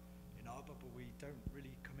our bubble. We don't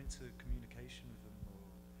really come into communication with them,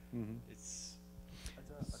 or it's. I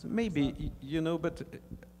don't Maybe, you know, but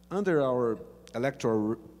under our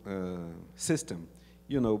electoral system,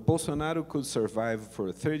 you know, Bolsonaro could survive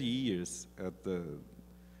for 30 years at the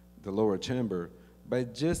lower chamber by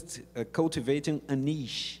just cultivating a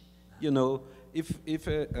niche. You know, if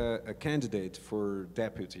a candidate for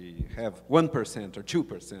deputy have 1% or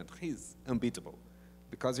 2%, he's unbeatable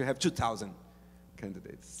because you have 2,000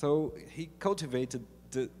 candidates. So he cultivated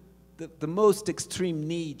the most extreme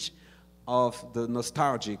niche of the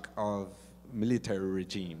nostalgic of military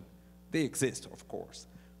regime. They exist, of course.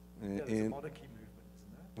 there's a monarchy movement,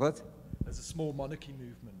 isn't there? What? There's a small monarchy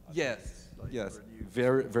movement. Yes, like yes,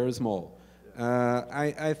 renewed. very small.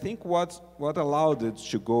 I think what allowed it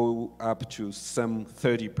to go up to some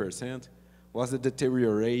 30% was the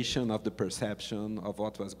deterioration of the perception of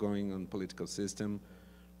what was going on political system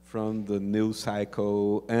from the news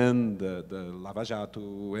cycle and the Lava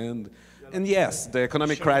Jato and yes, the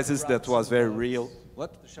economic crisis that was very real.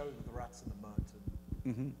 What? The show with the rats in the mud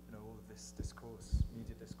and you know, all of this discourse,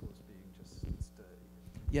 media discourse being just it's dirty.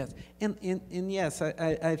 Yes, and yes,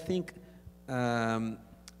 I think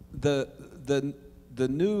the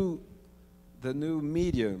new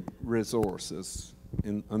media resources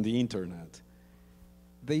on the internet,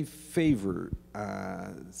 they favor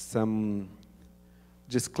some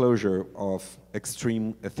disclosure of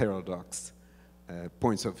extreme heterodox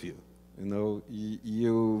points of view. You know,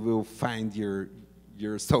 you will find your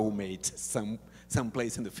soulmate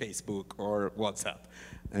someplace in the Facebook or WhatsApp,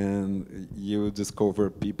 and you discover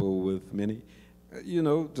people with many. You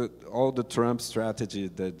know, all the Trump strategy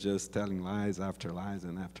that just telling lies after lies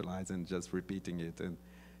and after lies and just repeating it, and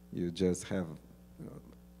you just have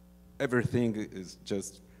everything is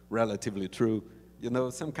just relatively true. You know,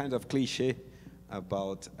 some kind of cliche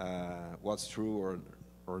about what's true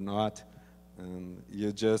or not, and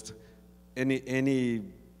you just any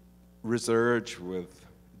research with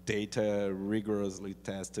data rigorously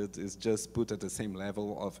tested is just put at the same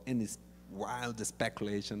level of any wild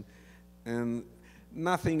speculation, and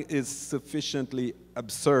nothing is sufficiently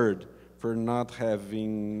absurd for not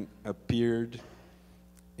having appeared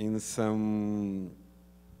in some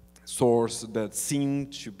source that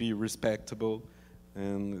seemed to be respectable,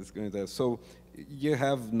 and it's going to. So you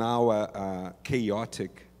have now a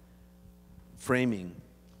chaotic framing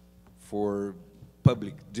for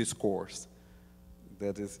public discourse.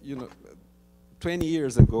 That is, 20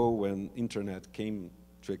 years ago when internet came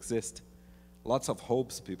to exist, lots of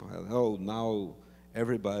hopes people had. Oh, now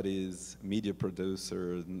everybody is media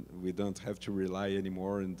producer, and we don't have to rely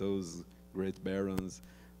anymore on those great barons.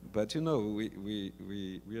 But we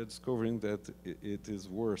are discovering that it is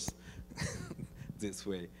worse this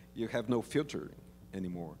way. You have no filtering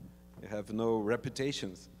anymore. You have no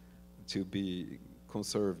reputations to be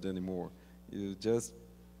conserved anymore. You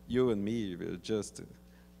and me, we're just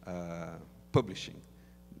publishing,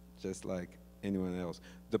 just like anyone else.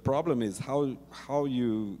 The problem is how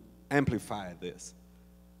you amplify this.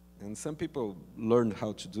 And some people learned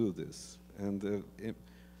how to do this. And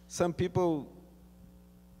some people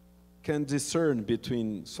can discern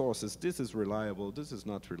between sources. This is reliable, this is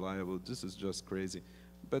not reliable, this is just crazy.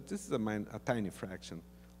 But this is a tiny fraction.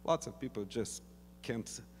 Lots of people just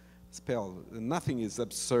can't spell. Nothing is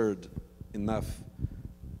absurd enough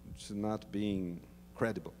to not being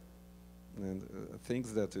credible. And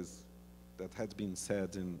things that had been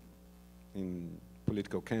said in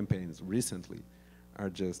political campaigns recently are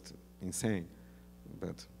just insane.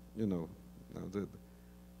 But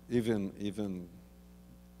even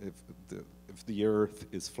if the Earth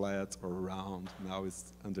is flat or round, now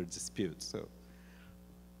it's under dispute. So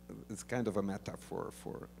it's kind of a metaphor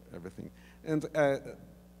for everything. And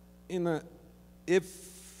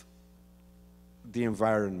if the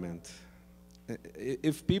environment,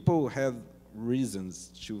 if people have reasons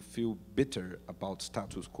to feel bitter about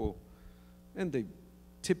status quo, and they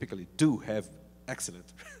typically do have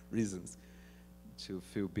excellent reasons to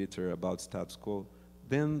feel bitter about status quo,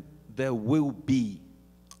 then there will be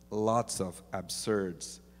lots of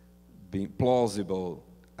absurds, plausible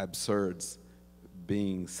absurds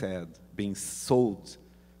being said, being sold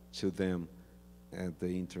to them at the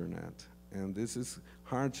internet. And this is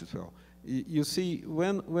hard to tell. You see,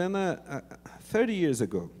 when 30 years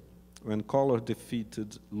ago, when Collor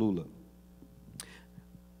defeated Lula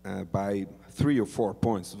by 3 or 4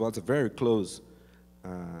 points, it was a very close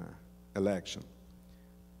election.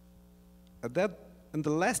 In the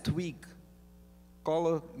last week,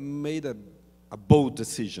 Collor made a bold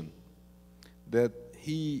decision that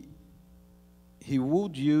he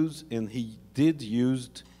would use, and he did use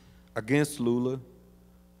against Lula,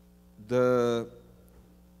 then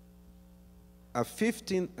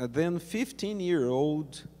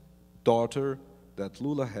 15-year-old daughter that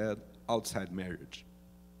Lula had outside marriage.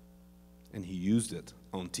 And he used it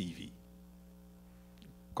on TV.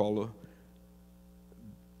 Collor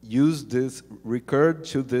used this, recurred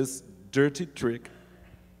to this dirty trick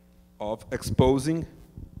of exposing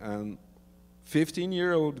a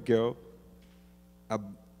 15-year-old girl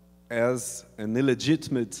as an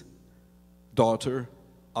illegitimate daughter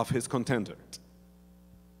of his contender.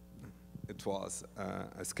 It was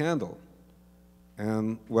a scandal.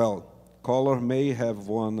 And, well, Collor may have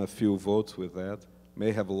won a few votes with that,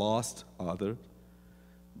 may have lost others,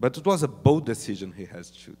 but it was a bold decision he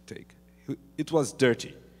has to take. It was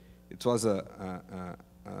dirty. It was a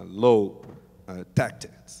low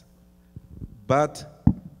tactics. But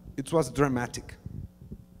it was dramatic.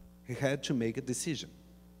 He had to make a decision.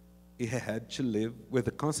 He had to live with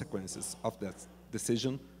the consequences of that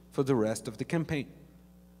decision for the rest of the campaign.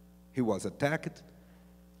 He was attacked.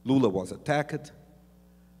 Lula was attacked.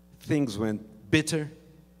 Things went bitter.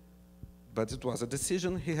 But it was a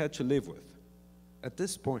decision he had to live with. At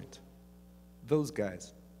this point, those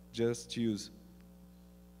guys just use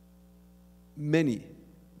many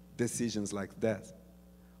decisions like that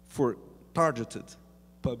for targeted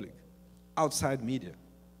public, outside media.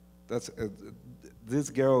 That's this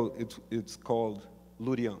girl, it's called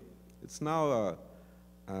Lurian. It's now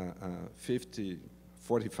a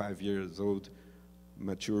 45 years old,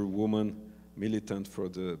 mature woman, militant for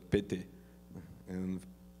the PT, and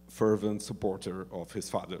fervent supporter of his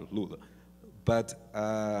father, Lula. But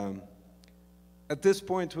at this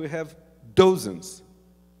point, we have dozens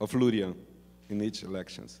of Lurian in each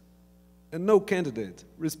elections. And no candidate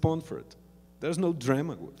responds for it. There's no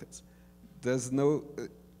drama with it. There's no,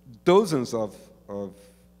 dozens of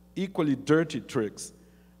equally dirty tricks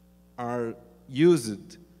are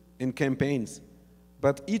used in campaigns,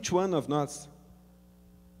 but each one of us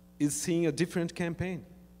is seeing a different campaign.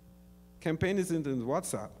 Campaign isn't in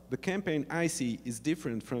WhatsApp. The campaign I see is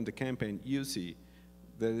different from the campaign you see.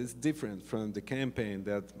 That is different from the campaign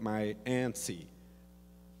that my aunt see,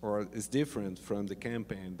 or is different from the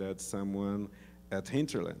campaign that someone at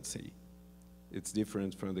Hinterland see. It's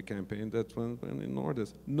different from the campaign that went in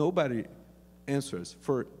orders. Nobody answers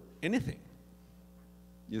for anything.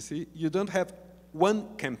 You see, you don't have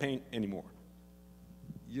one campaign anymore.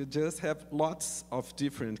 You just have lots of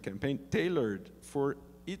different campaigns tailored for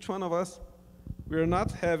each one of us. We're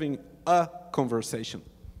not having a conversation.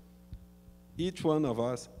 Each one of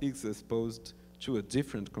us is exposed to a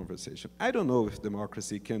different conversation. I don't know if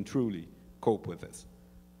democracy can truly cope with this.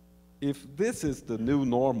 If this is the new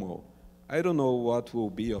normal, I don't know what will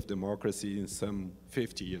be of democracy in some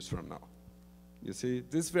 50 years from now. You see,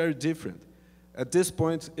 this is very different. At this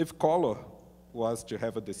point, if Collor was to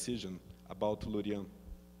have a decision about Lurian,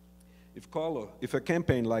 if a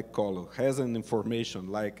campaign like Collor has an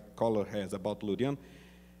information like Collor has about Lurian,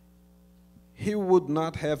 he would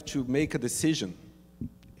not have to make a decision.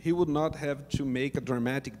 He would not have to make a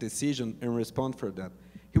dramatic decision and respond for that.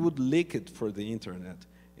 He would leak it for the internet,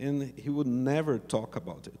 and he would never talk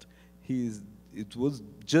about it. It would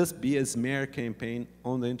just be a smear campaign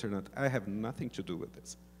on the internet. I have nothing to do with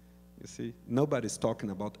this. You see, nobody's talking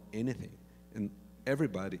about anything, and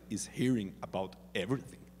everybody is hearing about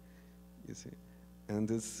everything. You see, and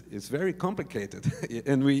it's very complicated,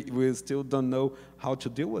 and we still don't know how to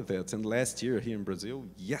deal with it. And last year here in Brazil,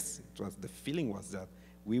 yes, the feeling was that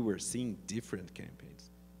we were seeing different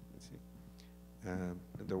campaigns. You see,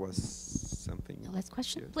 there was something. The last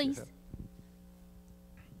question, here, please.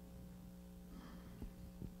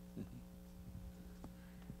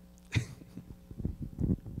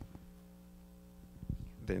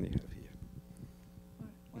 Then you have here.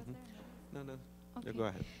 No, Okay. You go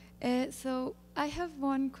ahead. So I have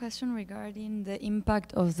one question regarding the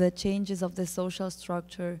impact of the changes of the social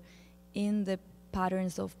structure in the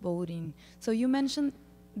patterns of voting. So you mentioned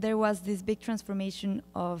there was this big transformation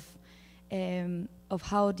of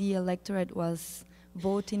how the electorate was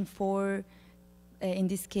voting for, in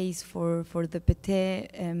this case, for the PT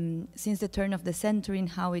since the turn of the century and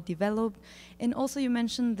how it developed. And also you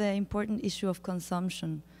mentioned the important issue of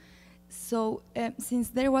consumption. So since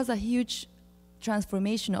there was a huge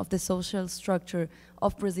transformation of the social structure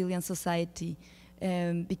of Brazilian society,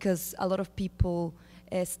 because a lot of people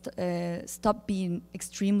stopped being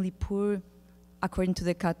extremely poor according to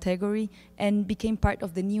the category and became part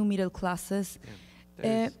of the new middle classes.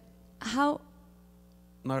 Yeah. How?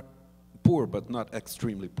 Not poor, but not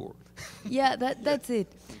extremely poor. Yeah, that's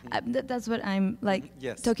it. That's what I'm like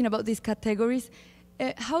talking about, these categories.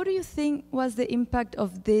 How do you think was the impact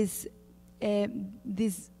of this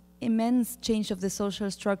immense change of the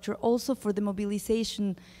social structure also for the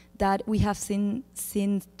mobilization that we have seen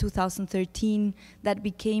since 2013 that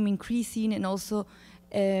became increasing, and also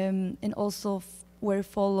the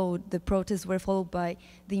protests were followed by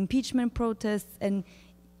the impeachment protests, and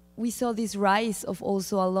we saw this rise of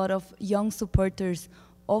also a lot of young supporters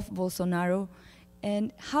of Bolsonaro.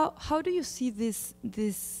 And how do you see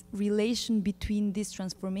this relation between this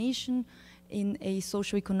transformation in a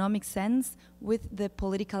socio-economic sense with the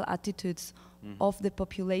political attitudes of the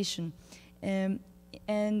population?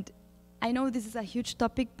 And I know this is a huge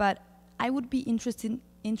topic, but I would be interested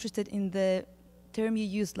in the term you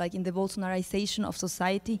used, like in the Bolsonarization of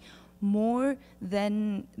society, more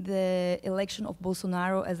than the election of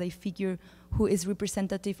Bolsonaro as a figure who is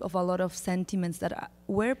representative of a lot of sentiments that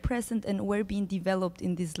were present and were being developed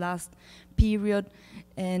in this last period,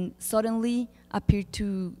 and suddenly appear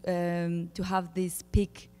to have this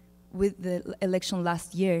peak with the election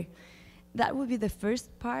last year. That would be the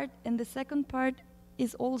first part. And the second part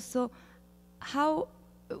is also how,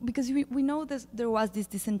 because we know that there was this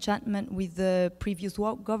disenchantment with the previous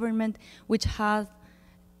government, which had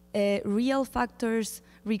real factors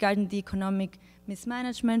regarding the economic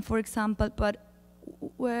mismanagement, for example, but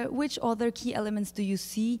which other key elements do you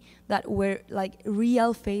see that were like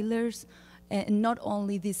real failures, and not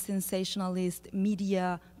only this sensationalist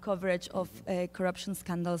media coverage of corruption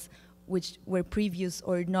scandals, which were previous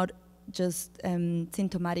or not just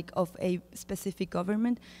symptomatic of a specific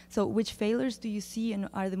government? So which failures do you see and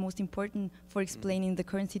are the most important for explaining the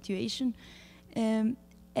current situation? And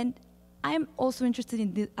I'm also interested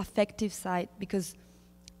in the affective side, because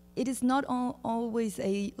it is not always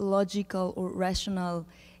a logical or rational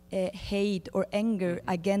hate or anger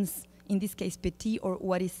against, in this case, Petit, or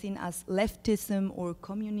what is seen as leftism or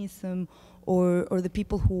communism, or the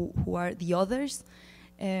people who are the others.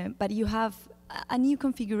 But you have a new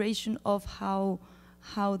configuration of how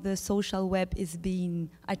the social web is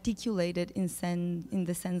being articulated in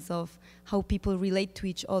the sense of how people relate to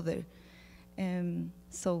each other.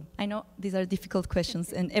 So I know these are difficult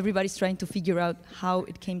questions, and everybody's trying to figure out how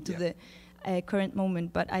it came to the current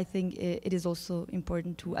moment, but I think it is also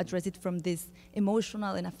important to address it from this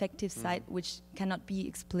emotional and affective side, which cannot be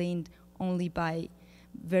explained only by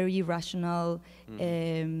very rational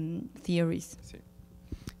theories. I see.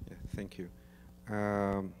 Yeah, thank you.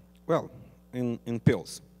 Well, in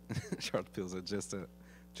pills, short pills, just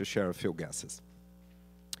to share a few guesses.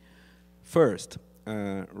 First,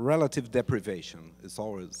 relative deprivation is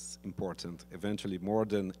always important, eventually more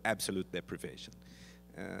than absolute deprivation.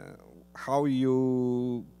 How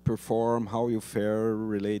you perform, how you fare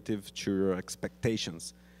relative to your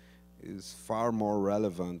expectations is far more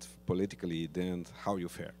relevant politically than how you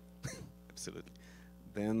fare. Absolutely.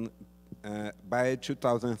 Then by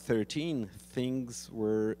 2013, things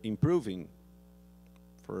were improving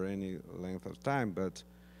for any length of time, but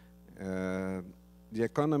the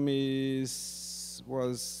economy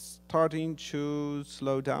was starting to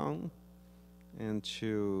slow down and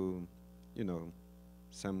to, you know,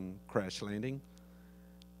 some crash landing,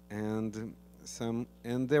 and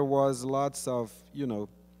there was lots of, you know,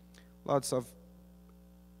 lots of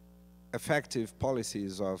effective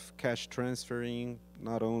policies of cash transferring,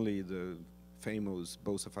 not only the famous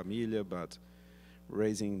Bolsa Família, but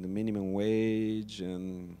raising the minimum wage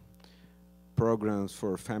and programs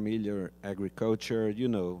for familiar agriculture, you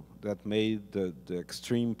know, that made the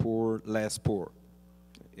extreme poor less poor.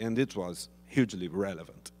 And it was hugely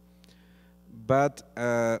relevant. But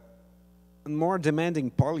more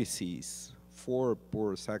demanding policies for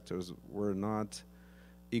poor sectors were not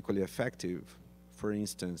equally effective. For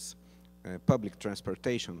instance, public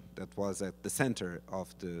transportation, that was at the center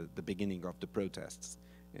of the beginning of the protests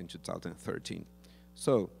in 2013.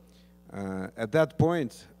 So at that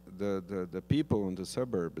point, the people in the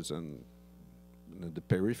suburbs and the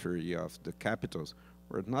periphery of the capitals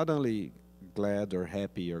were not only glad or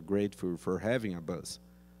happy or grateful for having a bus.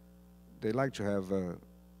 They like to have a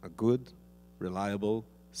good, reliable,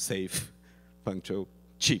 safe, punctual,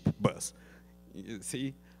 cheap bus. You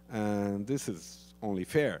see? And this is only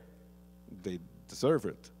fair. They deserve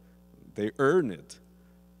it. They earn it.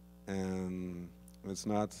 And it's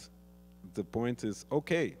not, the point is,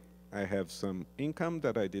 okay, I have some income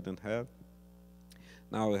that I didn't have.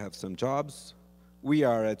 Now I have some jobs. We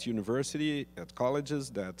are at university, at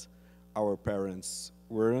colleges that our parents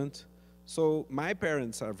weren't. So my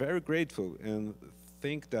parents are very grateful and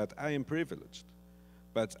think that I am privileged.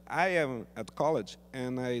 But I am at college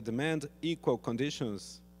and I demand equal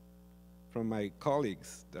conditions from my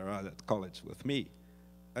colleagues that are at college with me.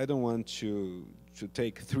 I don't want to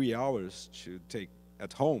take 3 hours to take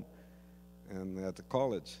at home and at the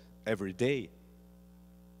college every day.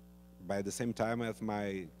 By the same time as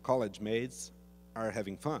my college mates are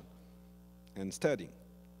having fun and studying.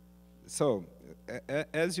 So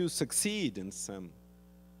as you succeed in some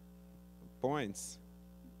points,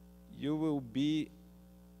 you will be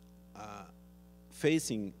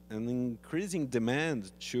facing an increasing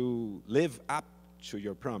demand to live up to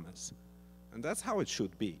your promise. And that's how it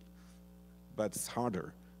should be. But it's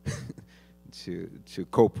harder to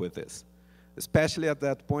cope with this, especially at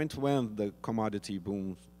that point when the commodity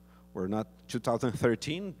booms were not.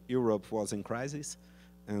 2013, Europe was in crisis,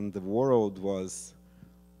 and the world was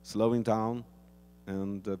slowing down,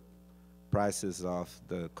 and the prices of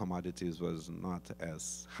the commodities was not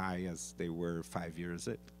as high as they were 5 years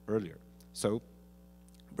earlier. So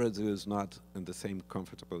Brazil is not in the same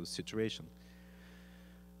comfortable situation.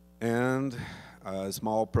 And a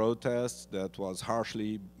small protest that was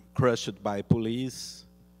harshly crushed by police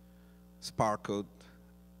sparkled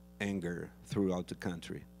anger throughout the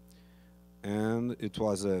country. And it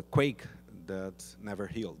was a quake that never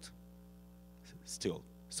healed, still.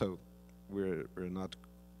 So we're not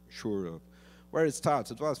sure of where it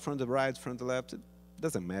starts. It was from the right, from the left. It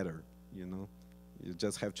doesn't matter, you know. You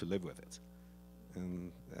just have to live with it.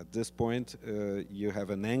 And at this point, you have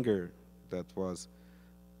an anger that was,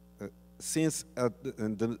 since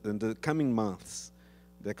in the coming months,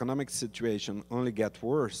 the economic situation only got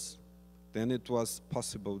worse, then it was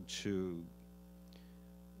possible to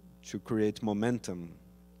create momentum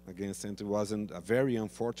against it. It wasn't a very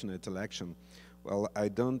unfortunate election. Well, I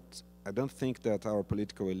don't think that our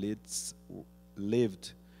political elites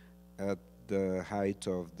lived at the height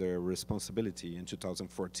of their responsibility in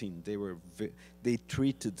 2014. They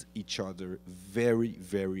treated each other very,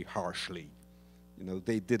 very harshly. You know,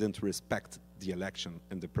 they didn't respect the election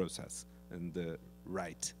and the process and the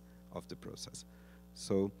right of the process.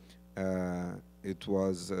 So it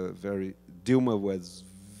was very,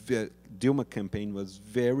 Dilma campaign was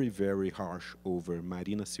very, very harsh over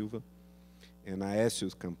Marina Silva, and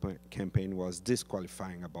Aécio's campaign was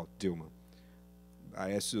disqualifying about Dilma.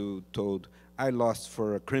 Aécio told, I lost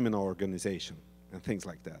for a criminal organization and things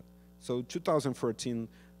like that. So 2014,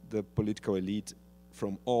 the political elite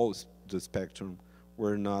from all the spectrum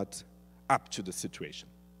were not up to the situation.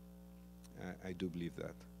 I do believe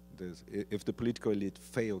that. If the political elite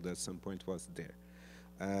failed at some point, was there.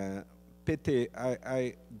 PT,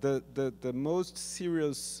 the most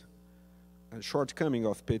serious shortcoming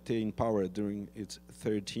of PT in power during its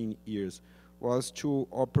 13 years was to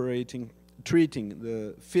treating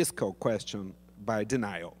the fiscal question by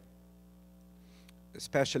denial,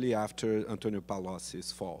 especially after Antonio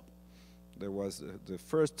Palossi's fall. There was the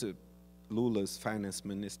first Lula's finance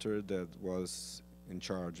minister that was in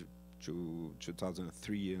charge to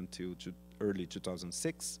 2003 until early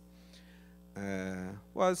 2006.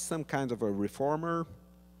 Was some kind of a reformer,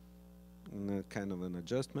 kind of an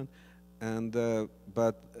adjustment, and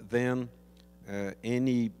but then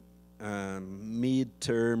any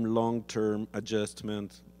mid-term, long-term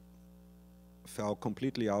adjustment fell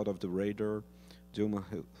completely out of the radar. Dilma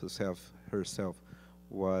herself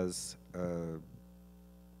was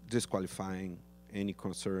disqualifying any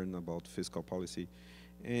concern about fiscal policy,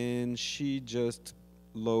 and she just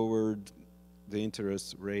lowered the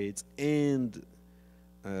interest rates and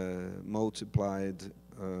multiplied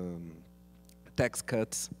tax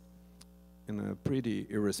cuts in a pretty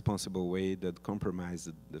irresponsible way that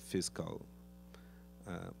compromised the fiscal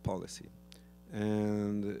policy.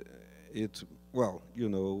 And well, you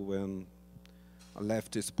know, when a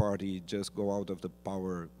leftist party just go out of the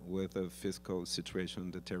power with a fiscal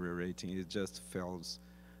situation deteriorating, it just falls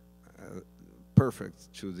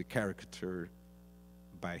perfect to the caricature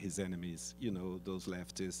by his enemies. You know, those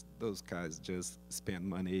leftists, those guys just spend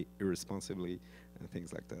money irresponsibly and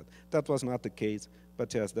things like that. That was not the case,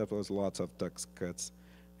 but yes, that was lots of tax cuts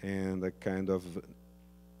and a kind of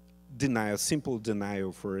denial, simple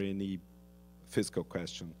denial for any fiscal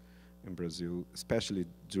question in Brazil, especially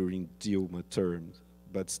during Dilma terms,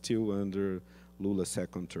 but still under Lula's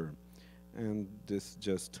second term. And this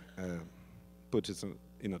just puts us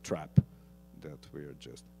in a trap that we are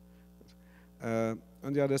just.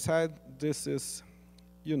 On the other side, this is,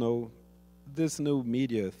 you know, this new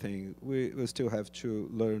media thing, we still have to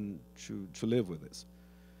learn to live with this.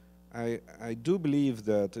 I do believe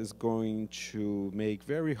that it's going to make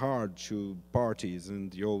very hard to parties in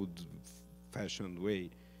the old-fashioned way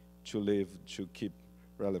to live, to keep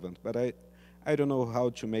relevant. But I don't know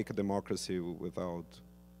how to make a democracy without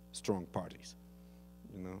strong parties.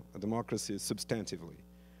 You know, a democracy substantively.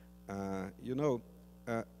 You know,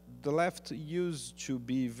 the left used to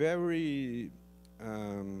be very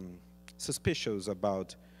suspicious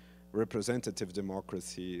about representative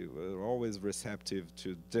democracy. We're always receptive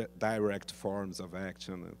to direct forms of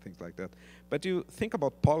action and things like that. But you think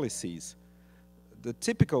about policies. The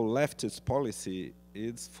typical leftist policy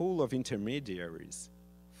is full of intermediaries,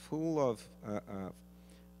 full of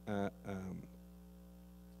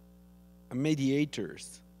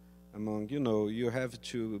mediators among, you know, you have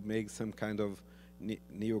to make some kind of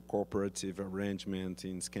neo-cooperative arrangement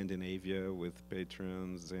in Scandinavia with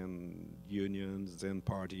patrons and unions and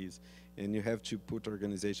parties, and you have to put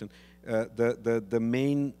organization. The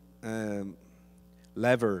main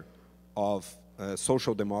lever of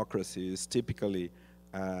social democracy is typically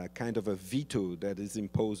kind of a veto that is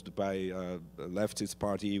imposed by a leftist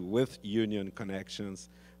party with union connections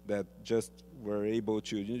that just were able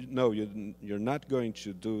to, no, you're not going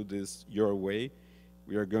to do this your way.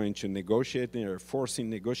 We are going to negotiate, and are forcing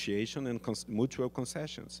negotiation and mutual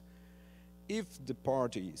concessions. If the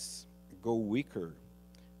parties go weaker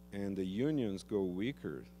and the unions go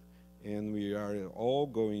weaker, and we are all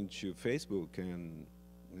going to Facebook and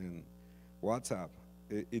WhatsApp,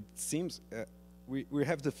 it seems we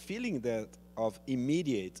have the feeling that of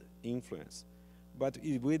immediate influence, but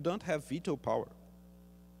we don't have veto power,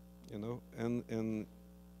 you know, and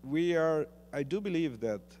we are, I do believe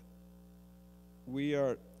that we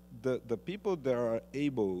are the people that are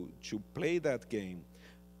able to play that game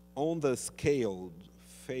on the scale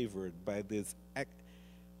favored by this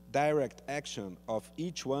direct action of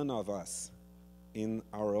each one of us in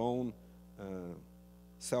our own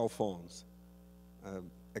cell phones,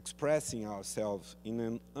 expressing ourselves in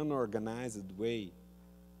an unorganized way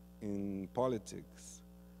in politics,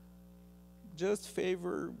 just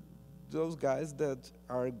favor those guys that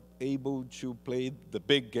are able to play the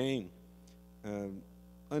big game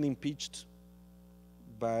unimpeached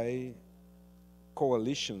by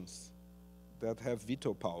coalitions that have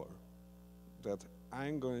veto power, that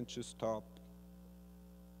I'm going to stop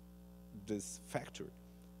this factory.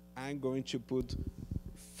 I'm going to put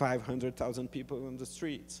 500,000 people on the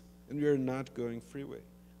streets, and we're not going freeway.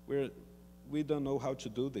 We don't know how to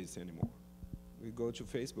do this anymore. we go to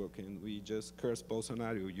Facebook and we just curse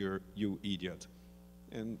Bolsonaro, you idiot,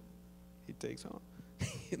 and he takes on,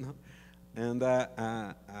 you know. And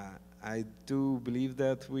I do believe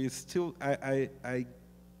that we still, I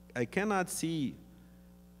cannot see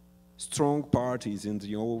strong parties in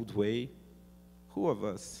the old way. Who of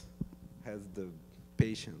us has the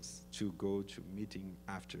patience to go to meeting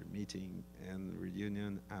after meeting and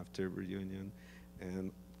reunion after reunion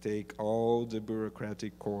and take all the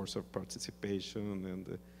bureaucratic course of participation and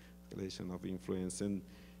the escalation of influence and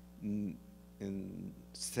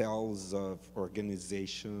cells of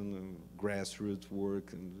organization and grassroots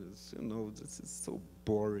work, and this, you know, this is so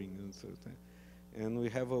boring and so on. And we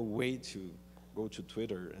have a way to go to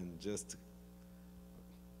Twitter and just,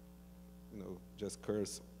 you know, just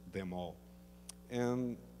curse them all,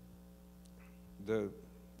 and the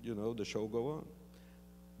show go on,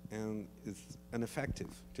 and it's ineffective.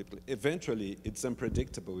 Typically, eventually, it's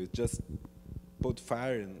unpredictable. It just put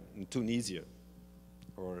fire in Tunisia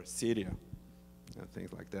or Syria and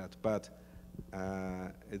things like that. But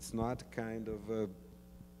it's not kind of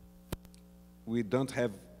we don't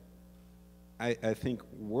have. I think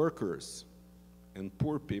workers and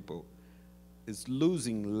poor people is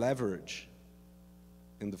losing leverage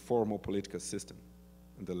in the formal political system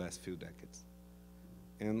in the last few decades.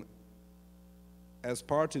 And as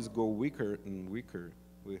parties go weaker and weaker,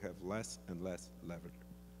 we have less and less leverage.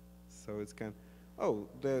 So it's kind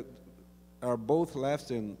of, are both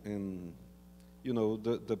left and you know,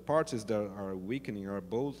 the parties that are weakening are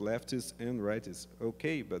both leftists and rightists.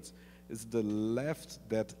 Okay, but it's the left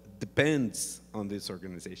that depends on this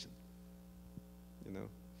organization, you know,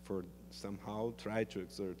 for somehow try to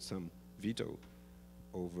exert some veto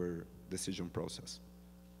over decision process.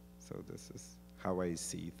 So this is how I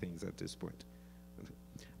see things at this point.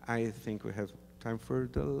 I think we have time for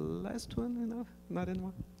the last one, you know, not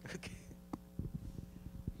anymore. Okay.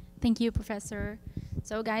 Thank you, Professor.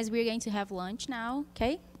 So guys, we're going to have lunch now,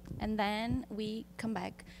 okay? And then we come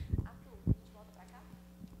back.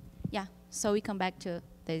 Yeah, so we come back to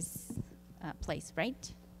this place,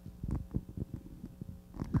 right?